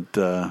 But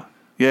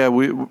yeah, it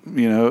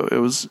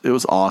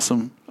was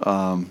awesome.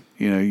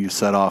 You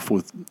set off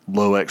with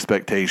low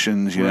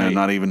expectations, Right.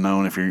 not even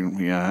knowing if you're,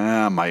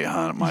 I might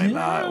hunt, might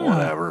not, Yeah.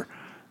 whatever,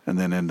 and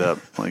then end up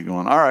like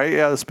going, all right,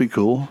 yeah, this be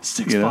cool.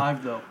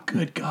 6'5" though.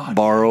 Good God.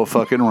 Borrow a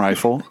fucking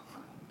rifle.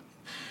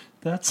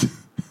 That's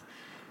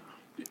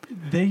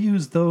they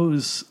use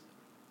those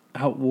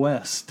out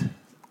west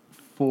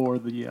for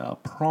the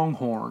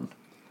pronghorn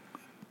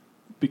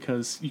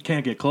because you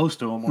can't get close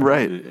to them.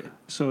 Right.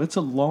 So it's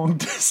a long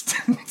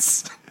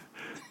distance.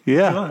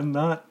 Yeah,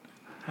 Not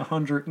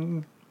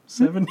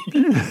 170.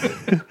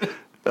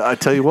 I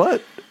tell you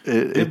what,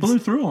 It blew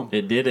through them.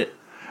 It did it.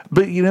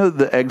 but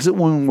the exit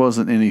one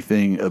wasn't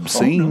anything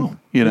obscene.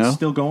 It's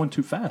still going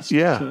too fast.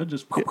 Yeah. So it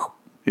just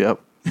Yep.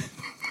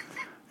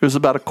 It was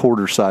about a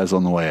quarter size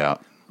on the way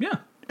out. yeah.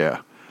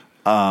 Yeah.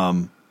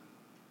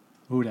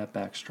 Ooh, that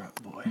backstrap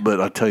boy. But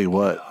I tell you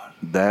what,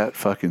 that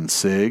fucking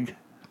SIG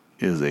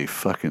is a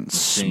fucking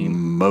Machine.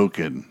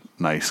 smoking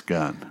nice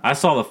gun. I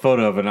saw the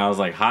photo of it and I was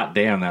like, hot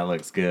damn, that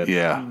looks good.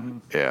 Yeah,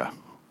 yeah.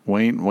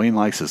 Wayne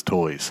likes his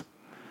toys.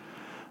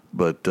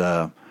 But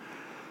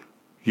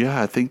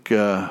yeah, I think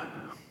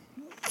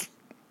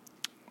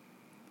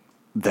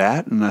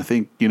that, and I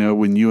think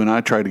when you and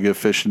I tried to go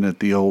fishing at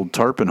the old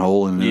tarpon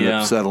hole and ended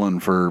Yeah. up settling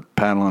for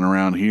paddling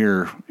around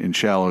here in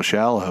shallow.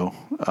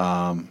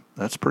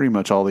 That's pretty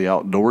much all the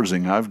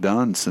outdoorsing I've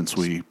done since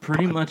we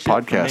pretty much it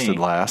for podcasted me.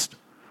 last.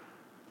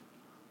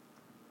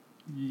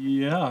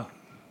 Yeah.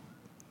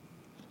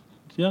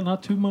 Yeah,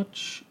 not too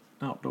much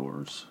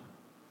outdoors.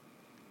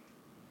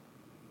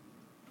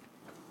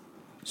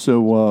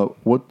 So,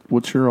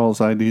 what's your all's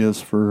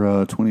ideas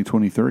for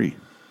 2023?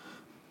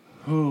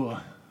 Ooh,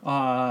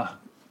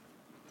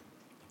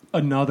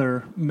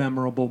 another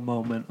memorable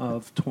moment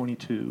of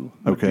 22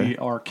 would Okay. be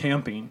our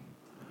camping.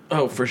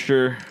 Oh, for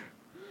sure.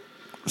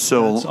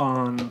 So, That's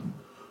on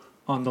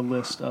the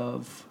list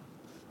of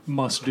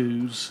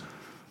must-dos.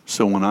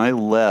 So when I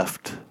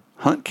left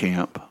hunt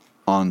camp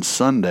on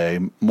Sunday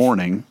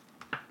morning,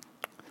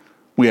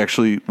 we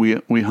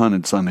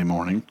hunted Sunday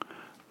morning,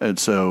 and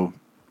so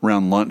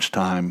around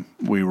lunchtime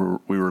we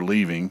were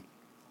leaving.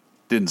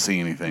 Didn't see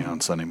anything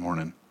on Sunday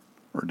morning,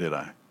 or did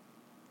I?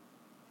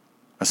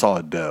 I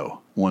saw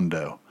one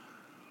doe.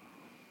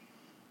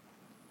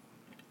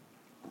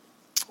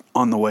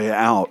 On the way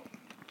out,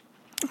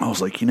 I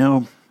was like,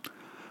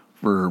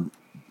 for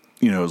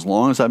as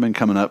long as I've been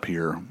coming up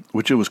here,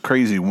 which it was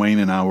crazy, Wayne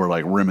and I were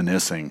like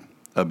reminiscing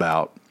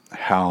about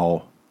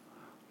how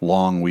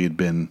long we had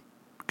been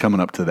coming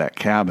up to that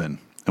cabin,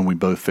 and we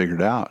both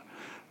figured out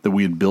that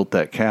we had built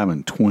that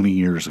cabin 20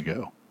 years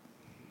ago.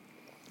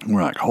 And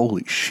we're like,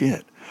 holy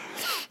shit.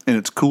 And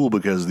it's cool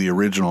because the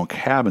original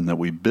cabin that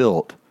we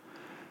built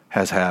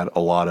has had a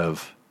lot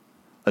of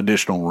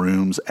additional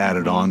rooms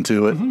added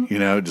onto it,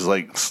 just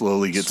like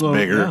slowly gets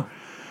bigger. Yeah.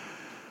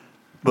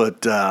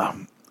 But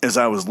as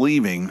I was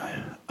leaving,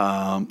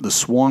 the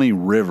Swanee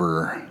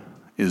River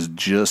is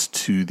just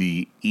to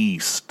the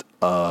east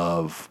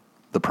of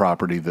the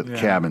property that the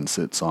cabin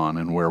sits on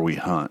and where we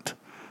hunt.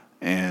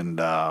 And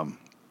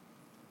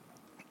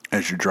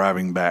as you're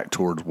driving back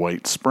towards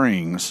White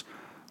Springs,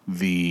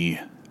 the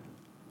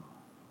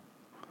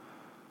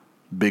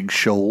Big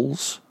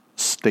Shoals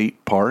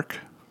State Park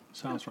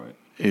Sounds right.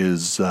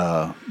 is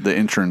the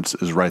entrance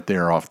is right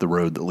there off the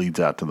road that leads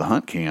out to the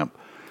hunt camp.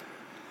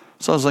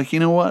 So I was like, you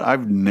know what?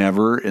 I've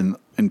never, in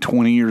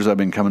 20 years I've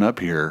been coming up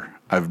here,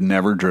 I've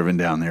never driven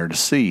down there to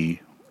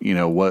see,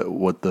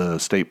 what the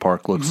state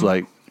park looks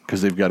like,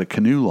 because they've got a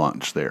canoe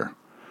launch there.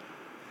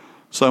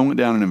 So I went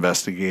down and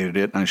investigated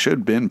it, and I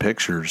showed Ben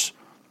pictures.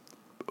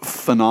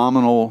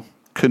 Phenomenal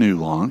canoe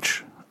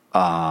launch.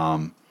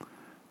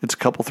 It's a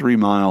couple 3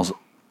 miles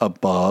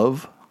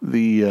above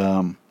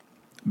the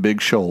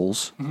Big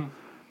Shoals,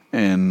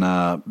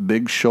 and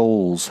Big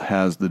Shoals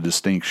has the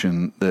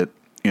distinction that,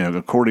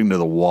 according to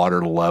the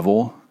water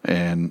level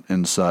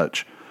and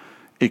such,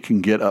 it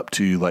can get up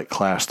to like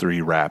class 3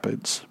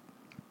 rapids.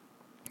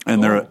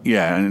 And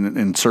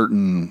in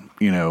certain,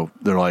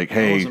 they're like, I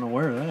hey, wasn't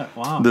aware of that.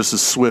 Wow. this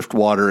is swift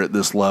water at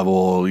this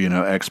level,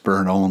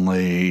 expert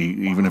only.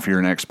 Even if you're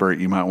an expert,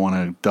 you might want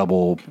to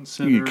double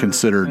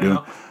consider doing.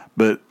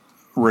 But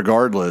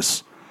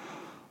regardless,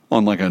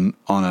 on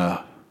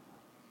a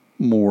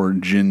more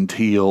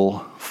genteel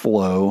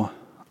flow,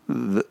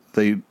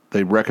 they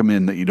they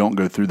recommend that you don't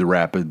go through the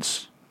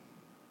rapids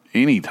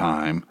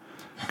anytime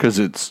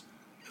because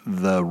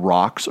the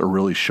rocks are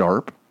really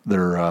sharp.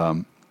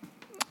 They're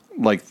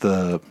like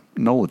the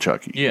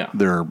Nolichucky. Yeah.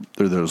 They're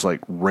those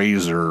like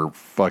razor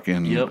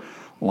fucking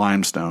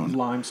limestone.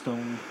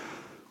 Limestone.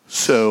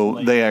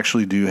 So they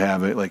actually do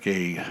have it like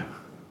a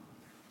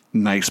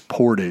nice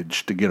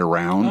portage to get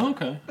around. Oh,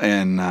 okay.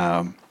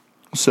 And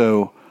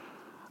so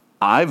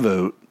I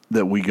vote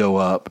that we go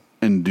up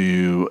and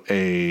do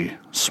a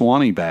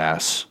Swanee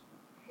Bass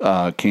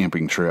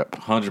camping trip.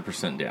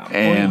 100% down.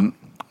 And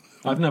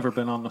I've never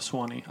been on the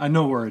Swanee. I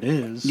know where it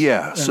is.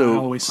 Yeah, and so- I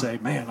always say,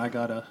 man, I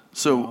gotta.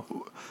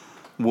 so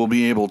we'll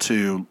be able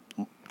to,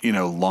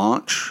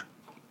 launch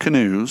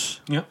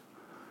canoes, Yep.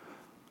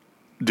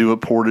 do a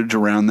portage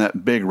around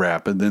that big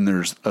rapid. Then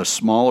there's a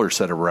smaller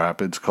set of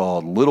rapids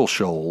called Little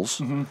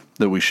Shoals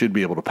that we should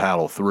be able to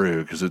paddle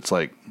through because it's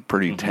like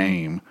pretty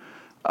tame.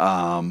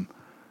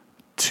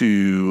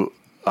 To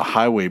a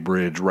highway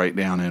bridge right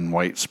down in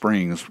White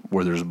Springs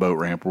where there's a boat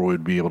ramp where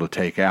we'd be able to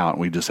take out.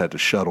 We just had to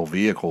shuttle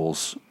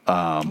vehicles.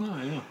 Oh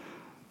yeah.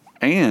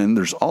 And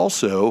there's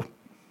also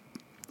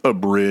a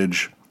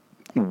bridge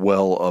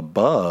well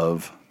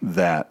above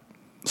that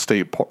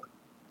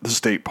the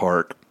state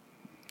park,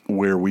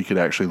 where we could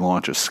actually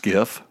launch a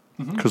skiff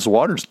because the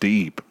water's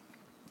deep,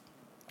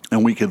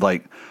 and we could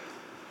like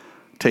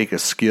take a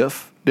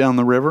skiff down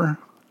the river,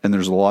 and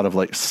there's a lot of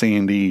like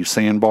sandy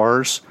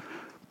sandbars.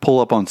 Pull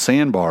up on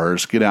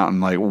sandbars, get out and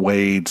like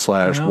wade /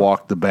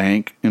 walk the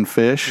bank and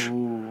fish.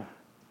 Ooh.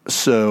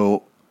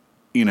 So,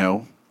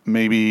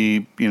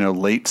 maybe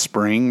late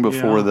spring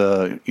before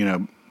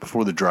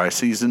before the dry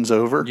season's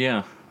over.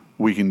 Yeah.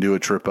 We can do a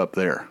trip up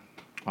there.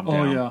 I'm Oh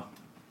down. yeah.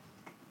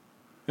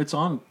 It's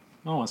on.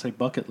 I don't want to say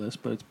bucket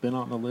list, but it's been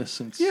on the list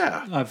since.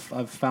 Yeah.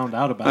 I've found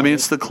out about. I mean, it.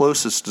 it's the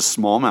closest to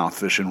smallmouth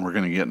fishing we're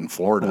going to get in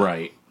Florida.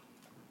 Right.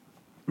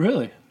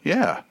 Really.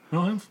 Yeah.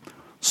 No, I've.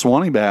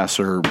 Swanee bass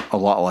are a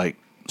lot like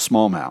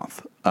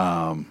smallmouth.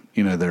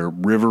 They're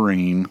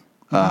riverine,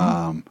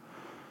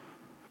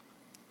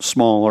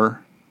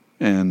 smaller,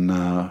 and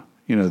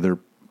they're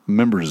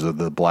members of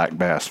the black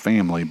bass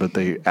family, but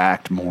they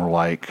act more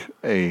like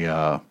a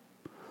I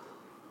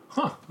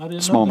didn't know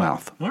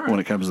smallmouth that. All right. when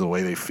it comes to the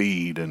way they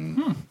feed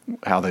and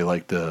how they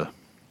like to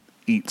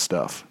eat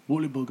stuff.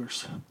 Woolly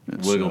boogers.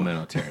 Wiggle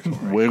minnow territory.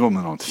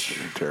 Wiggleman on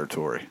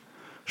territory.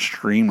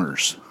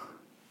 Streamers.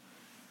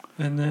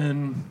 And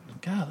then,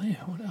 golly,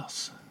 what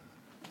else?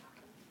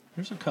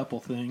 There's a couple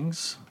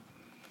things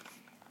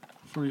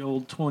for the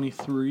old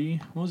 23.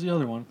 What was the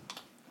other one?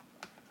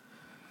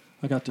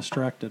 I got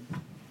distracted.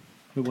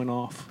 It went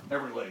off.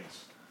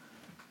 Everglades.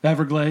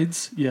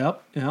 Everglades.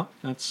 Yep.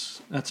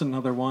 That's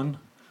another one.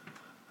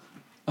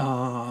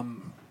 I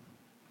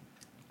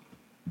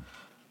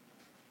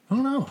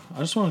don't know. I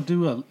just want to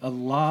do a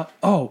lot.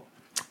 Oh,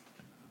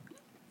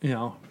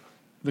 the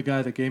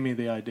guy that gave me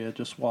the idea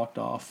just walked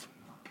off.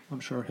 I'm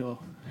sure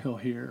he'll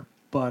hear.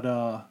 But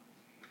I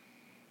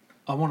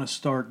want to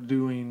start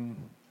doing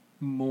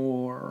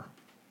more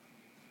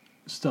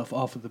stuff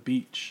off of the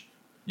beach.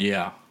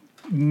 Yeah.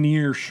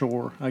 Near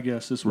shore, I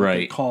guess is what they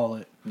Right. call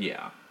it.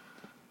 Yeah.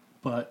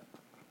 But,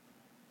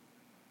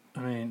 I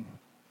mean,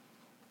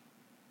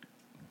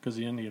 because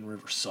the Indian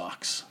River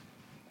sucks.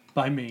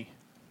 By me.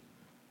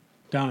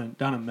 Down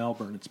in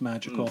Melbourne, it's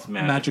magical. It's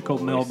magical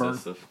Melbourne.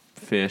 oasis of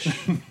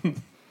fish.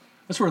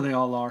 That's where they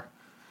all are.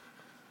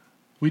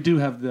 We do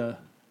have the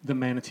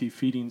manatee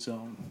feeding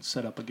zone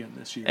set up again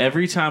this year.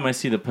 Every time I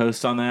see the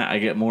post on that, I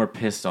get more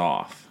pissed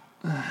off.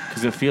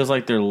 Because it feels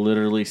like they're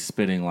literally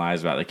spitting lies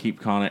about it. They keep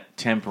calling it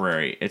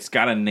temporary. It's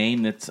got a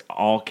name that's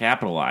all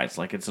capitalized,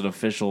 like it's an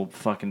official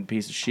fucking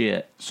piece of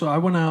shit. So I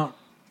went out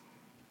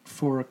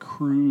for a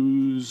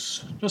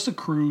cruise, just a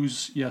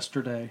cruise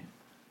yesterday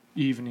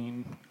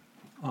evening.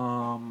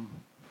 I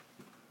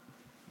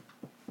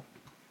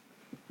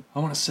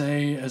want to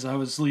say as I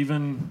was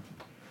leaving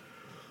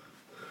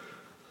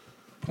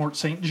Port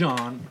St.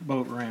 John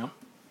boat ramp,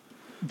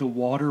 the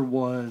water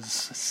was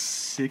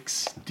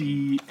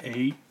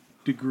 68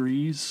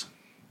 degrees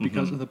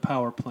because of the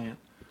power plant.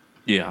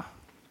 Yeah.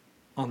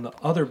 On the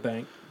other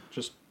bank,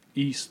 just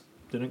east,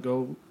 didn't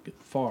go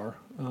far,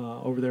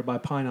 over there by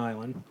Pine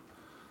Island,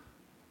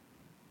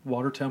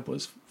 water temp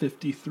was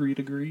 53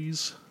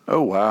 degrees.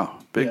 Oh, wow.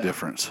 Big Yeah.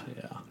 difference.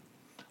 Yeah.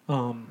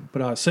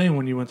 But I was saying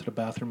when you went to the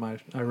bathroom, I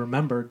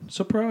remembered,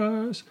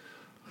 surprise,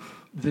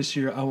 this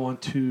year I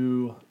want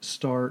to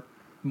start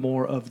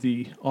more of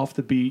the off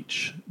the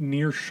beach,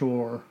 near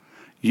shore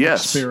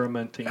Yes.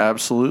 experimenting.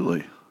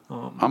 Absolutely.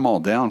 I'm all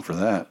down for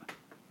that.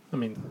 I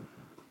mean,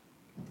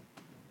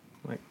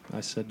 like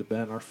I said to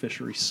Ben, our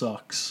fishery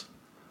sucks.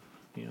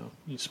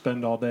 You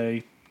spend all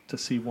day to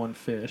see one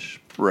fish.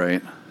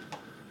 Right.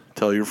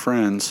 Tell your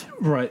friends.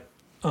 Right.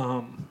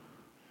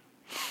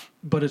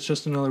 But it's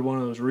just another one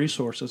of those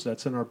resources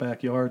that's in our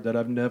backyard that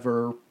I've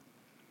never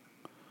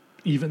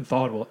even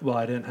thought, well,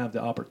 I didn't have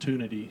the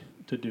opportunity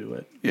to do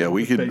it. Yeah,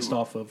 we could. Based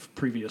off of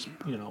previous,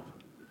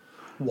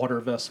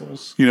 water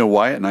vessels.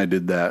 Wyatt and I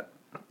did that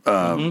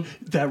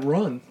That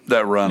run.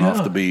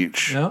 off the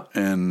beach, Yeah.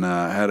 and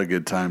had a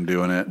good time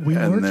doing it. We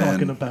and were then,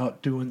 talking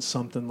about doing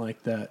something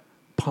like that.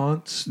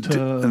 Ponce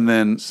to and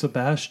then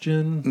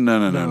Sebastian.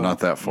 no, not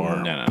that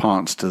far. No.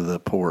 Ponce to the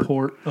port.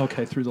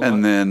 Okay, through the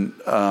And line.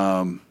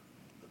 then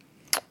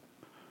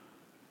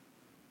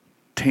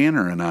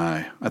Tanner and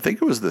I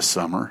think it was this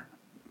summer.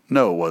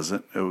 No, it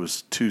wasn't. It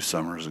was 2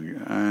 summers ago.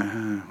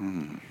 I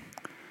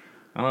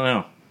don't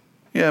know.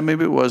 Yeah,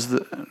 maybe it was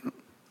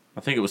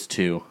I think it was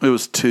 2. It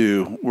was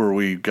 2 where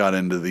we got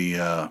into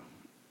the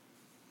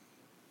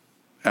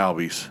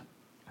Albies.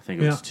 I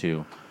think it was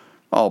 2.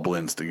 All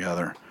blends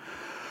together.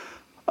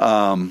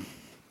 Yeah,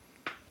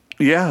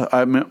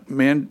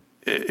 man,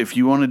 if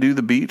you want to do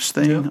the beach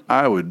thing, Yeah.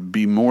 I would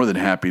be more than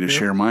happy to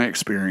share my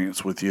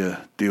experience with you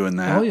doing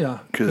that. Oh, yeah,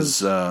 because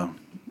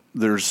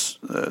there's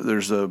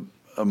a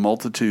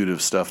multitude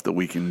of stuff that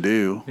we can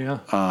do. Yeah.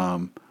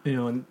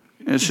 And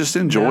It's just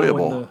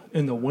enjoyable. now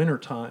in the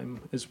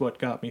wintertime is what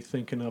got me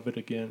thinking of it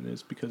again,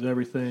 is because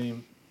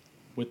everything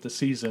with the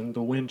season,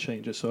 the wind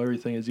changes, so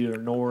everything is either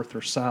north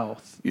or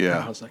south. Yeah.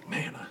 And I was like,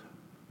 man, I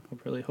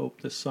really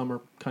hope this summer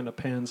kind of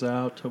pans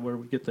out to where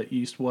we get the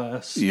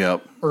east-west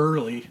Yep.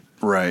 early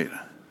Right.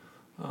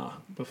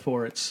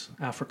 before it's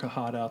Africa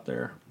hot out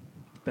there,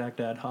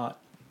 Baghdad hot.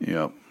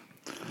 Yep.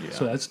 Yeah.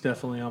 So that's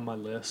definitely on my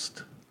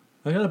list.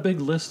 I got a big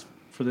list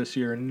for this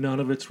year, and none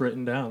of it's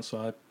written down, so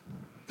I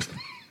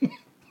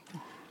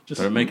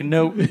just Better make a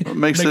note.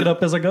 Makes make it it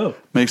up as I go.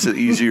 makes it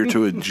easier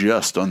to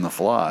adjust on the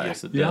fly.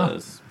 Yes, it Yeah.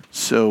 does.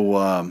 So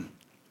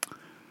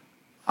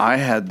I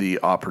had the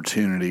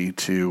opportunity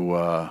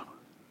to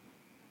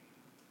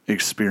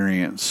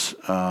experience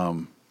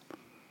an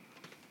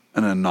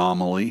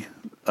anomaly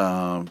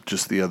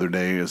just the other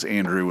day as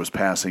Andrew was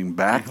passing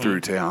back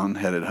through town,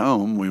 headed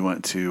home. We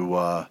went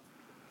to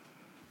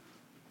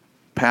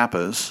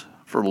Papa's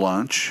for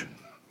lunch.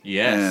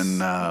 Yes.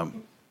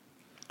 And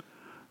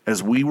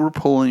as we were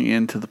pulling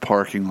into the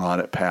parking lot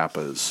at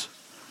Papa's,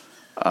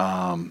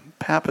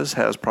 Papa's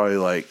has probably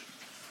like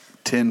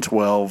 10,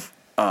 12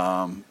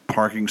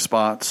 parking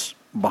spots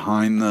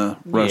behind the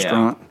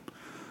restaurant.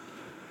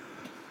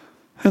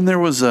 And there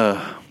was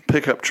a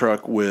pickup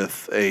truck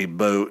with a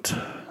boat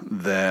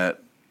that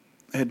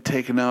had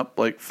taken up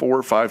like 4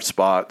 or 5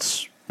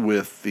 spots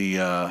with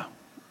the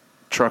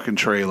truck and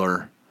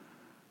trailer,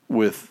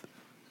 with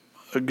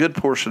a good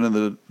portion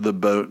of the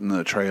boat and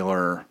the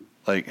trailer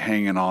like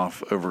hanging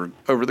off over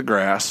the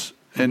grass.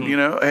 And, you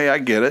know, hey, I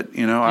get it.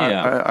 You know,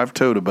 I've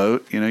towed a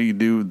boat. You know, you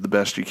do the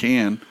best you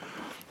can.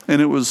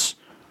 And it was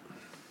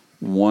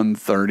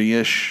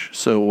 1:30-ish,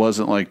 so it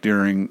wasn't like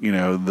during, you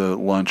know, the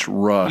lunch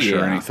rush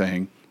or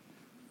anything.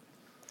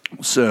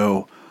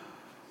 So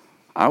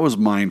I was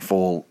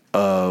mindful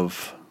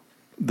of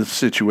the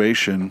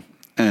situation,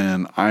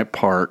 and I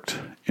parked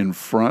in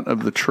front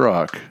of the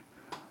truck,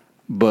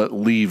 but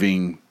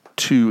leaving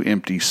 2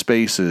 empty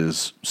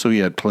spaces so he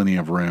had plenty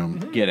of room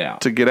Get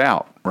out. to get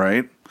out,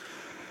 right?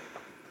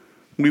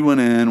 We went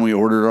in, we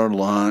ordered our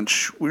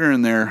lunch. We were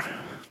in there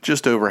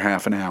just over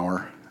half an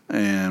hour.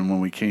 And when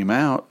we came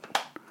out,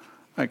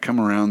 I come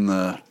around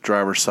the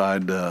driver's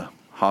side to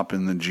hop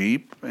in the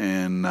Jeep,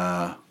 and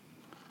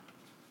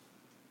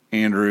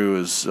Andrew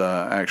is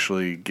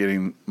actually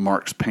getting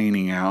Mark's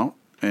painting out.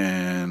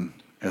 And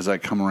as I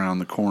come around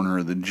the corner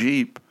of the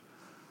Jeep,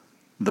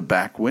 the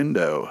back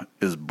window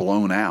is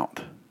blown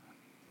out.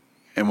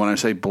 And when I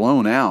say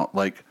blown out,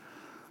 like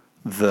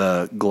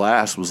the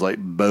glass was like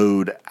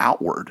bowed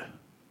outward.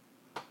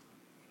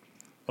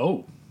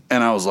 Oh.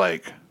 And I was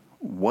like,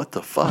 what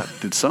the fuck?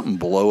 Did something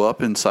blow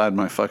up inside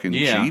my fucking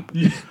Jeep?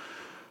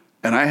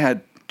 And I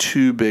had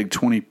 2 big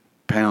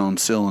 20-pound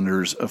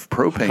cylinders of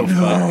propane.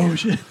 Oh,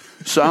 shit.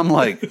 So I'm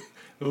like,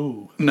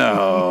 Oh.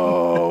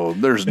 no,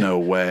 there's no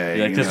way.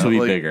 You're like, this will be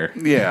bigger.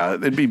 Yeah,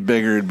 it'd be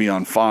bigger. It'd be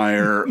on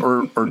fire.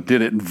 Or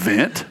did it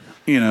vent?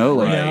 You know?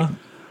 Like, Yeah.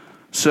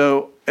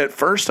 So at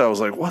first I was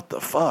like, what the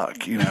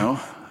fuck? You know?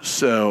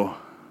 So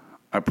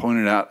I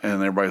pointed out, and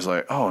everybody's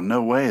like, oh,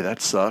 no way.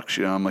 That sucks.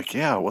 You know? I'm like,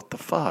 yeah, what the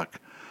fuck?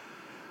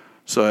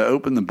 So I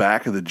opened the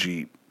back of the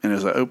Jeep, and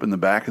as I opened the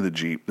back of the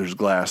Jeep, there's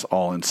glass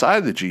all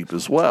inside the Jeep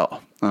as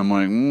well. I'm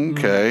like,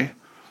 okay.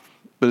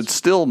 But it's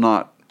still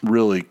not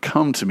really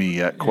come to me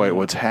yet quite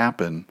what's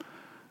happened.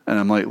 And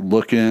I'm like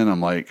looking, I'm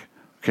like,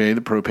 okay,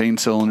 the propane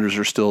cylinders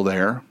are still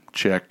there.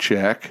 Check,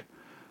 check.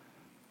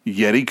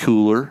 Yeti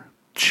cooler,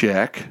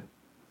 check.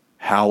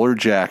 Howler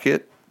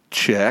jacket,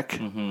 check.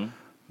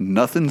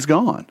 Nothing's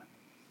gone.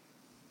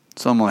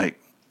 So I'm like,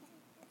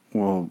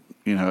 well,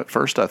 you know, at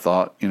first I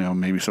thought, you know,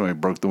 maybe somebody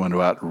broke the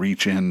window out to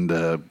reach in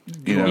to,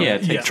 you know,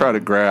 try to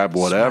grab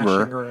whatever.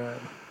 Smash and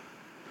grab.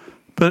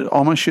 But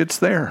all my shit's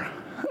there.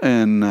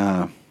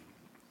 And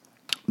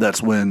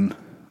that's when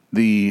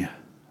the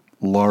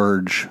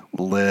large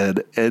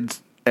lead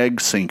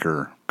egg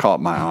sinker caught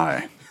my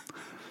eye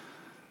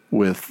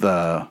with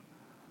a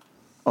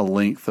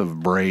length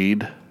of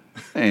braid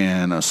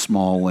and a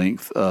small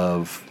length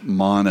of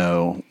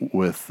mono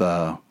with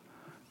a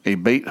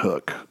bait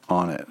hook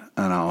on it.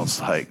 And I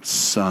was like,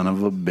 son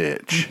of a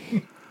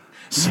bitch.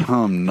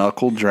 some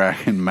knuckle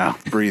dragging,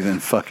 mouth breathing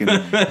fucking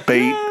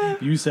bait.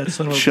 Use that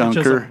son of a bitch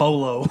Chunker. as a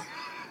bolo.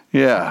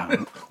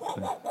 Yeah.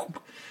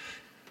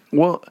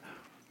 Well,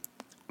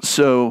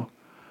 so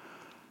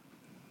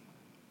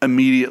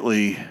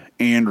immediately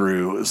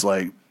Andrew is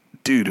like,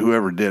 dude,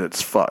 whoever did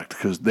it's fucked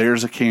because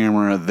there's a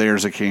camera,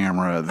 there's a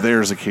camera,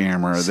 there's a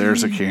camera,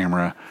 there's a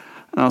camera.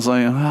 And I was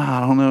like, I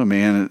don't know,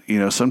 man. You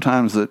know,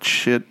 sometimes that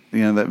shit,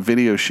 you know, that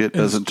video shit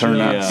doesn't turn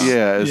out.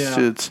 Yeah,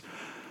 it's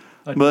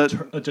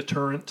a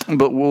deterrent.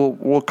 But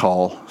we'll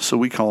call. So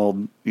we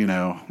called, you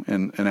know,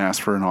 and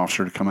asked for an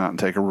officer to come out and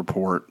take a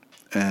report.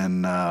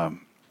 And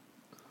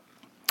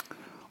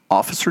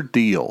Officer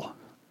Deal,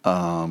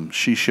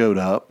 she showed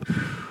up,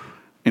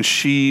 and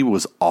she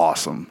was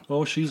awesome.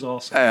 Oh, she's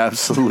awesome.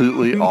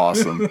 Absolutely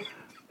awesome.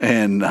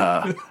 And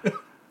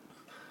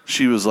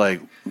she was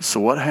like,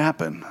 so what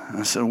happened?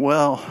 I said,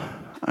 well,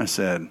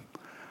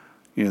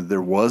 you know,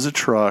 there was a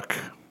truck,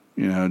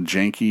 you know,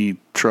 janky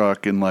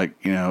truck and like,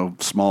 you know,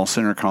 small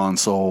center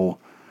console.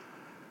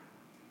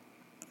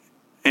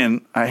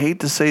 And I hate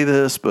to say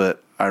this,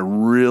 but I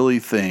really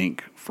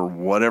think for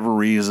whatever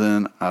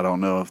reason, I don't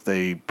know if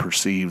they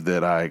perceived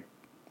that I,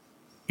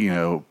 you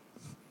know,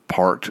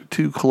 parked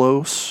too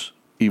close,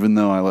 even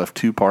though I left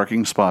 2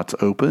 parking spots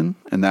open.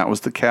 And that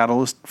was the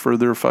catalyst for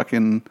their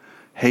fucking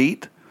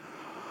hate.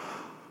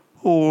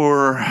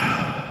 Or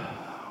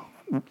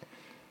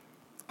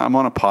I'm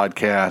on a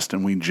podcast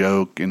and we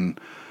joke and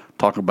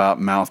talk about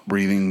mouth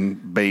breathing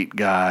bait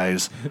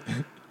guys.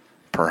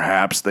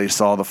 Perhaps they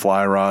saw the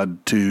fly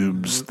rod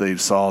tubes. They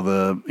saw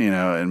the, you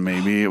know, and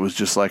maybe it was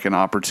just like an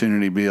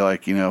opportunity to be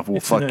like, you know, well,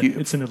 fuck you.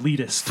 It's an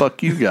elitist.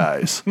 Fuck you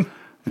guys.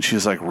 And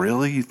she's like,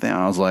 really? You think?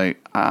 I was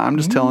like, I'm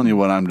just telling you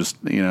what I'm just,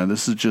 you know,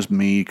 this is just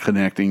me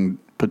connecting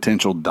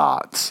potential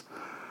dots.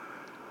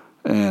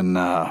 And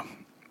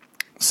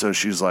so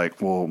she's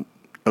like, well,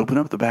 open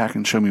up the back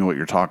and show me what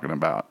you're talking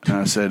about. And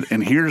I said,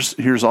 and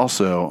here's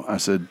also, I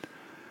said,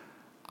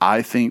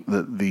 I think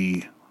that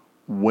the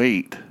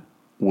weight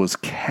was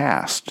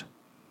cast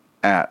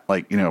at,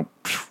 like, you know,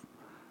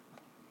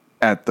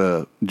 at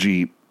the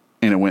Jeep,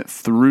 and it went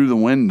through the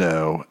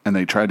window and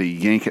they tried to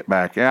yank it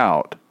back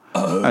out.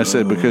 I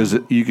said, because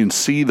you can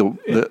see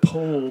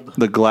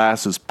the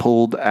glass is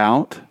pulled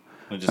out.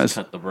 It just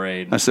cut the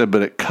braid. I said,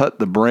 but it cut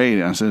the braid.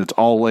 And I said, it's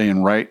all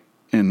laying right.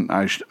 And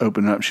I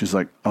opened it up. She's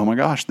like, oh my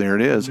gosh, there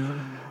it is. No.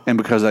 And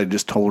because I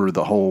just told her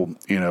the whole,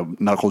 you know,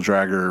 knuckle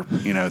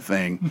dragger, you know,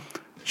 thing,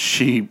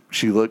 she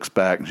looks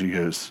back and she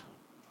goes,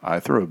 I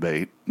throw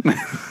bait.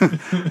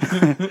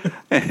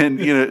 And,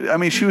 you know, I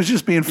mean, she was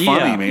just being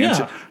funny, man.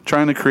 Yeah.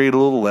 Trying to create a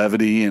little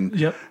levity. And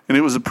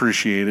it was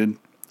appreciated.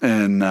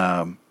 And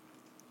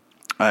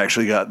I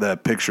actually got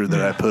that picture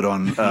that I put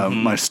on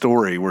my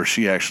story where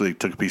she actually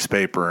took a piece of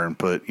paper and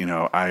put, you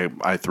know,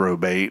 I throw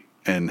bait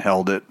and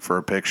held it for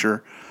a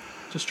picture.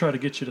 Just try to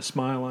get you to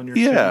smile on your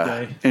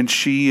day. And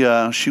she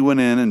went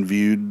in and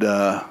viewed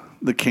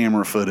the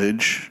camera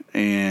footage,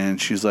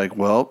 and she's like,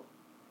 well,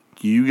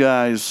 you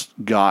guys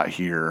got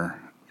here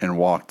and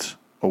walked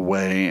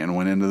away and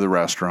went into the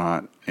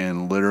restaurant,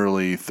 and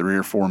literally 3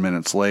 or 4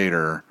 minutes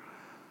later,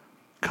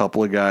 a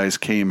couple of guys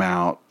came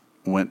out,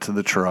 went to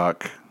the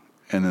truck,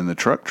 and then the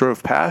truck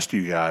drove past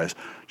you guys.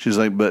 She's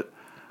like, but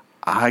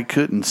I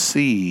couldn't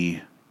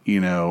see, you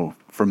know,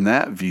 from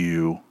that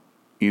view,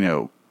 you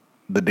know,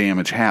 the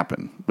damage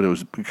happened, but it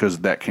was because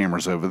that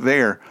camera's over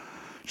there.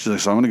 She's like,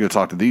 so I'm going to go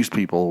talk to these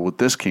people with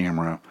this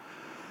camera.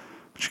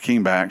 She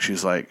came back.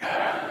 She's like,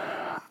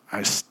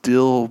 I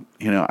still,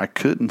 you know, I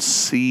couldn't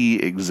see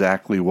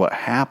exactly what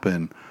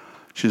happened.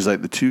 She's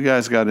like, the 2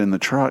 guys got in the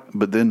truck,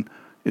 but then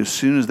as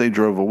soon as they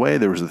drove away,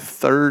 there was a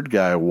 3rd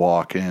guy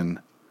walking,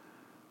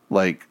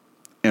 like,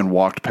 and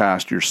walked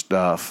past your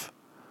stuff.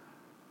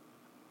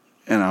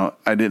 And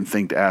I didn't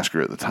think to ask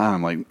her at the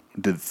time, like,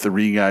 did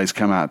 3 guys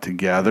come out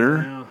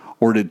together? Yeah.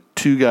 Or did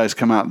 2 guys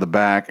come out the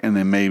back and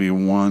then maybe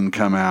 1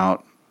 come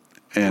out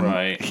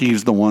and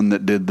he's the one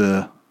that did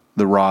the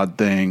rod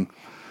thing?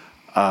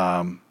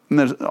 And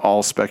there's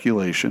all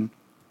speculation.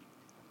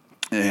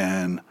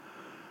 And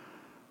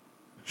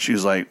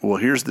she's like, well,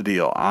 here's the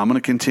deal. I'm going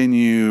to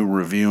continue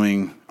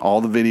reviewing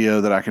all the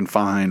video that I can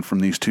find from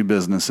these 2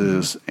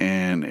 businesses. Mm-hmm.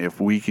 And if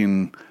we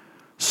can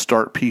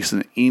start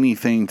piecing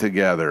anything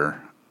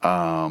together,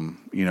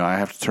 you know, I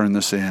have to turn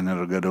this in.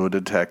 It'll go to a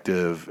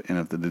detective. And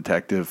if the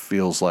detective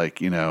feels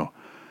like, you know,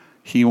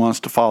 he wants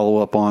to follow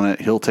up on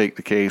it, he'll take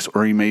the case,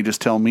 or he may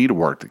just tell me to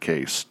work the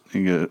case.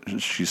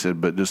 She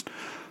said, but just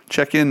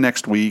check in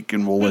next week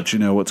and we'll let you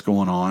know what's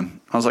going on.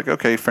 I was like,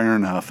 okay, fair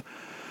enough.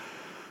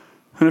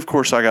 And of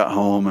course I got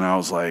home and I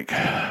was like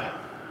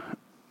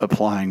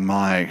applying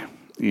my,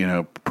 you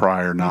know,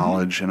 prior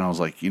knowledge. Mm-hmm. And I was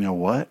like, you know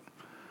what?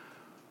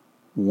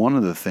 One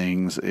of the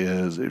things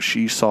is if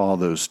she saw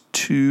those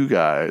 2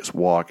 guys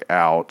walk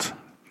out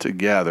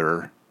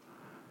together,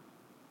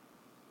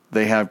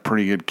 they have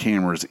pretty good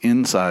cameras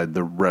inside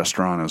the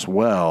restaurant as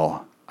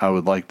well. I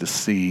would like to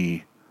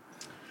see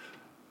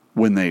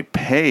when they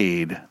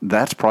paid.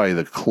 That's probably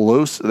the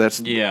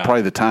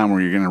probably the time where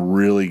you're going to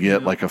really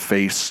get like a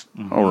face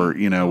or,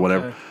 you know,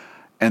 whatever.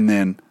 And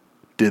then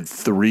did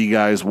 3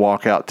 guys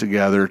walk out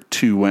together,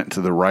 2 went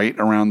to the right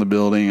around the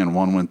building, and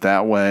 1 went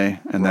that way.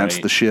 And that's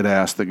Right. the shit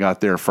ass that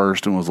got there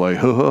first and was like,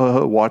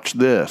 watch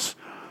this.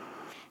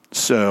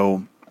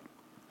 So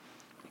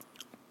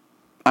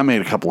I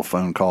made a couple of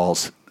phone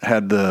calls,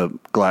 had the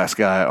glass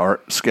guy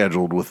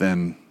scheduled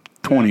within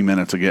 20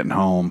 minutes of getting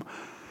home.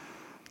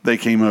 They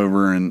came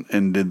over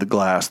and did the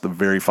glass the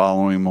very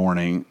following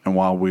morning. And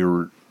while we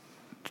were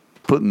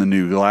putting the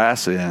new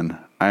glass in,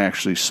 I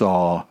actually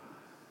saw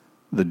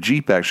the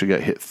Jeep actually got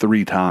hit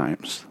 3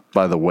 times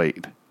by the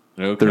weight.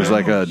 Okay. There's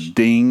like a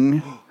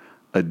ding,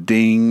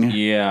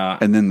 Yeah.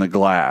 and then the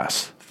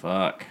glass.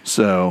 Fuck.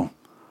 So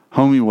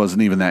homie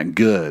wasn't even that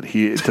good.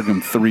 It took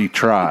him 3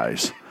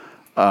 tries.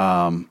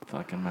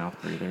 Fucking mouth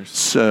breathers.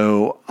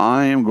 So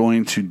I am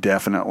going to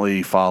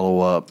definitely follow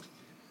up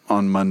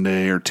on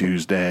Monday or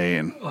Tuesday,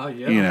 and Yeah.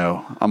 you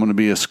know, I'm going to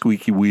be a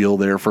squeaky wheel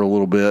there for a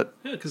little bit.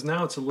 Yeah, because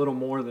now it's a little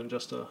more than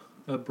just a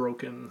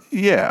broken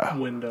Yeah.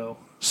 window.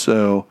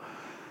 So,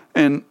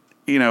 and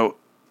you know,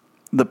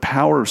 the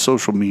power of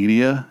social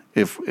media,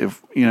 if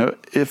you know,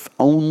 if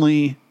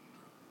only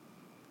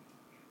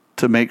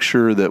to make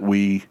sure that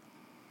we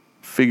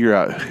figure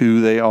out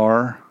who they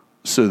are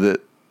so that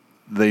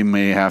they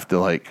may have to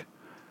like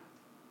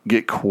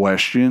get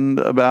questioned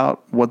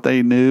about what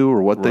they knew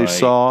or what they Right.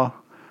 saw,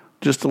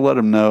 just to let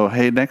them know,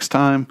 hey, next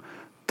time,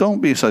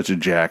 don't be such a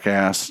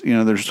jackass. You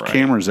know, there's Right.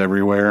 cameras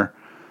everywhere.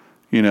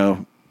 You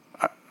know,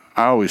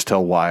 I always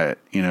tell Wyatt,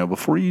 you know,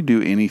 before you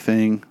do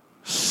anything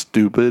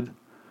stupid,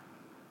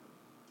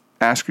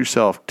 ask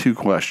yourself 2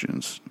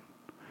 questions.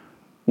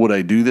 Would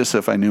I do this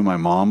if I knew my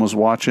mom was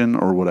watching,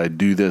 or would I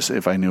do this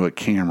if I knew a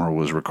camera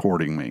was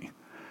recording me?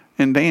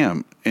 And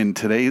damn, in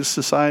today's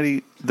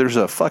society, there's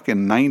a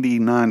fucking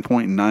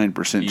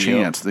 99.9% Yep.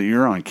 chance that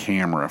you're on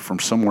camera from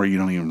somewhere you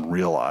don't even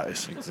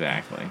realize.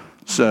 Exactly.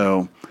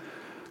 So,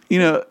 you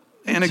know,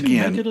 and To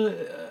again, make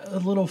it a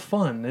little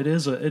fun. It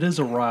is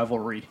a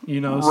rivalry.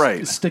 You know,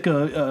 Right. Stick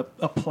a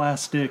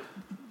plastic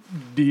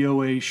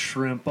DOA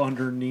shrimp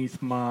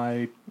underneath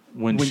my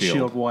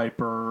windshield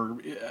wiper.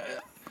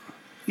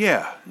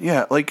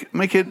 yeah, like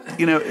make it,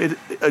 you know,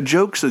 a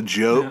joke's a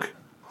joke.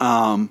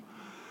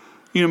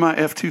 You know, my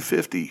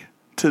F-250,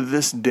 to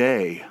this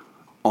day,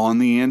 on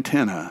the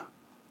antenna,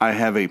 I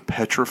have a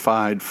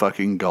petrified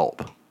fucking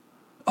gulp.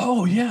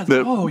 Oh yeah.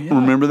 That- yeah.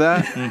 Remember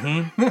that?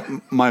 Mm-hmm.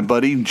 My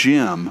buddy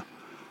Jim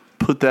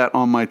put that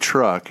on my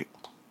truck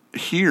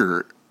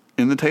here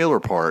in the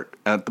Taylor Park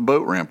at the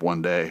boat ramp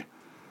one day.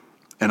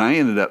 And I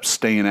ended up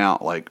staying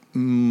out like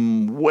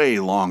way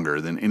longer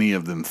than any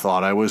of them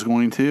thought I was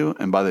going to.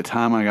 And by the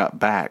time I got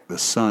back, the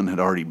sun had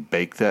already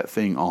baked that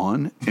thing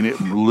on, and it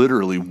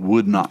literally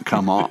would not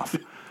come off.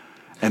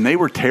 And they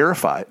were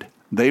terrified.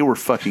 They were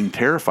fucking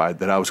terrified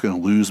that I was going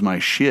to lose my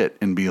shit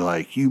and be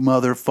like, you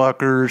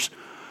motherfuckers.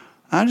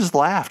 I just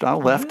laughed. I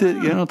left it.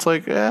 You know, it's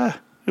like,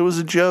 it was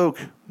a joke.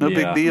 No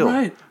Yeah. big deal.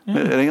 Right. Yeah.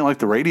 It ain't like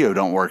the radio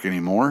don't work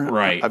anymore.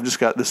 Right. I've just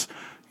got this,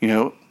 you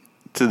know,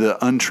 to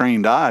the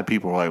untrained eye,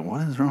 people are like,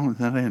 what is wrong with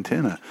that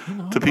antenna?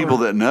 To people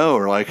that know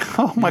are like,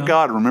 oh my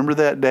God, remember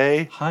that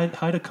day?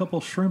 Hide a couple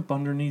shrimp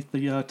underneath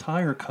the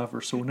tire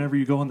cover, so whenever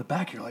you go in the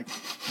back, you're like,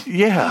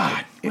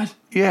 Yeah. what?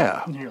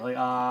 Yeah. And you're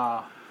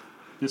like,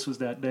 this was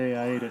that day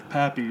I ate at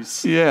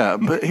Pappy's. Yeah.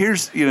 But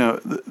here's, you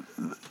know,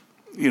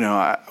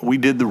 we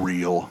did the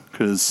reel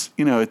because,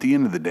 you know, at the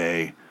end of the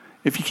day,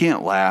 if you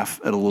can't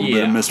laugh at a little bit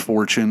Yeah. of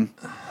misfortune,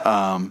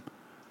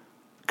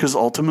 because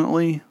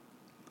ultimately,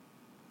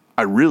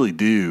 I really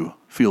do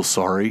feel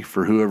sorry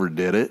for whoever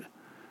did it,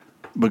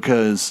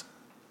 because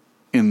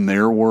in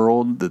their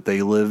world that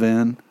they live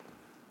in,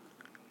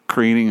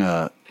 creating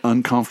a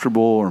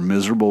uncomfortable or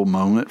miserable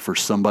moment for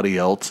somebody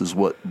else is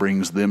what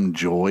brings them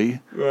joy.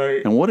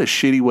 Right. And what a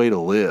shitty way to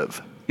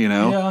live, you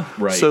know? Yeah.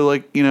 Right. So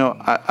like, you know,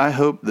 I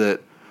hope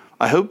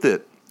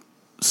that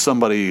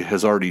somebody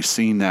has already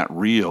seen that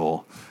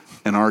reel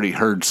and already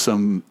heard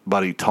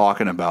somebody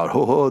talking about,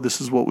 oh, this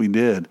is what we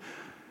did.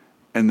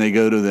 And they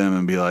go to them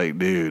and be like,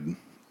 dude,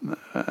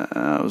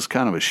 that was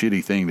kind of a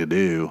shitty thing to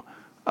do.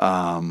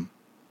 I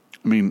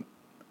mean,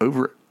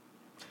 over...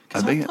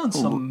 Because I've done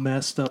some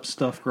messed up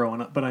stuff growing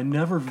up, but I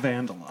never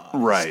vandalized.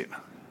 Right.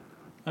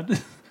 I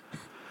did,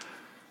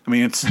 I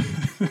mean, it's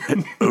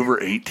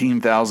over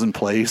 18,000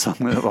 plays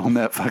on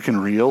that fucking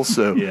reel.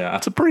 So Yeah.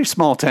 it's a pretty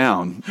small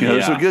town. You know,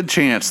 There's Yeah. a good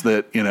chance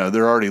that, you know,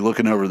 they're already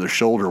looking over their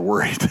shoulder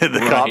worried that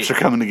the cops are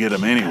coming to get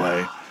them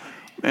anyway.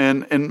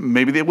 And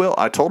maybe they will.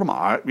 I told them,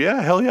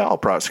 hell yeah, I'll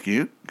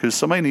prosecute, because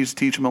somebody needs to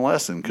teach them a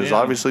lesson, because Yeah.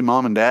 obviously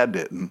mom and dad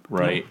didn't.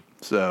 Right.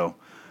 So,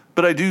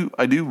 but I do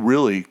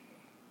really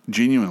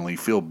genuinely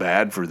feel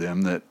bad for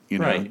them that, you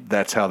know, Right.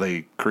 that's how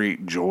they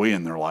create joy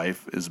in their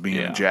life, is being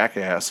Yeah. a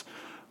jackass.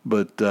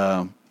 But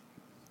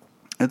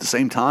at the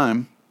same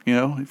time, you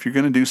know, if you're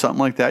going to do something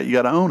like that, you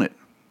got to own it.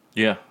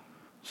 Yeah.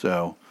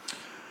 So,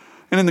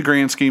 and in the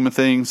grand scheme of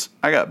things,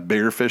 I got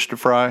bigger fish to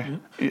fry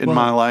in Well,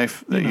 my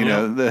life. That, you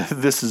know. know,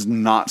 this is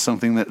not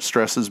something that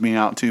stresses me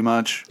out too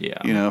much. Yeah.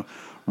 You know,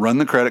 run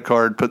the credit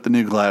card, put the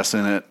new glass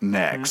in it,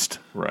 next.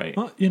 Right.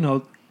 well, you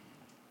know,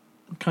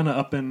 kind of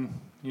upping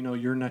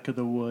your neck of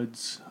the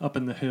woods, up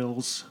in the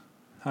hills,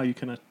 how you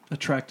can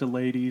attract the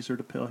ladies or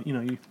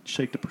you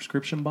shake the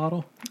prescription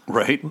bottle.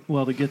 Right.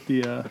 Well, to get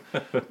the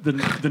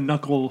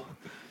knuckle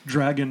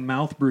dragon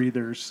mouth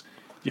breathers,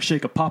 you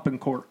shake a popping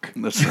cork.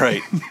 That's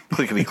right.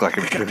 Clickety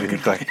clackety clickety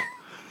clack.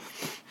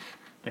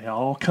 They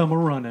all come a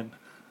running.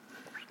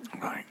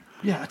 Right.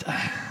 Yeah,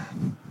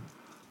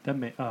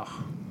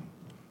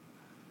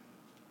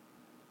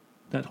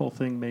 that whole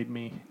thing made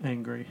me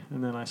angry.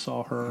 And then I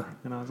saw her,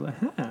 and I was like,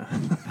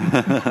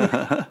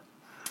 huh.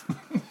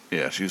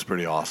 Yeah, she was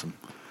pretty awesome.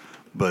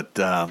 But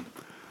that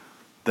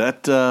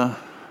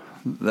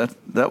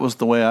was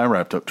the way I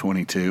wrapped up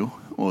 22.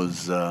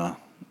 Was a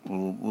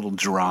little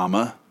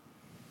drama.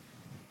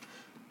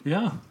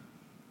 Yeah.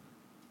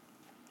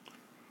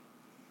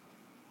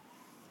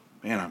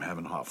 Man, I'm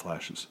having hot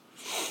flashes.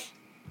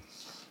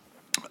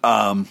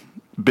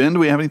 Ben, do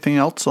we have anything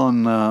else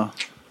on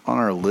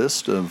our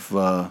list of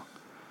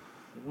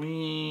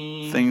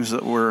things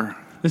that we're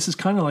This is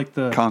kind of like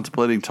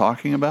contemplating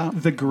talking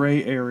about? the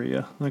gray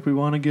area. Like, we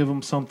want to give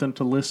them something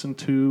to listen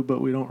to, but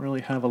we don't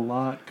really have a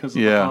lot because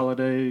of the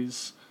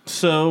holidays.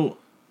 So,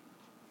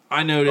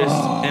 I noticed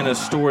in a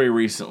story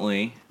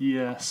recently,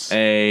 Yes.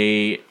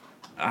 I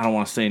don't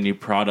want to say a new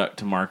product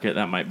to market.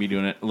 That might be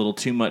doing it a little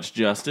too much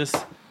justice.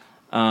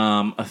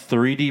 A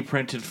 3D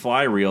printed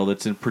fly reel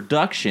that's in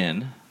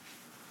production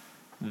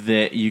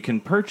that you can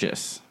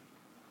purchase.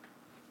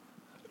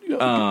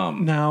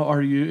 Now,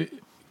 are you...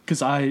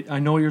 Because I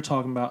know what you're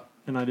talking about,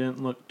 and I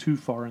didn't look too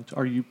far into...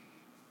 Are you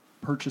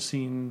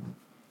purchasing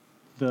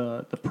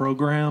the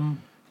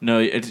program? No,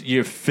 it's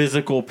your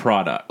physical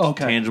product.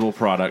 Okay. Tangible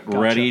product, Gotcha.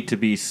 ready to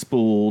be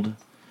spooled.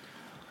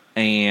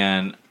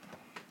 And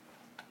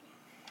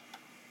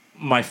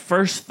my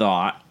first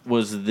thought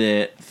was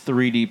that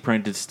 3D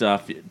printed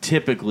stuff,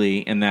 typically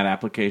in that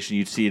application,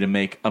 you'd see to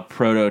make a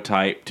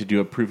prototype to do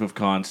a proof of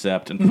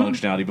concept and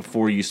functionality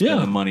before you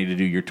spend the money to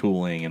do your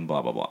tooling and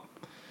blah, blah, blah.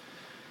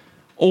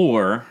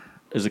 Or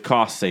is a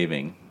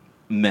cost-saving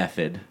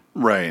method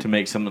Right. to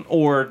make something,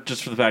 or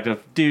just for the fact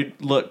of, dude,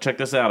 look, check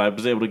this out. I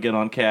was able to get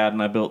on CAD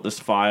and I built this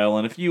file,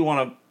 and if you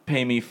want to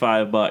pay me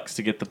 $5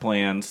 to get the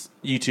plans,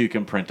 you too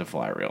can print a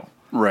fly reel.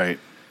 Right.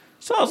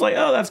 So I was like,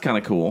 oh, that's kind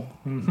of cool.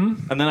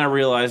 Mm-hmm. And then I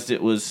realized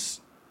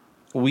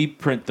we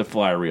print the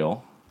fly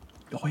reel,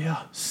 Oh,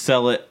 yeah.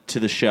 sell it to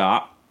the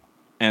shop,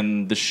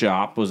 and the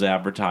shop was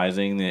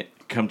advertising that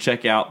come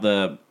check out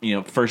the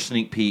first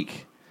sneak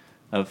peek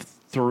of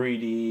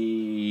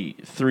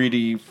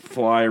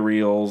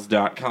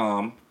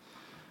 3dflyreels.com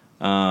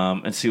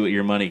and see what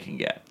your money can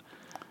get.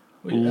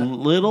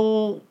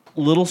 Little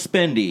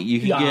spendy. You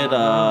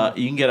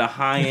can get a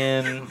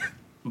high-end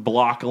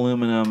block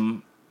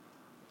aluminum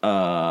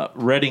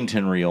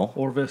Reddington reel.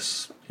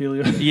 Orvis,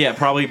 Helio. Yeah,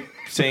 probably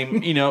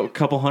same, a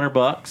couple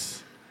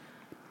 $100.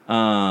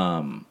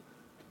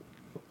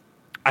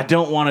 I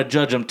don't want to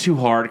judge them too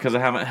hard because I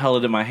haven't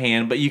held it in my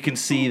hand, but you can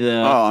see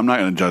the... Oh, I'm not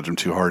going to judge them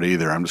too hard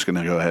either. I'm just going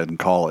to go ahead and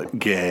call it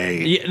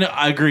gay. Yeah, no,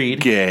 I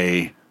agreed.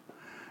 Gay.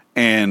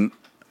 And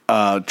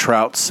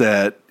trout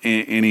set,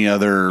 any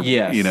other,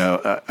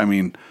 Yes. I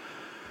mean...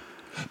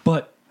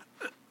 But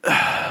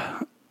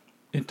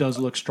it does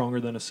look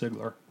stronger than a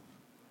Sigler.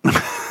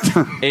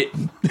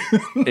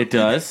 It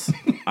does.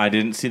 I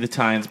didn't see the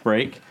tines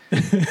break.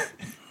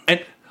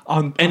 And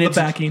On the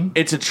backing.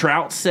 It's a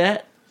trout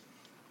set.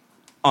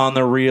 On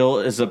the reel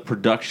is a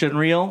production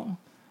reel.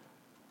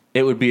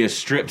 It would be a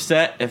strip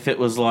set if it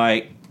was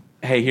like,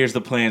 hey, here's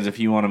the plans. If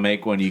you want to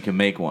make one, you can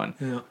make one.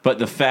 Yeah. But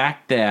the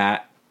fact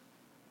that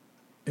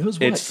It was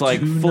it's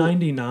like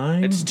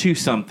 $2.99? it's two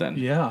something.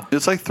 Yeah.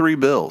 It's like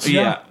 $3.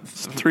 Yeah.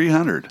 It's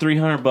 $300.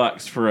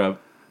 $300 for a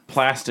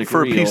plastic For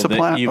a reel piece of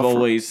that you've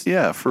always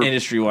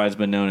industry-wise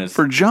been known as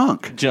for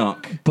junk.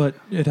 But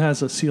it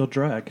has a sealed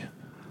drag.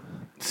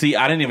 See,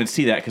 I didn't even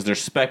see that because they're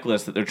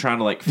speckless that they're trying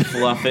to like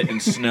fluff it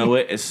and snow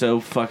it is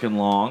so fucking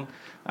long.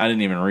 I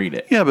didn't even read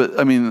it. Yeah, but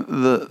I mean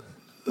that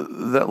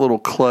little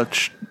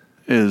clutch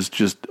is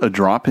just a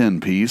drop-in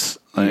piece.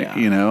 But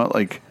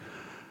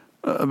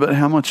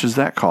how much does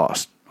that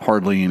cost?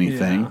 Hardly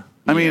anything. Yeah.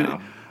 I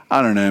mean,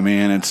 I don't know,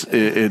 man. It's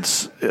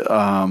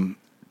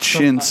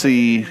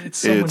chintzy. It's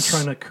someone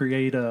trying to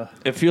create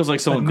It feels like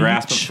someone niche.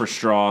 grasping for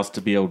straws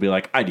to be able to be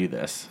like, I do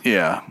this.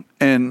 Yeah,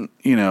 and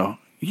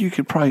you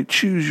could probably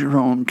choose your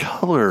own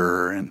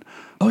color and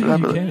you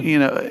can.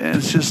 and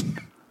it's just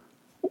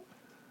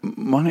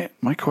my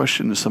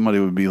question to somebody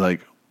would be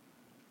like,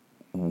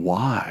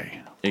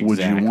 why would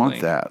you want Exactly.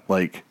 that?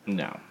 Like,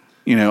 No.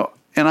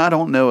 And I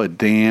don't know a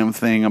damn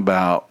thing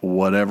about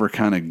whatever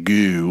kind of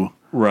goo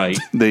Right.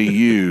 they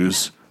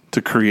use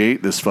to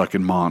create this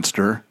fucking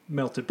monster.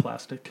 melted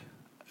plastic.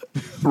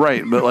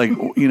 Right, but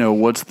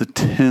what's the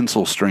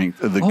tensile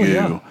strength of the goo?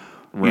 yeah.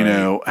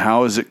 Right.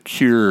 How is it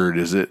cured?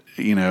 Is it,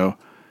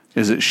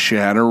 is it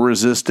shatter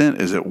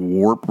resistant? Is it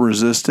warp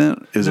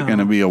resistant? Is it No. going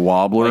to be a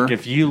wobbler? Like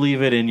if you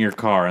leave it in your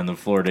car in the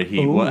Florida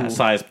heat, Ooh. what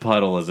size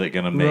puddle is it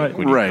going to make Right.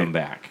 when you Right. come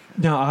back?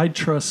 Now, I'd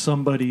trust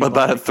somebody.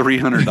 About a like,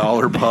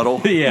 $300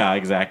 puddle? Yeah,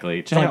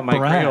 exactly. Check Like out my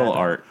Brad. Crayola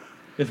art.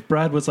 if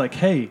Brad was like,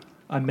 hey,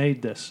 I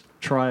made this.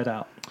 Try it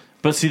out.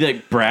 But see,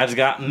 that Brad's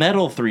got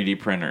metal 3D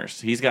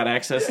printers. He's got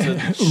access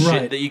to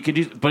shit that you could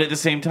use. But at the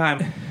same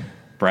time,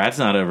 Brad's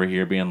not over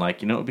here being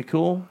like, you know what would be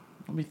cool?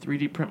 Let me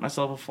 3D print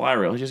myself a fly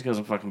reel. He just goes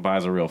and fucking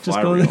buys a real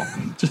fly reel.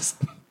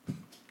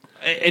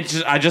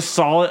 I just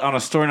saw it on a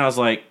store and I was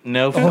like,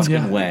 no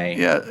fucking way.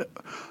 Yeah.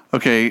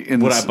 Okay.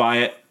 Would I buy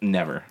it?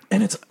 Never.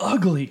 And it's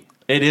ugly.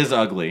 It is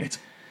ugly.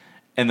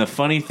 And the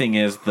funny thing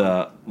is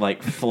the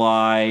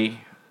fly,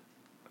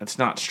 it's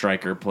not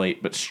striker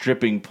plate, but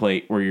stripping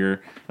plate where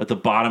you're at the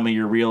bottom of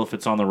your reel if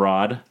it's on the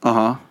rod.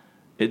 Uh-huh.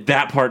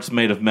 That part's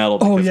made of metal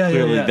because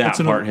clearly that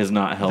part has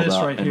not held this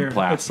up right in here,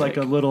 plastic. it's like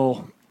a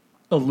little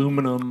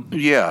aluminum.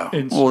 Yeah.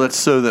 Well, that's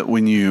so that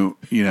when you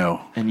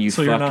know. And you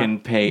so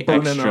fucking pay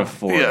extra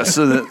for it. Yeah,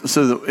 so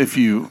that if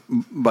you,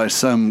 by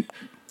some.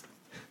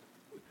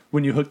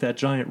 When you hook that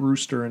giant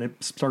rooster and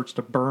it starts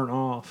to burn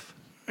off.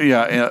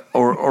 Yeah,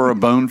 or a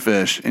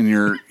bonefish, and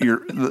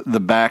the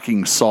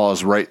backing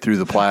saws right through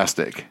the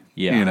plastic.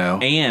 Yeah, you know,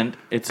 and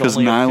it's because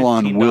only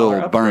nylon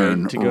will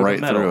burn right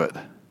metal. through it.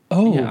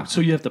 Oh, Yeah.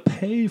 so you have to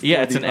pay for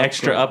Yeah, it's an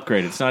extra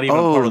upgrade. It's not even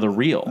part of the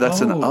reel.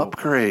 That's an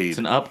upgrade. It's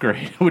an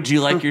upgrade. Would you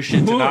like your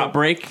shit to not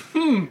break?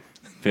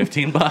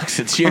 $15,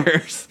 it's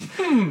yours.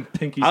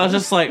 Pinky. I was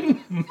just like,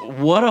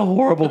 what a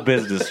horrible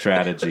business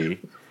strategy.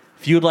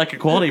 If you'd like a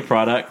quality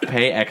product,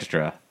 pay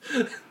extra.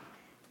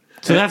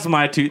 So that's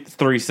my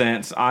 3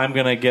 cents. I'm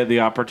going to get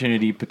the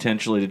opportunity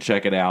potentially to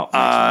check it out.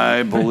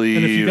 I believe.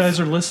 And if you guys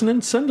are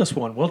listening, send us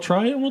one. We'll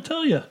try it and we'll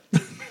tell you.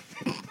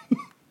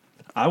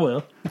 I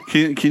will.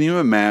 Can you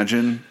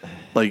imagine,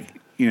 like,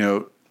 you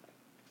know,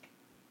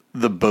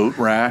 the boat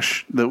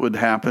rash that would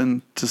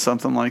happen to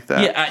something like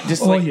that? Yeah,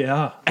 just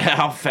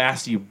how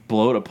fast you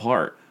blow it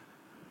apart.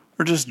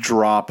 Or just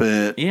drop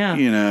it. Yeah.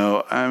 You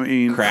know, I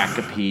mean. Crack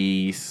a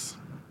piece.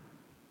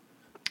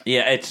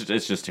 Yeah, it's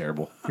just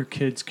terrible. Your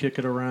kids kick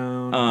it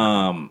around.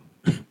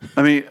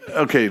 I mean,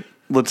 okay,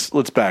 let's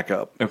back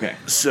up. Okay.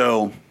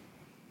 So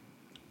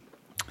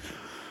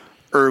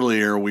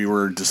earlier we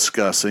were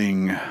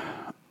discussing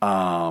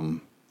a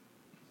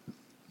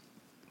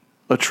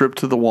trip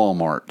to the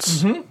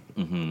Walmarts.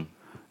 Mm-hmm. Mm-hmm.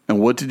 And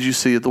what did you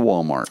see at the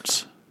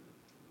Walmarts?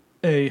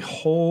 A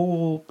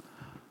whole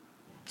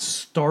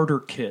starter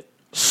kit.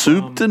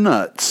 Soup to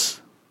nuts.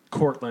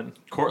 Cortland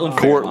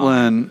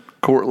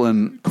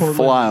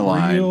fly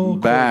line, reel,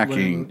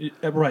 backing.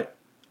 Cortland, right.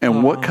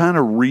 And what kind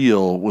of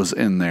reel was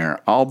in there?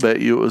 I'll bet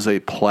you it was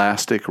a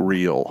plastic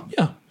reel.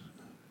 Yeah.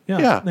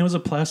 It was a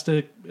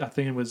plastic. I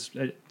think it was.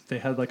 They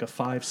had like a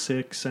 5,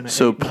 6, and a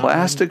so 8, 9.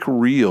 plastic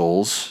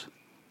reels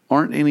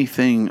aren't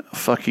anything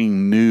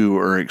fucking new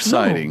or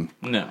exciting.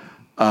 No.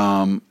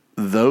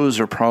 Those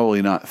are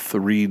probably not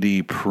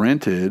 3D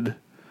printed.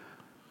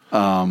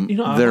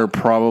 They're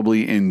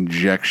probably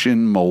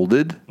injection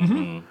molded.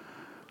 Mm-hmm.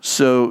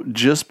 So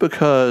just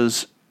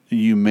because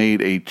you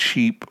made a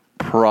cheap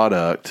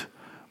product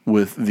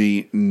with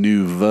the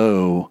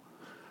nouveau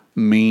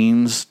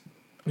means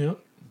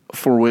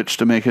for which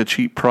to make a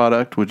cheap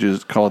product, which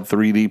is called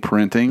 3D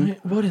printing.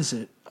 What is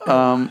it?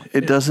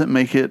 It doesn't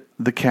make it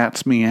the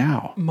cat's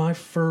meow. My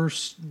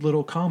first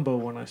little combo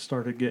when I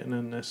started getting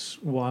in this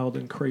wild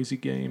and crazy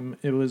game,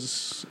 it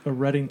was a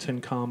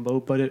Reddington combo,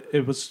 but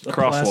it was a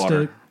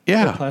Crosswater.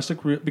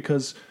 plastic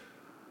because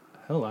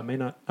hell,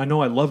 I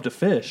know I love to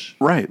fish.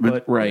 Right,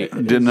 but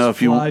didn't know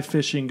if you fly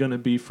fishing going to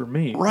be for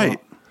me. Right.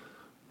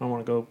 I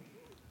want to go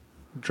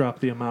drop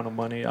the amount of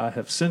money I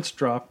have since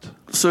dropped.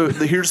 So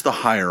here's the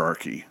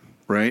hierarchy,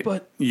 right?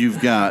 But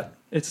you've got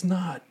it's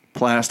not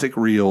plastic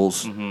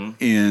reels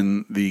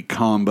in the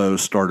combo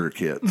starter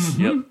kits,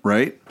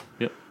 right?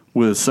 Yep.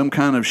 With some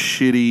kind of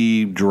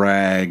shitty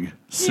drag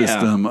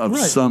system of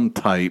some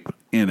type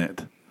in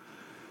it.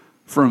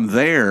 From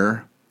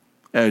there,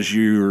 as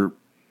you're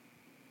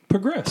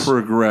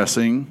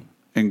progressing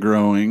and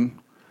growing,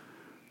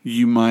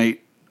 you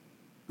might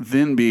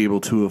then be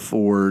able to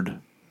afford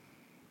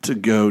to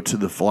go to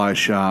the fly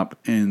shop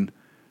and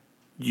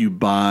you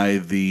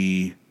buy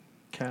the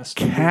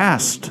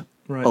cast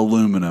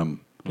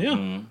aluminum.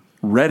 Yeah.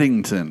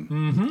 Reddington.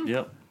 Mm-hmm.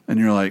 Yep. And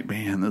you're like,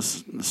 man,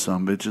 this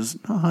sumbitch is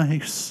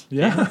nice.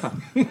 Yeah.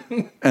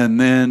 And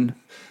then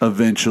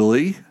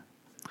eventually,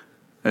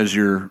 as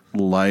your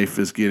life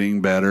is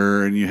getting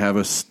better and you have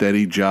a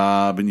steady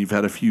job and you've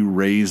had a few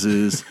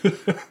raises,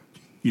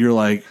 you're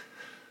like,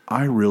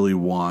 I really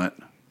want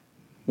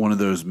one of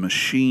those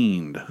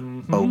machined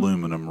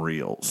aluminum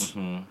reels.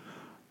 Mm-hmm.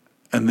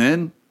 And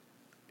then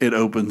it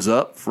opens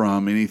up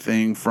from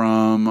anything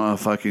from a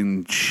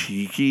fucking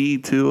cheeky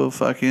to a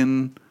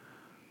fucking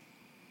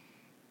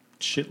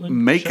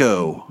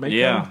Mako.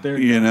 Yeah.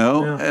 You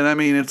know? Yeah. And I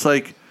mean, it's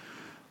like,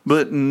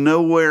 but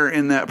nowhere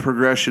in that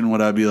progression would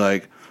I be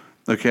like,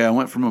 okay, I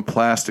went from a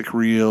plastic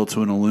reel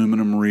to an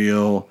aluminum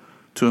reel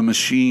to a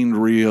machined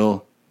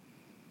reel.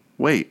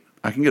 Wait,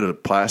 I can get a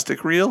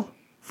plastic reel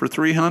for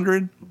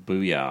 $300?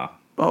 Booyah.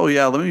 Oh,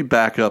 yeah, let me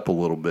back up a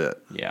little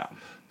bit. Yeah.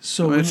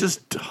 So I mean, it's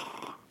just...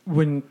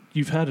 when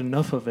you've had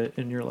enough of it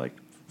and you're like,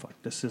 fuck,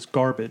 this is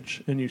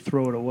garbage, and you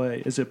throw it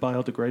away, is it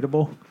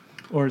biodegradable?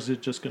 Or is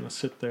it just going to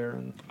sit there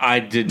and... I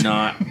did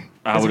not.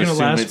 I is it would going to assume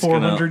last it's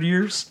 400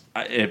 years?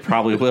 It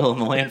probably will in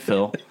the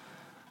landfill.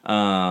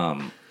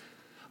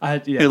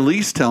 At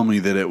least tell me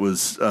that it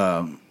was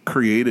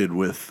created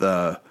with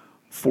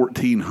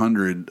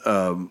 1,400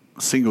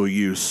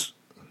 single-use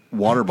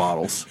water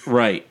bottles.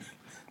 Right.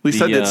 At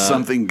least I did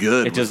something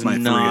good. It does with my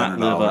not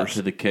 $300. live up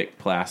to the kick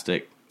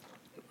plastic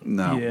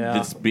No. Yeah.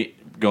 that's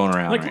going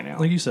around like, right now.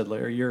 Like you said,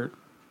 Larry,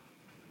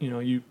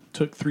 you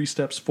took 3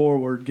 steps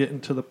forward, getting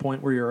to the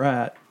point where you're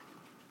at,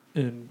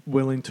 and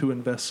willing to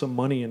invest some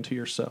money into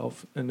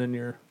yourself, and then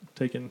you're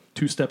taking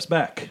 2 steps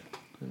back.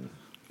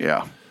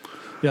 Yeah.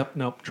 Yep,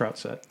 nope, trout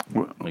set.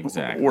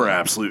 Exactly. We're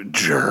absolute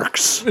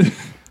jerks.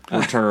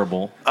 We're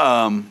terrible.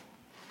 And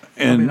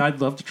I mean,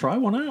 I'd love to try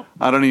one out.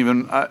 I don't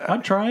even...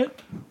 I'd try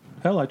it.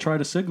 Hell, I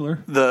tried a Sigler.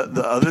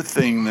 The other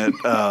thing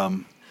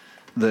that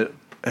that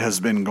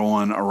has been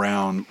going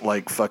around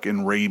like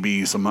fucking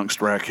rabies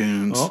amongst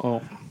raccoons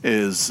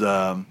is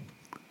the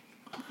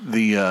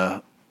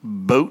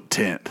boat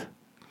tent.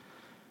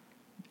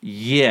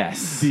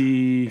 Yes.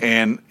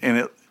 And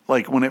it,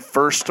 like, when it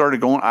first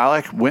started going, I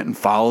like went and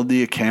followed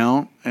the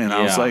account, and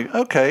I was like,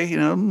 okay,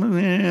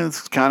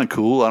 it's kind of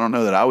cool. I don't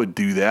know that I would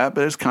do that,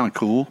 but it's kind of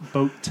cool.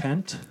 Boat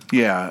tent?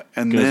 Yeah.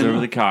 And Goes then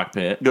over the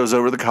cockpit. Goes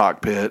over the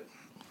cockpit.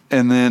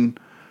 And then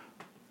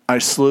I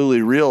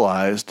slowly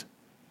realized,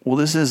 well,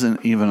 this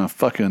isn't even a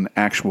fucking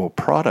actual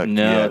product yet.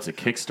 No, it's a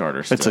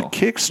Kickstarter still. It's a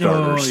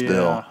Kickstarter still.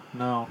 Yeah.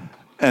 No.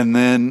 And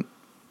then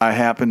I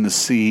happened to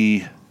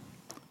see,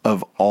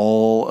 of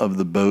all of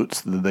the boats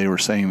that they were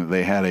saying that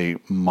they had a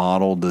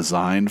model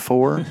designed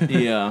for,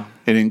 Yeah.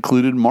 it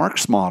included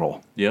Mark's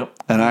model. Yep.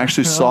 And I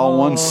actually saw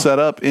one set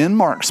up in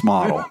Mark's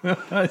model.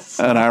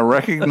 And I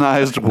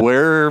recognized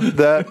where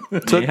that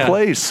took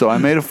place. So I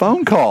made a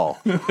phone call.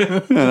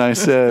 And I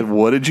said,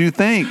 what did you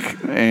think?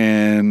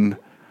 And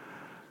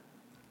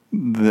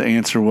the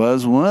answer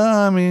was,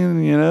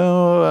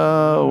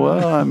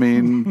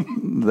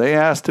 they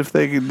asked if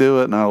they could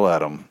do it, and I let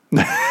them.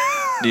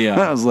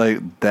 Yeah. I was like,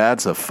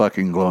 that's a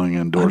fucking glowing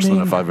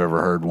endorsement if I've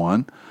ever heard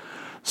one.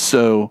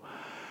 So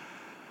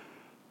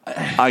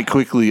I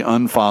quickly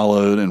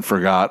unfollowed and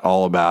forgot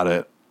all about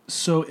it.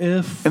 So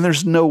if... And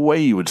there's no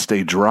way you would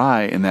stay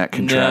dry in that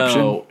contraption.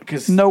 No,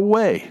 'cause no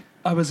way.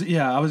 I was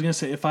going to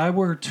say, if I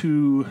were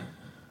to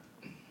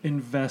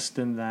invest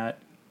in that,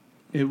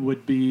 it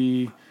would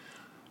be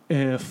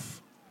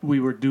if we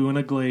were doing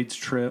a Glades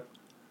trip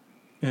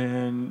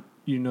and,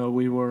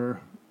 we were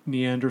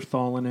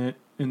Neanderthaling it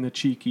in the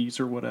Cheekies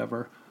or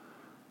whatever,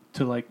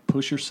 to like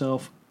push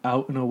yourself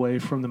out and away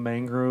from the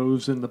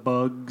mangroves and the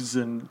bugs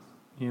and,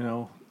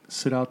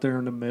 sit out there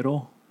in the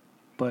middle.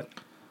 But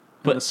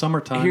in the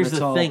summertime, here's it's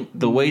the all thing: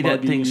 the way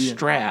that thing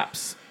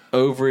straps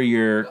over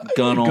your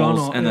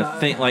gunnels and the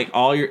thing, like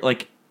all your I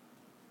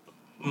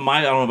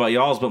don't know about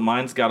y'all's, but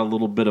mine's got a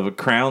little bit of a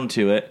crown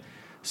to it.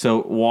 So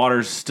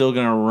water's still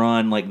going to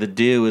run, like the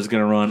dew is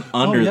going to run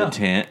under the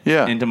tent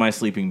into my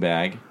sleeping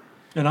bag.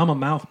 And I'm a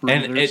mouth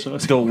breather. And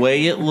the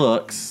way it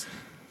looks,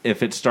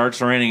 if it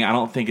starts raining, I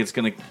don't think it's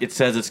going to... It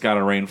says it's got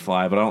a rain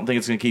fly, but I don't think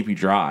it's going to keep you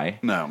dry.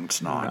 No,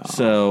 it's not.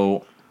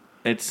 So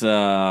it's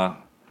a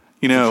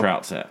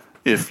trout set.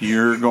 If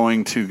you're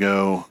going to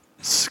go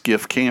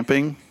skiff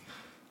camping,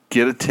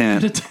 get a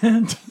tent.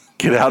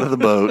 Get out of the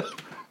boat.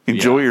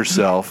 Enjoy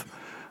yourself.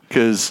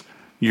 Because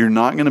you're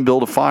not going to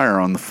build a fire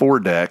on the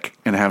foredeck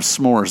and have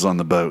s'mores on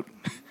the boat.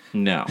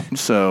 No.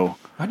 So...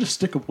 I just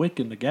stick a wick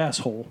in the gas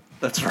hole.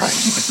 That's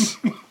right.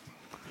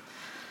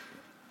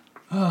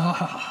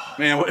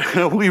 Man,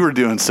 we were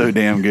doing so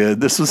damn good.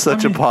 This was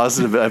such a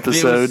positive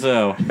episode.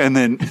 And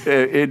then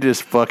it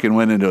just fucking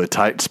went into a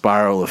tight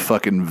spiral of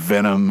fucking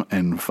venom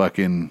and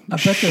fucking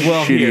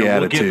shitty attitudes.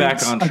 We'll get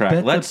back on track. I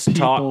bet Let's the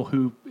talk. people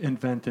who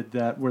invented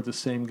that were the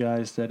same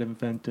guys that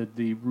invented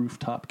the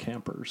rooftop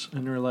campers.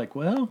 And they're like,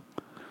 well...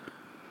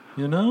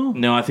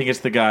 No, I think it's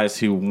the guys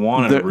who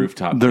wanted a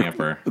rooftop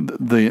camper.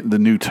 The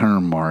new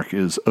term, Mark,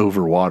 is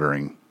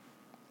overwatering.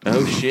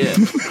 Oh, shit.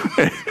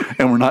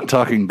 And we're not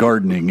talking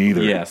gardening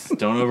either. Yes,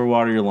 don't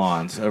overwater your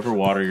lawns.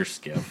 Overwater your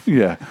skiff.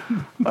 Yeah.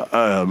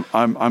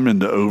 I'm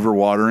into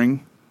overwatering.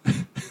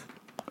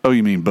 Oh,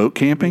 you mean boat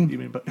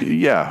camping?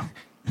 Yeah,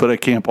 but I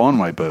camp on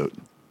my boat.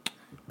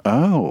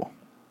 Oh,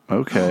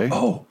 okay.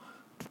 Oh,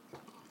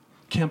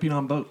 camping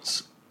on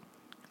boats.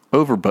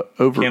 Cambodia.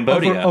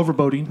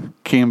 Overboating.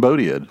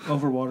 Cambodia.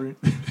 Overwatering.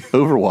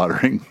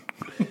 Overwatering.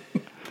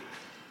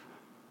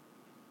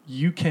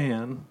 You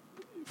can,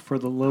 for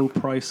the low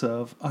price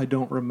of, I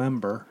don't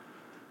remember,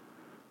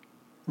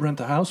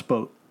 rent a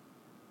houseboat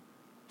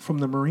from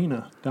the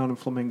marina down in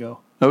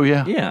Flamingo. Oh,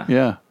 yeah. Yeah.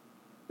 Yeah.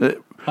 I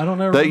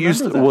don't ever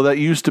remember that. Well, that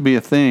used to be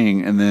a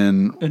thing, and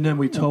then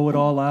we tow it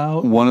all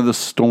out. One of the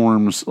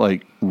storms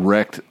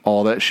wrecked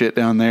all that shit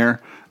down there,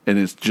 and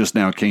it's just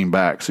now came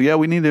back. So yeah,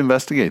 we need to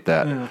investigate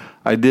that. Yeah.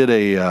 I did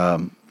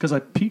because I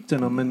peeked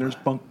in them, and there's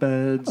bunk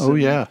beds. Oh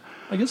yeah,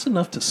 I guess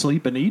enough to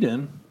sleep and eat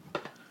in.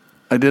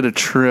 I did a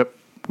trip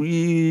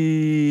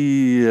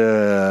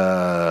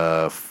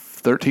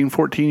 13,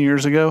 14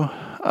 years ago,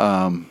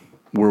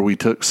 where we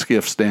took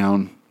skiffs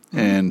down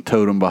and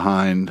towed them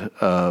behind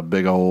a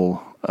big old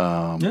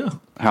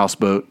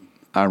houseboat.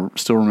 I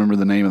still remember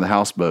the name of the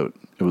houseboat.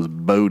 It was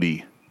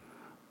Bodie.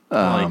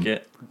 I like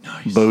it.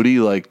 Nice. Bodie,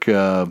 like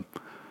the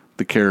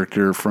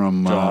character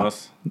from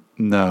Jaws.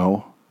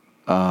 No.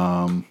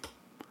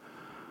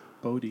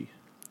 Bodie.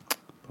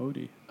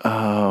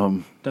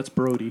 That's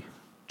Brody.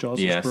 Jaws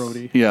Yes. is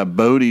Brody. Yeah,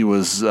 Bodie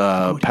was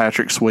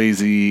Patrick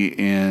Swayze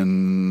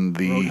in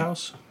the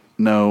Roadhouse?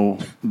 No,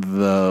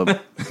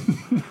 the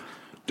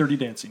Dirty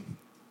Dancing.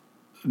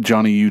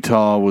 Johnny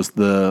Utah was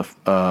the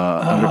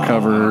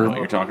undercover. what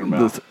you're talking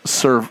about.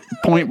 The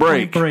Point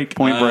Break.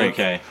 Point Break.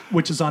 Okay.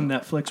 Which is on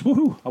Netflix.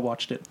 Woohoo! I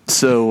watched it.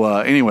 So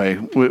anyway,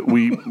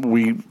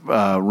 we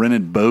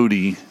rented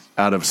Bodie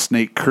out of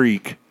Snake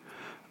Creek,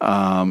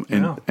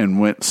 and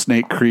went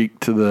Snake Creek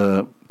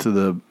to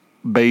the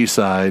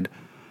Bayside,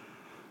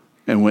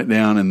 and went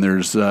down, and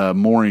there's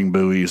mooring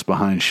buoys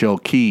behind Shell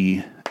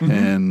Key,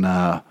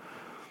 and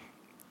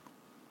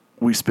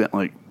we spent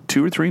like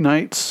 2 or 3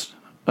 nights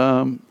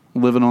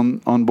living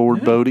on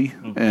board Bodie,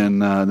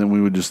 and then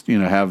we would just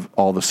have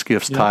all the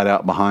skiffs tied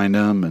out behind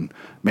them, and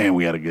man,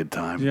 we had a good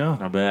time. Yeah.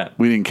 I bet.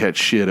 We didn't catch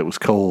shit. It was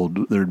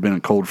cold. There had been a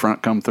cold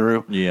front come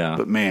through. Yeah.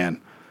 But man,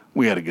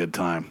 we had a good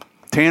time.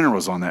 Tanner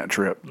was on that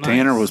trip. Nice.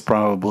 Tanner was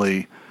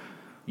probably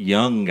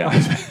Young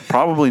guy.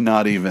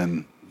 not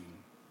even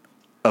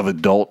of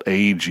adult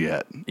age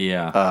yet.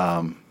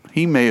 Yeah.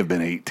 He may have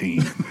been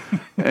 18.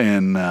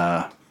 And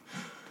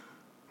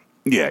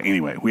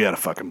anyway, we had a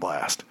fucking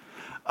blast.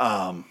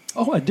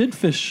 Oh, I did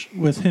fish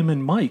with him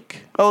and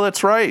Mike. Oh,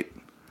 that's right.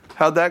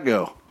 How'd that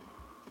go?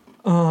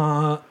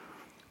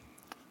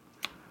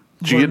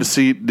 Did you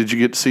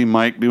get to see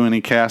Mike do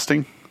any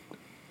casting?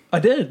 I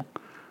did.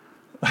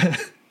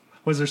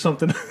 Was there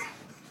something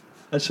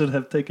I should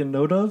have taken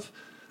note of?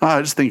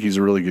 I just think he's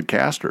a really good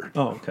caster.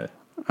 Oh, okay.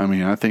 I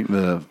mean, I think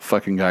the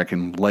fucking guy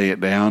can lay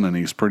it down, and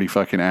he's pretty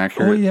fucking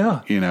accurate. Oh,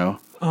 yeah. You know?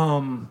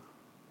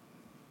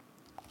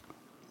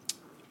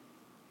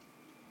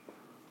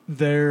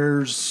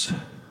 There's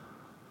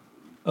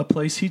a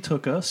place he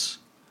took us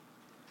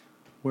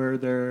where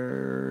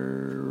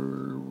there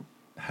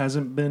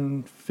hasn't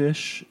been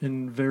fish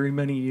in very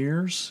many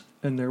years,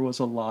 and there was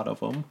a lot of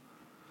them.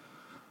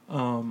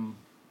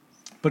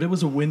 But it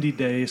was a windy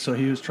day, so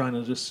he was trying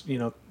to just,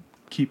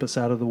 keep us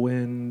out of the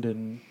wind.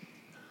 And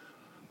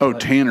Oh,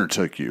 Tanner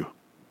took you.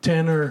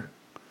 Tanner...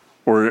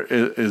 Or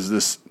is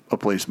this a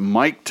place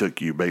Mike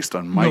took you based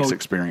on Mike's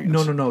experience?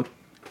 No.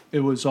 It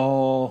was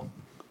all...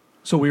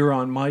 So we were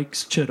on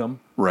Mike's Chittum,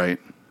 Right,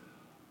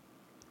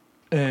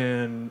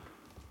 and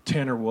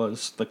Tanner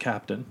was the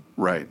captain.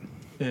 right.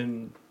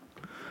 And,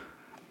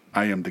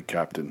 I am the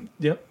captain.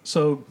 yep,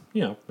 so,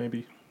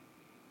 maybe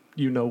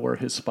where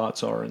his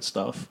spots are and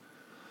stuff.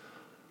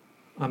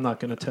 I'm not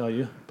going to tell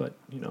you, but,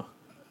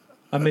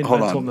 I made Hold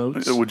mental on.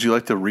 notes. Would you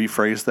like to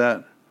rephrase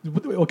that?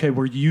 Okay,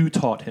 where you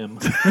taught him.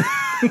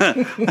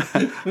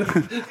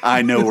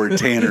 I know where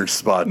Tanner's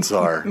spots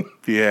are.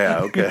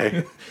 Yeah,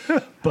 okay.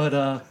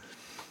 But,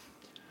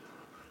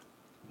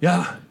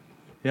 yeah,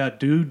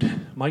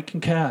 dude, Mike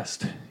can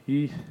cast.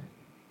 He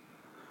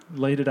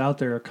laid it out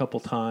there a couple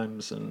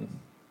times, and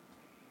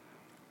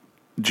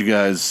Did you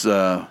guys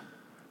have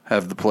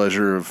the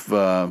pleasure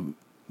of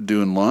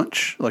doing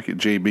lunch, like at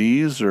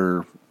JB's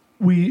or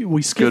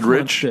we skiff Goodrich?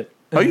 lunched it.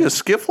 Oh, you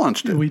skiff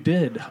lunched it. We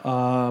did.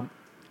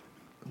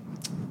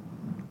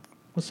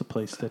 What's the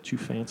place that you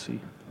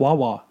fancy?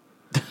 Wawa.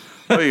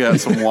 Oh, you got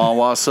some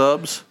Wawa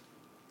subs?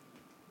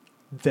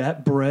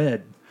 That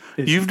bread.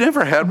 Is You've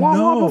never had Wawa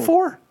No.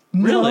 before?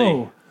 Really?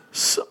 No.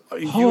 So,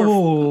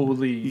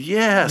 Holy.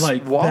 yes,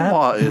 Like,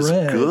 Wawa that is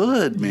bread.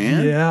 good,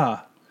 man.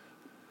 Yeah.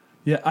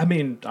 Yeah, I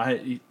mean,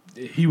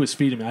 he was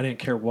feeding me. I didn't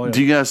care what.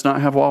 Do you guys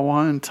not have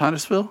Wawa in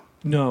Titusville?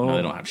 No. No,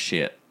 they don't have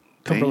shit.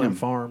 Cumberland Damn.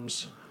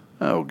 Farms.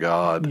 Oh,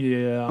 God.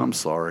 Yeah. I'm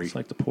sorry. It's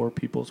like the poor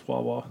people's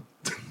Wawa.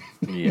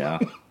 Yeah.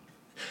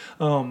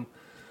 But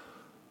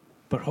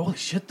holy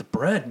shit, the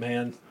bread,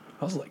 man.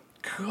 I was like,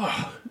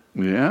 God.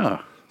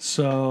 Yeah.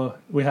 So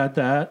we had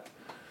that.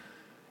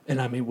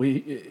 And I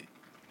mean,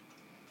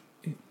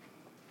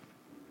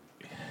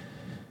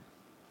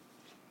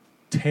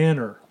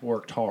 Tanner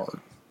worked hard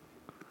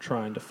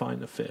trying to find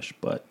the fish,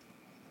 but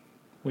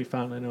we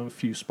found it in a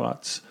few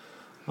spots.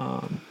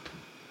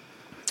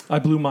 I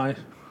blew my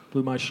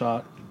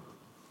shot,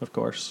 of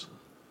course.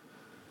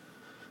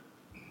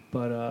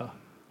 But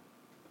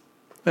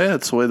Yeah,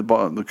 it's the way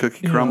the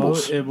cookie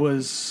crumbles. it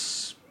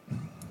was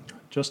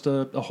just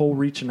a whole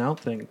reaching out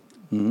thing.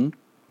 Mm-hmm.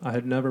 I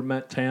had never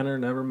met Tanner,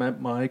 never met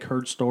Mike,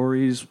 heard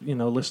stories,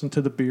 listened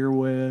to the beer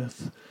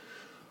with,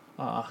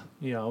 I've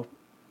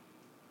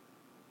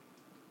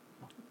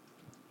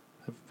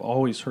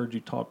always heard you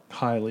talk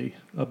highly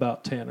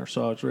about Tanner,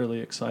 so I was really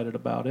excited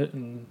about it.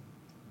 And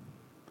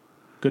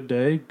good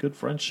day, good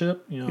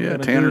friendship. Yeah,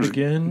 Tanner's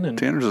again. And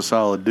Tanner's a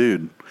solid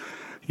dude.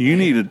 You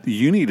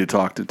need to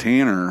talk to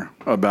Tanner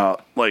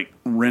about like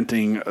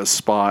renting a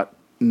spot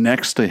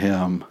next to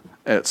him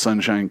at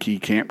Sunshine Key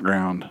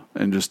Campground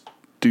and just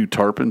do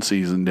tarpon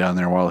season down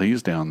there while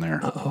he's down there.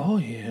 Oh,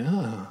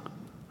 yeah.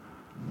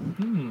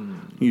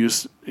 You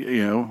just,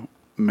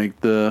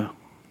 make the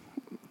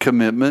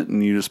commitment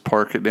and you just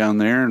park it down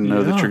there and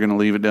know that you're going to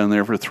leave it down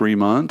there for 3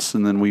 months,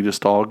 and then we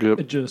just all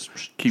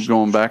keep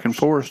going back and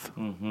forth.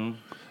 Mm-hmm.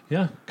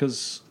 Yeah,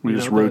 because we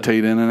just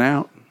rotate in and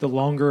out. The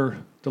longer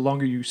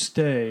you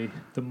stay,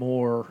 the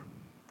more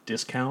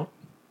discount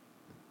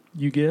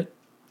you get.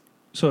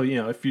 So,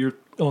 if you're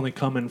only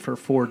coming for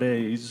 4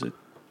 days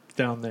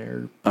down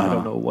there, I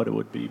don't know what it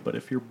would be, but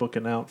if you're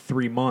booking out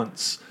 3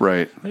 months,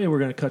 right? Hey, we're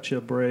going to cut you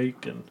a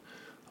break, and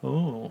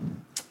we'll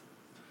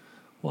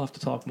have to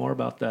talk more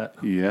about that.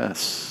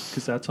 Yes,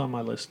 because that's on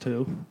my list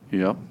too.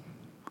 Yep.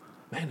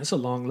 Man, it's a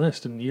long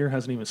list, and the year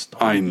hasn't even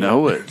started. I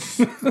know it.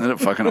 Isn't it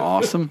fucking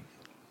awesome?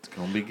 It's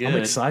gonna be good. I'm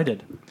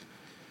excited.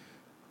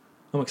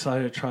 I'm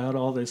excited to try out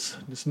all this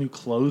new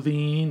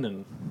clothing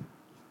and.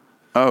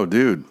 Oh,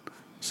 dude!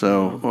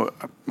 So,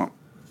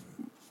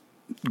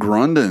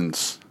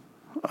 Grundens.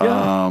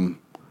 Yeah.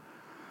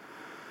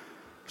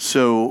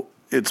 So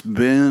it's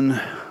been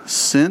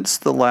since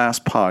the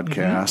last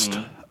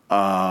podcast.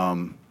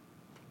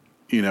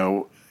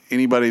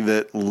 Anybody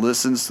that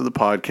listens to the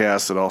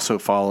podcast that also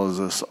follows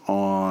us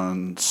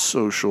on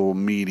social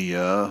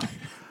media,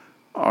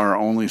 our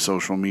only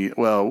social media.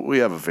 Well, we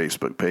have a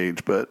Facebook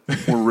page, but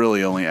we're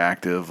really only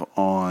active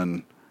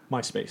on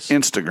MySpace,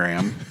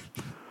 Instagram.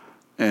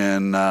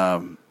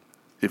 And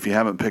if you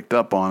haven't picked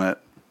up on it,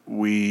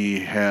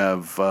 we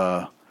have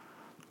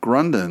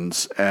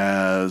Grundens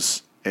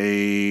as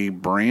a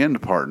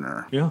brand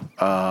partner. Yeah.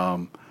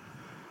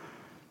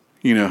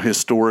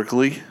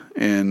 Historically,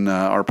 and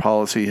our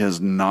policy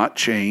has not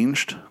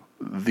changed.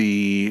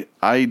 The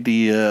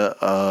idea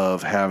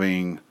of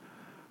having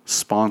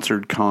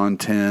sponsored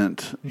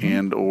content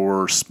and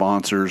or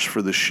sponsors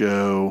for the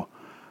show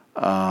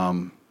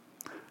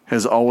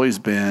has always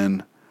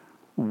been,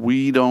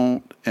 we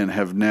don't and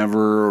have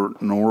never,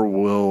 nor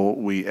will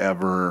we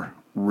ever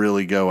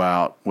really go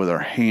out with our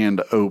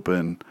hand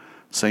open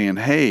saying,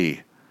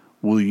 hey,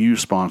 will you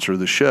sponsor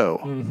the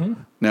show?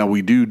 Now,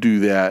 we do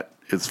that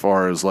as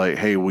far as like,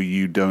 hey, will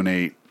you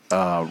donate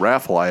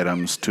raffle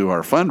items to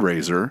our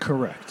fundraiser?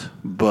 Correct.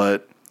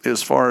 But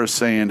as far as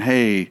saying,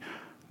 hey,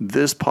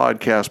 this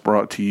podcast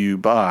brought to you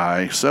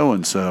by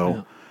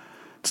so-and-so,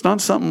 it's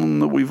not something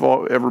that we've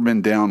ever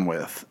been down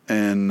with.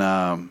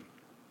 And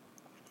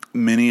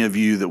many of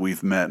you that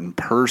we've met in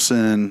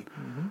person,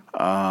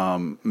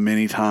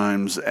 many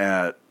times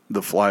at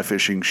the fly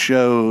fishing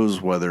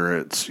shows, whether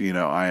it's,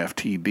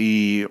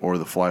 IFTD or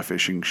the fly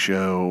fishing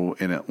show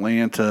in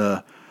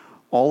Atlanta,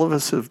 all of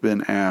us have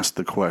been asked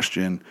the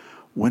question,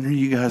 when are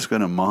you guys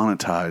going to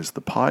monetize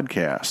the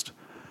podcast?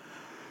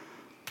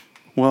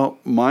 Well,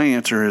 my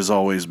answer has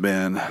always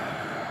been,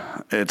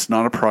 it's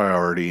not a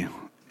priority,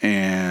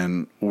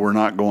 and we're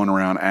not going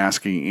around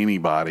asking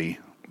anybody.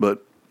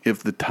 But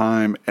if the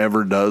time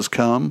ever does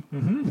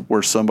come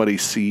where somebody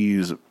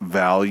sees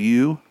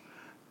value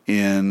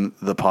in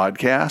the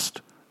podcast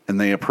and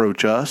they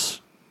approach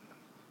us,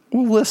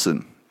 we'll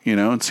listen,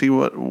 and see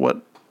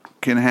what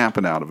can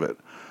happen out of it.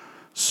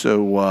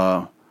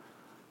 So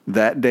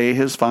that day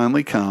has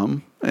finally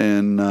come,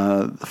 and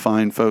the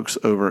fine folks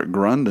over at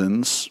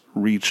Grundens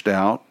reached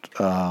out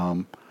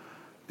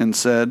and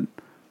said,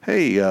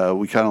 hey,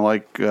 we kind of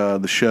like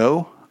the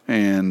show,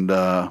 and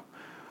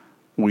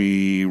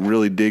we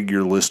really dig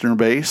your listener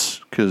base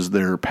because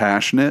they're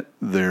passionate,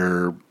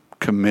 they're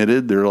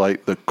committed, they're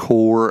like the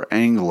core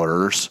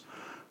anglers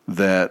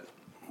that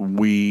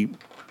we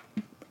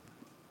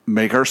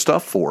make our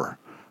stuff for.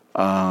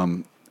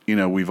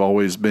 We've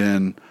always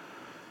been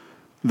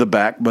the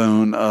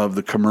backbone of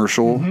the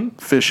commercial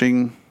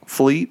fishing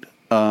fleet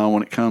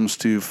when it comes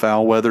to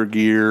foul weather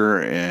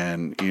gear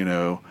and,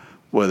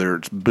 whether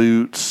it's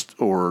boots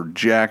or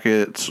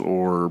jackets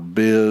or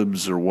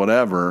bibs or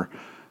whatever.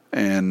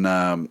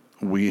 And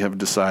we have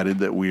decided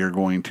that we are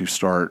going to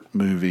start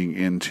moving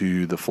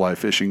into the fly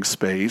fishing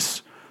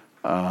space.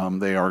 They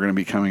are going to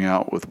be coming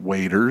out with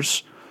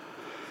waders.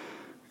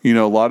 A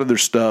lot of their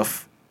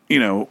stuff,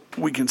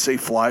 we can say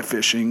fly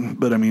fishing,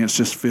 but I mean, it's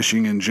just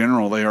fishing in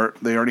general. They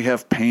already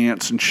have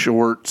pants and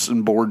shorts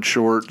and board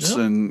shorts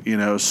and,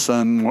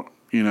 sun,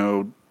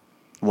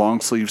 long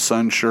sleeve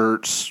sun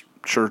shirts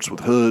with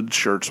hoods,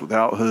 shirts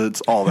without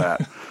hoods, all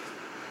that.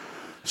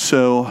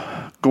 So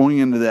going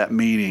into that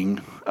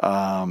meeting,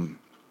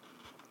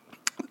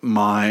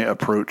 my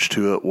approach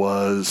to it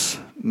was,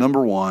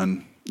 number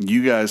one,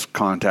 you guys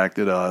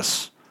contacted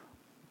us,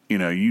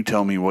 you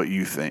tell me what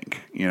you think,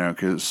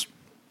 because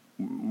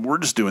we're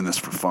just doing this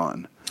for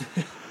fun.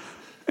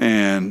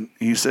 And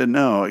he said,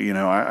 no,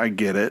 I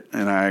get it.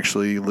 And I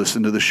actually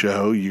listened to the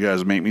show. You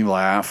guys make me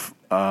laugh.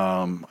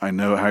 I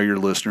know how your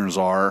listeners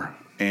are.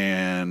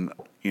 And,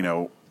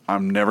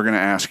 I'm never going to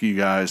ask you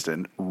guys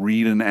to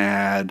read an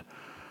ad,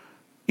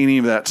 any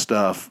of that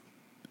stuff.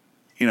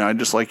 I'd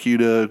just like you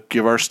to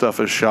give our stuff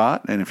a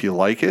shot. And if you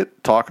like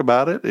it, talk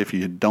about it. If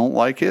you don't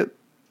like it,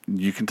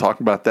 you can talk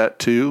about that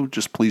too.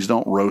 Just please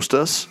don't roast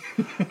us.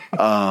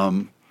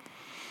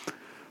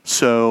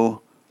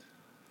 So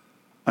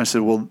I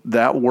said, well,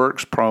 that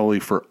works probably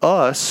for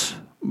us,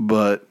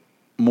 but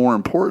more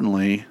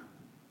importantly,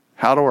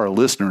 how do our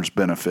listeners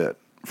benefit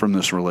from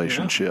this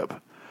relationship?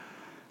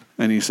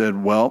 And he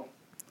said, well,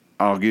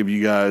 I'll give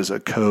you guys a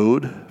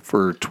code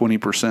for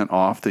 20%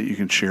 off that you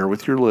can share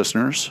with your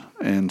listeners.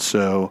 And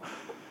so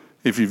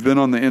if you've been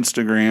on the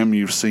Instagram,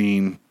 you've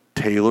seen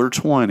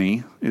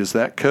Taylor20 is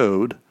that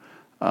code.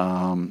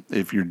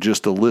 If you're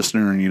just a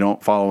listener and you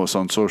don't follow us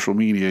on social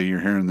media,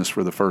 you're hearing this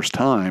for the first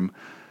time.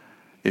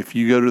 If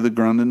you go to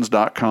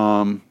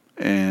thegrundens.com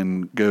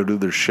and go to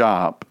their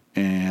shop,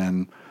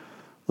 and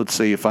let's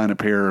say you find a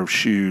pair of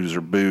shoes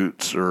or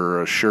boots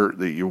or a shirt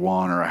that you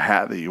want or a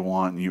hat that you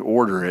want, and you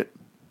order it,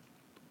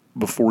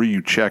 before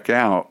you check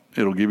out,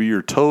 it'll give you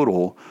your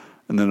total,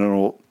 and then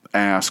it'll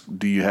ask,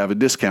 do you have a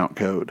discount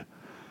code?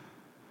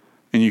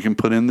 And you can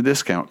put in the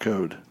discount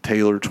code,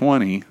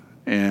 Taylor20,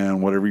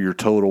 and whatever your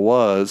total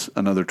was,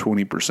 another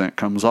 20%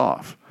 comes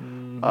off.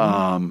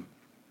 Mm-hmm.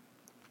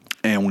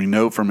 And we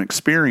know from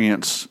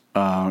experience,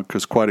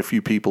 because quite a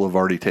few people have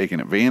already taken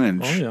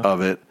advantage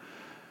of it,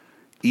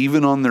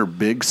 even on their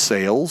big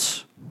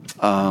sales,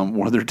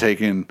 where they're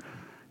taking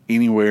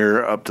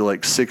anywhere up to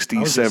like 60,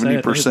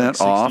 70%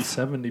 off.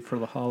 70 for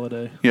the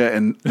holiday. Yeah,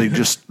 and they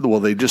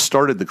just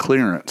started the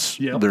clearance.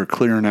 Yep. They're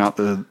clearing out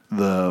the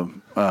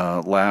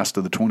last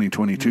of the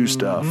 2022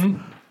 stuff.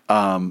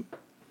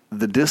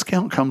 The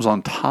discount comes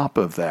on top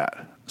of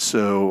that.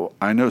 So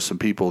I know some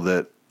people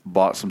that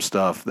bought some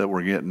stuff that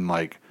were getting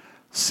like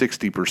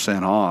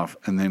 60% off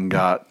and then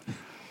got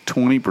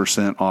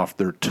 20% off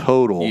their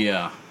total.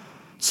 Yeah.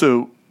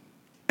 So,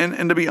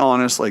 and to be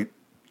honest, like,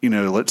 you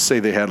know, let's say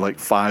they had like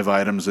 5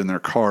 items in their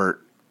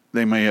cart.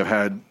 They may have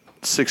had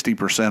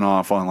 60%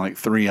 off on like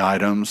 3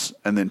 items,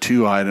 and then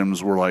 2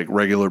 items were like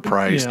regular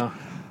priced. Yeah.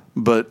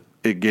 But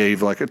it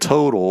gave like a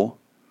total,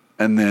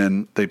 and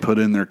then they put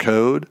in their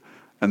code,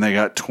 and they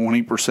got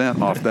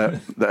 20% off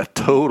that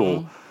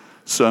total.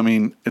 So, I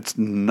mean, it's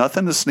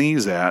nothing to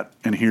sneeze at.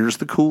 And here's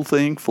the cool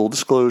thing, full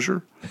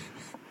disclosure.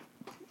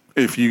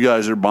 If you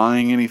guys are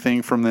buying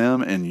anything from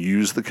them and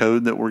use the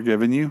code that we're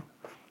giving you,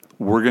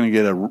 we're going to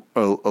get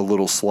a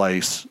little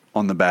slice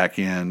on the back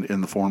end in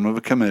the form of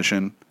a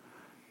commission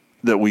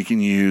that we can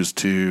use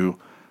to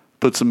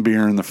put some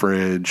beer in the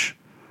fridge,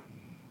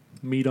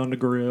 meat on the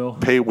grill,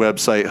 pay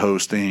website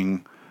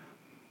hosting,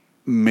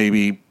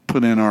 maybe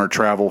put in our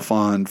travel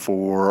fund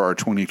for our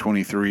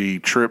 2023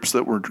 trips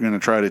that we're going to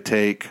try to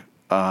take.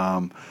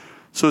 So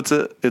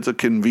it's a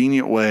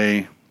convenient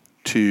way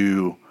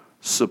to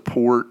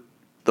support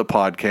the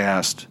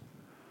podcast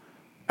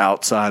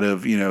outside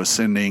of, you know,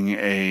 sending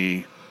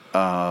a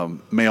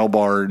mail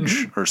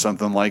barge or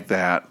something like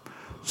that.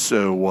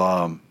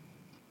 So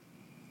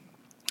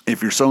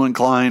if you're so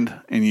inclined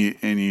and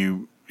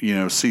you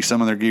know see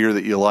some of their gear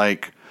that you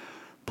like,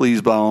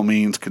 please by all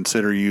means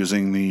consider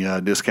using the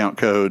discount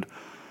code.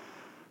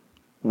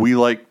 We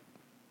like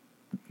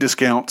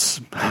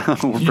discounts.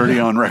 We're pretty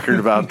on record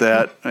about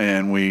that,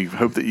 and we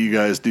hope that you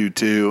guys do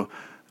too.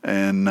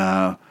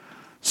 And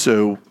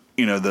so,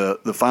 you know,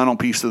 the final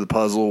piece of the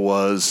puzzle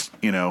was,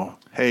 you know,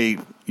 hey,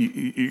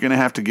 you're going to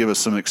have to give us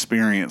some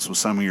experience with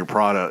some of your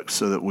products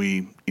so that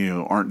we, you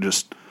know, aren't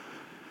just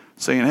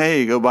saying,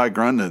 hey, go buy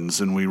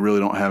Grundens, and we really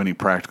don't have any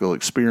practical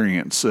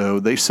experience. So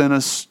they sent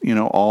us, you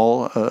know,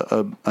 all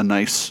a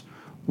nice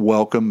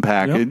welcome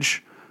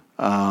package.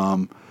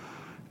 Yep.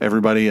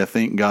 Everybody, I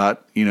think,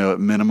 got, you know, at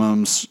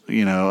minimums,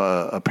 you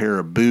know, a pair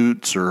of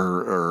boots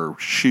or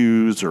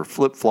shoes or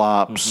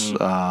flip-flops.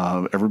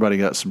 Mm-hmm. Everybody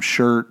got some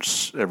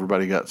shirts.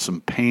 Everybody got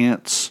some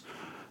pants.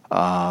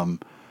 A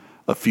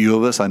few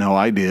of us, I know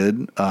I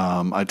did.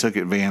 I took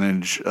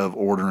advantage of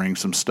ordering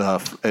some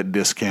stuff at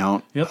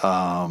discount. Yep.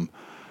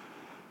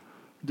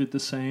 Did the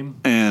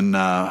same. And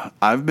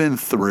I've been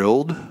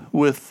thrilled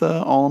with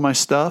all of my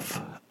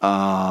stuff.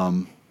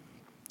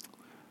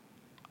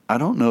 I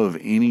don't know of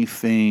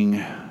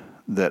anything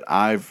that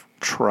I've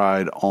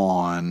tried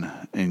on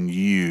and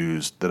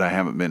used that I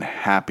haven't been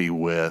happy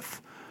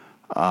with.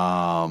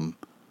 Some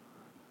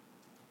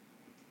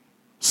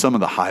of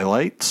the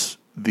highlights,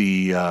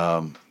 the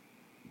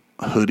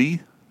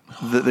hoodie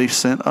that they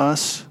sent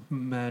us.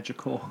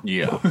 Magical.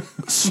 Yeah.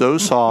 So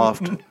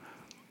soft.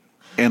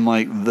 And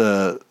like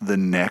the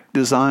neck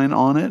design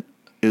on it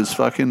is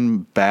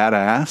fucking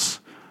badass.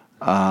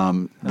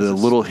 The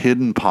little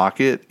hidden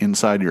pocket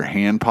inside your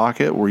hand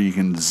pocket where you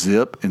can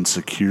zip and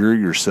secure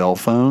your cell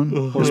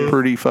phone is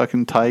pretty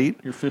fucking tight.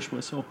 Your fish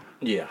whistle.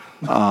 Yeah.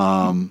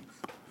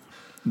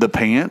 The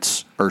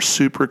pants are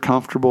super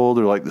comfortable.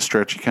 They're like the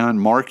stretchy kind.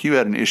 Mark, you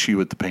had an issue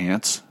with the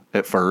pants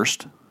at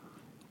first.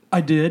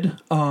 I did.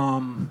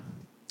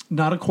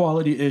 Not a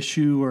quality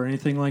issue or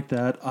anything like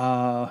that.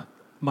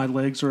 My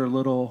legs are a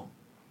little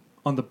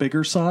on the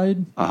bigger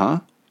side. Uh-huh.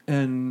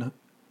 And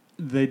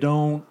they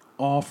don't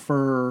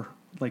offer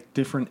like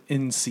different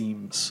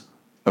inseams.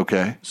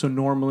 Okay. So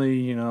normally,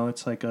 you know,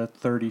 it's like a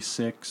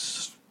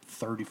 36,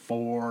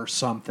 34 or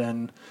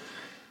something.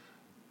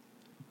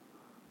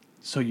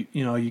 So you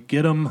know, you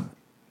get them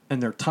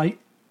and they're tight,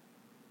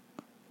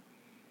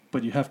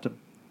 but you have to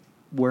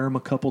wear them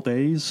a couple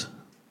days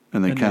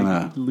And they and kind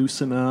of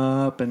loosen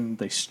up and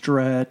they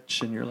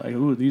stretch, and you're like,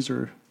 ooh, these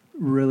are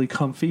really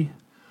comfy.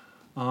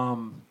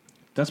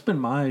 That's been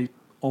my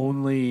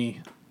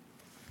only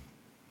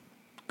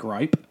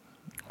gripe.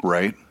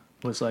 right.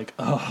 Was like,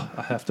 oh,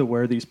 I have to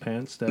wear these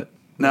pants that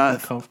Now, are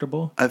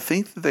comfortable. I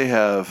think that they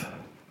have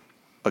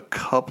a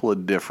couple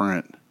of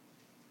different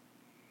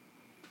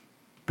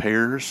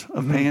pairs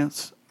of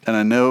pants. And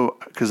I know,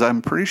 because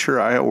I'm pretty sure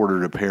I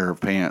ordered a pair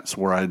of pants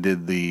where I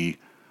did the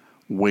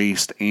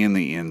waist and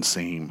the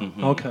inseam.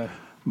 Okay.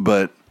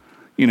 But,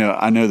 you know,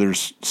 I know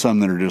there's some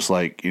that are just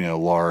like, you know,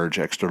 large,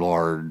 extra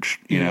large,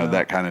 you know, Yeah.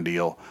 that kind of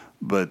deal.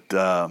 But,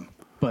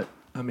 But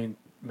I mean,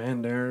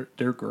 man,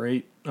 they're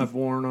great. I've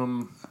worn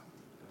them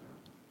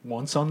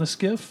once on the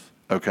skiff,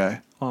 okay.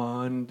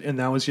 and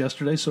that was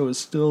yesterday, so it was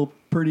still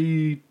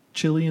pretty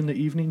chilly in the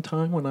evening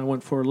time when I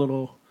went for a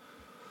little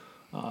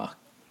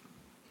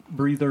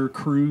breather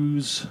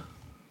cruise,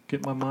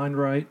 get my mind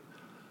right.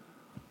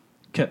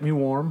 Kept me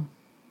warm,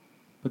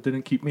 but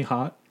didn't keep me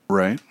hot.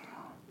 Right.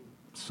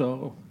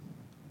 So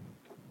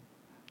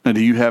Now,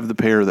 do you have the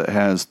pair that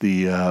has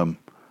the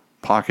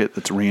pocket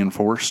that's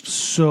reinforced?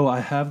 So I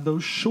have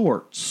those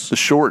shorts. The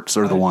shorts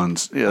are the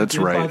ones. Yeah, that's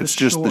did buy right. the It's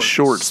just the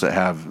shorts. shorts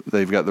that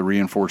they've got the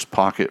reinforced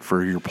pocket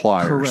for your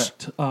pliers.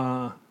 Correct.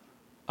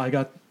 I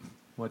got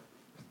what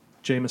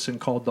Jameson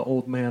called the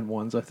old man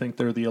ones. I think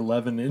they're the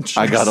 11 inches.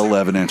 I got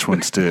 11-inch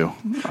ones too.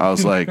 I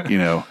was like, you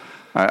know,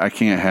 I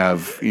can't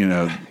have, you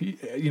know.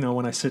 You know,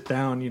 when I sit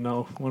down, you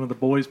know, one of the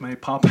boys may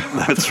pop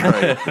out, That's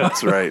right.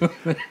 That's right.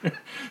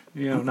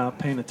 you know, not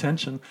paying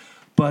attention.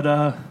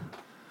 But,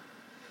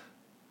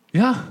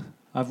 yeah,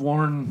 I've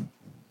worn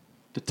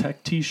the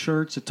tech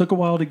T-shirts. It took a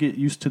while to get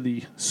used to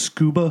the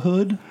scuba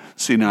hood,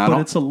 See, now but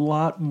it's a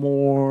lot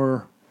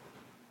more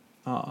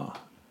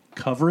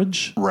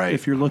coverage. Right.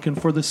 If you're looking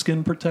for the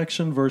skin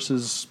protection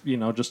versus, you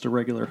know, just a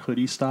regular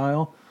hoodie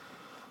style.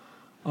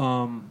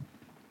 Man,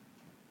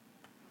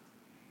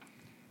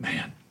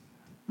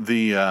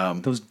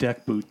 those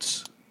deck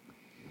boots.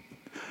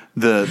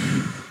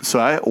 So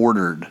I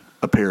ordered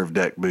a pair of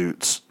deck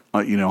boots,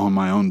 you know, on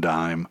my own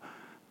dime.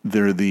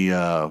 They're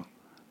the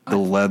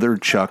leather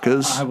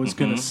chukkas. I was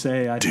gonna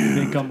say, I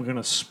think I'm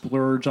gonna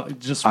splurge.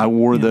 I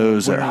wore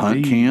those at wear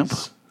hunt these. camp.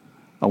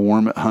 I wore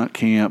them at hunt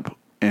camp,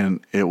 and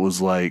it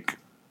was like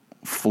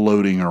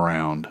floating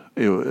around.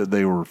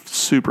 They were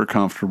super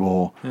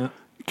comfortable. Yeah.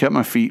 Kept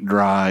my feet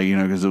dry, you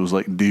know, because it was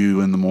like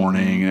dew in the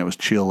morning and it was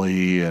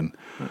chilly, and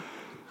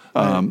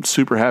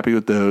super happy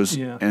with those.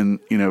 Yeah. And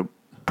you know,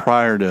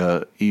 prior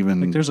to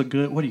even There's a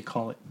good, what do you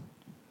call it?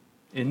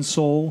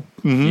 Insole.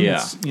 Yeah.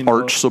 It's, you know,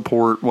 arch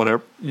support,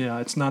 whatever. Yeah,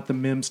 it's not the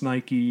Mims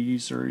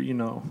Nikes or, you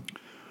know.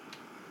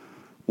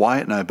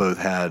 Wyatt and I both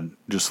had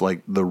just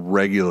like the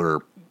regular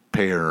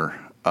pair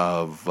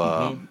of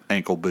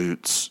ankle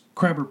boots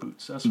Crabber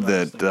boots. That's what I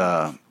was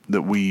thinking.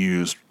 that we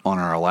used on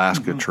our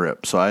Alaska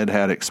trip. So I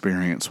had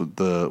experience with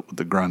the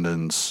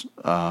Grundens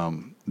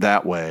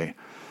that way.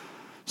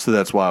 So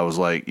that's why I was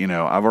like, you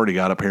know, I've already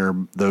got a pair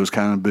of those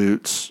kind of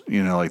boots,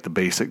 you know, like the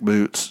basic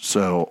boots.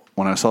 So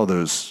when I saw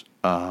those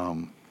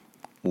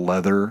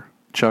leather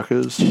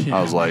chukkas,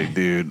 I was like,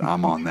 dude,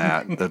 I'm on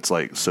that. That's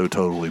like so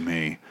totally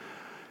me.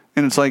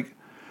 And it's like,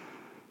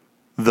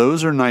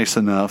 those are nice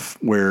enough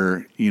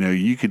where, you know,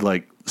 you could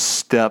like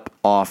step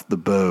off the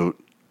boat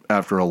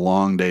after a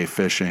long day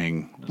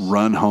fishing,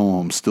 run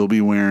home, still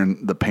be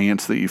wearing the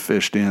pants that you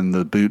fished in,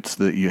 the boots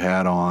that you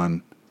had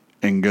on,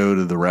 and go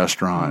to the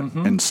restaurant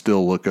and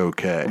still look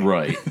okay.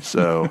 Right.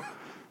 So,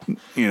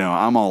 you know,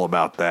 I'm all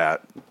about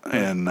that.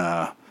 And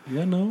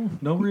Yeah, no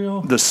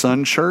real. the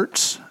sun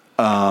shirts,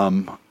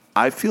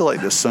 I feel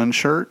like the sun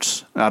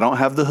shirts, I don't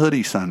have the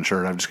hoodie sun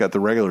shirt. I've just got the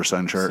regular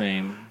sun shirt.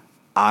 Same.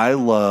 I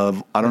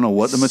don't know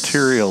what the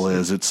material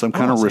is. It's some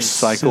kind of I won't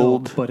say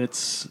recycled. silk, but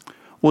it's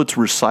Well, it's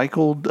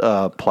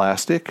recycled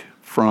plastic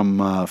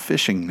from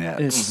fishing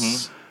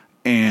nets,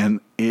 and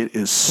it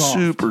is Soft.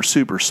 super,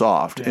 super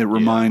soft. It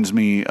reminds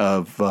me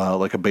of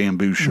like a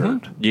bamboo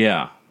shirt.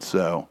 Yeah.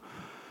 So,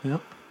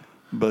 yep.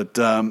 but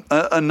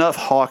enough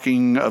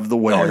hawking of the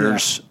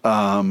wares.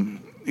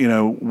 You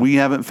know, we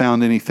haven't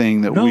found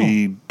anything that No.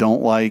 we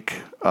don't like.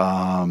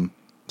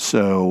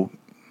 So,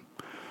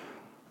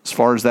 as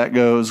far as that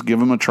goes, give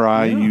them a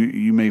try. Yeah.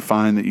 You may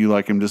find that you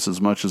like them just as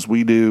much as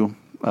we do.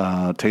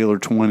 Taylor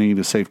 20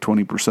 to save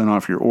 20%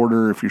 off your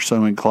order if you're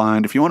so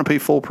inclined. If you want to pay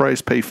full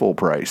price, pay full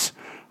price.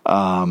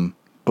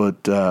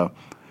 But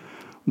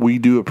we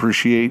do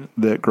appreciate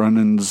that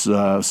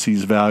Grundens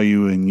sees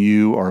value in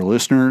you, our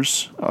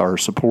listeners, our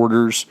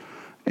supporters,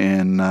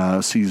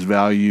 and sees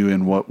value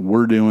in what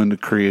we're doing to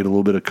create a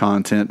little bit of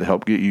content to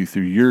help get you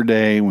through your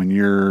day when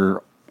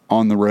you're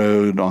on the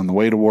road, on the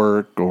way to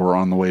work, or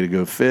on the way to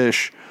go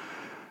fish.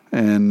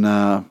 And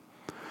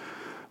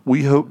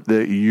we hope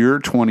that your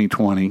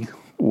 2020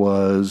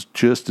 was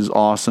just as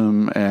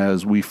awesome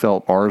as we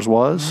felt ours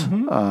was.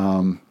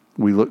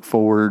 We look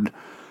forward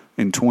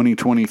in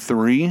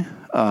 2023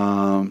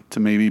 to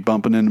maybe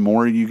bumping into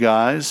more of you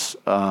guys.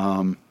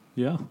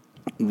 Yeah.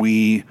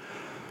 We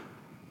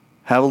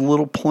have a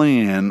little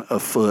plan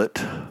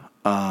afoot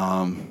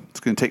It's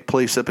going to take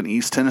place up in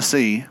East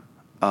Tennessee.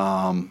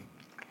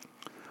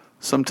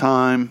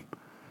 Sometime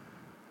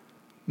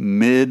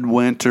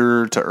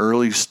midwinter to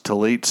early to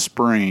late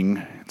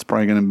spring. It's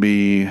probably going to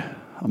be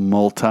a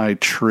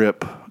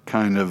multi-trip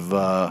kind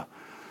of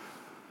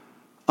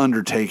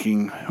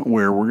undertaking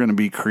where we're going to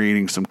be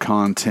creating some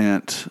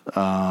content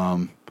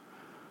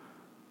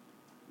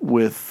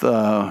with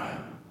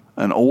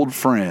an old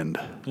friend.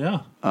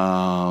 Yeah.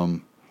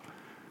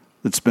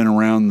 That's been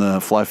around the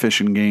fly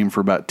fishing game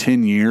for about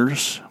 10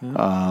 years.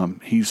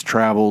 He's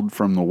traveled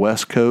from the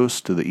West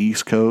Coast to the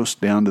East Coast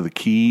down to the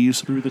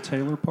Keys. Through the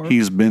Taylor Park?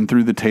 He's been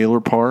through the Taylor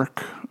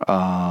Park.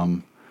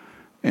 And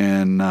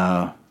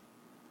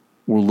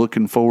we're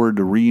looking forward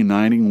to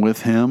reuniting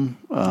with him.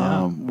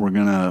 We're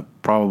going to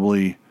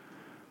probably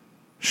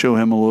show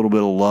him a little bit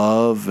of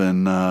love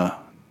and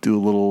do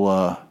a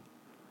little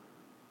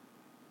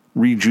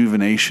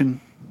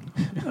rejuvenation.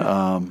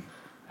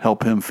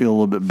 Help him feel a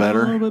little bit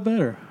better. A little bit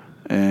better.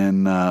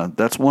 And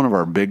that's one of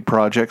our big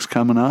projects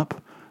coming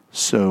up.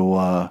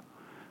 So,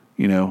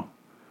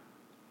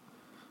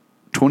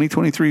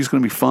 2023 is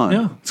going to be fun.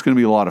 Yeah. It's going to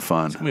be a lot of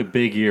fun. It's going to be a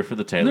big year for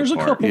the Taylor There's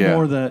Park. a couple Yeah.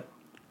 more that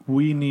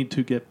we need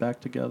to get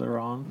back together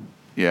on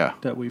Yeah.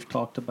 that we've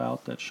talked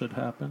about that should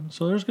happen.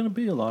 So there's going to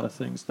be a lot of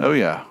things that Oh,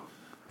 yeah.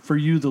 for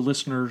you, the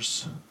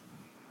listeners,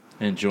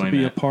 to Enjoyment.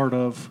 be a part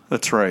of.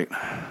 That's right.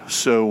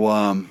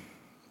 So,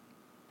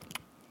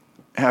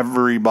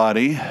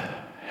 everybody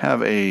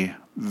have a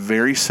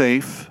very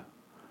safe,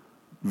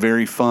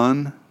 very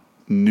fun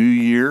new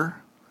year.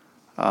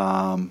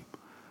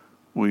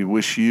 We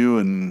wish you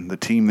and the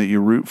team that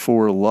you root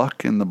for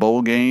luck in the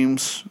bowl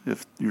games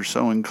if you're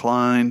so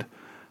inclined.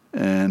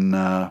 And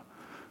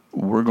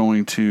we're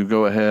going to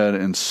go ahead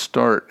and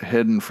start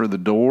heading for the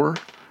door.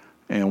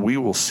 And we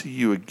will see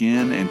you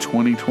again in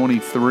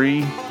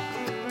 2023.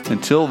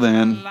 Until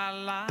then,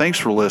 thanks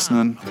for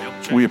listening.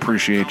 We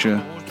appreciate you.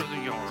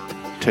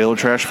 Taylor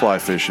Trash Fly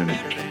Fishing.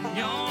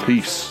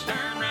 Peace.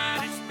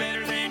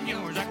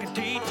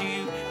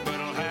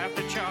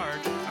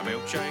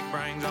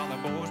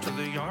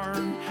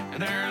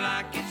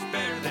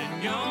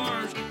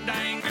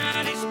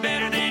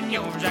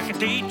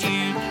 Teach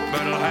you,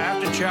 but I'll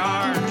have to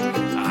charge.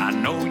 I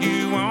know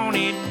you want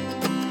it,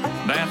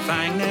 that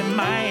thing that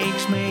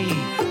makes me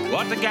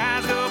what the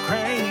guys go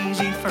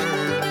crazy for.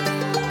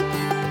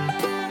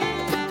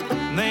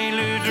 They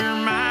lose their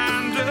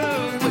minds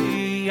the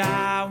way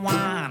I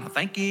whine. I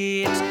think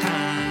it's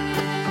time.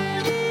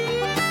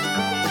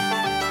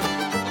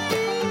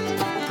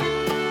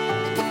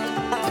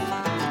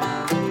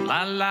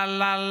 La la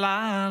la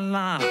la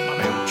la. My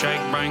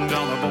milkshake brings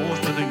all the boys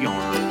to the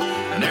yard,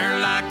 and they're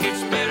like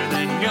it's better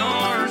than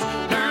yours.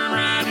 Darn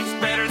right, it's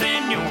better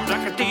than yours.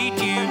 I could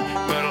teach you,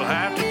 but I'll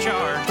have to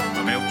charge.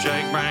 My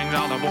milkshake brings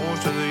all the boys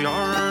to the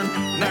yard,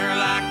 and they're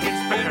like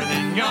it's better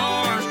than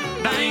yours.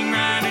 Dang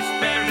right, it's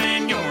better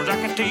than yours. I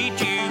could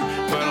teach you,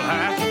 but I'll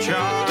have to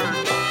charge.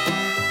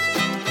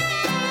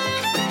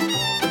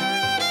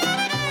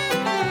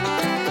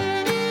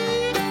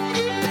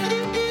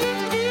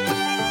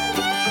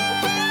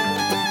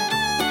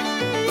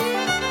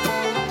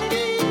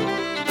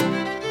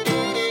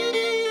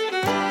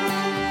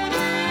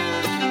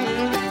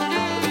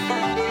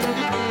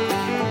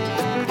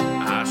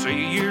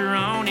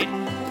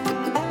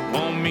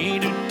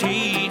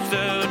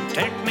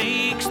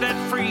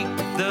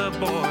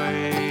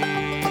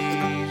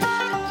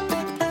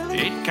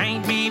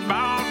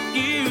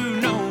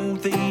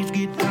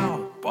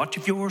 Watch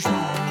if you're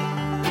smart.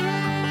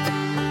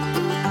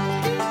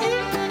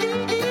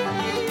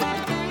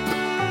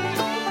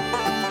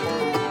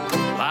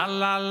 La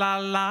la la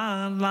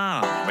la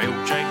la.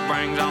 Milkshake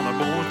brings all the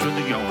boys to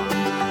the yard.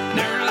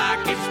 They're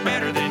like it's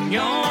better than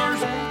yours.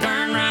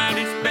 Darn right,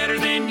 it's better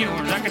than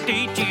yours. I could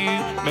teach you,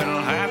 but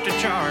I'll have to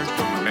charge.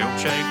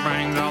 Milkshake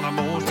brings all the boys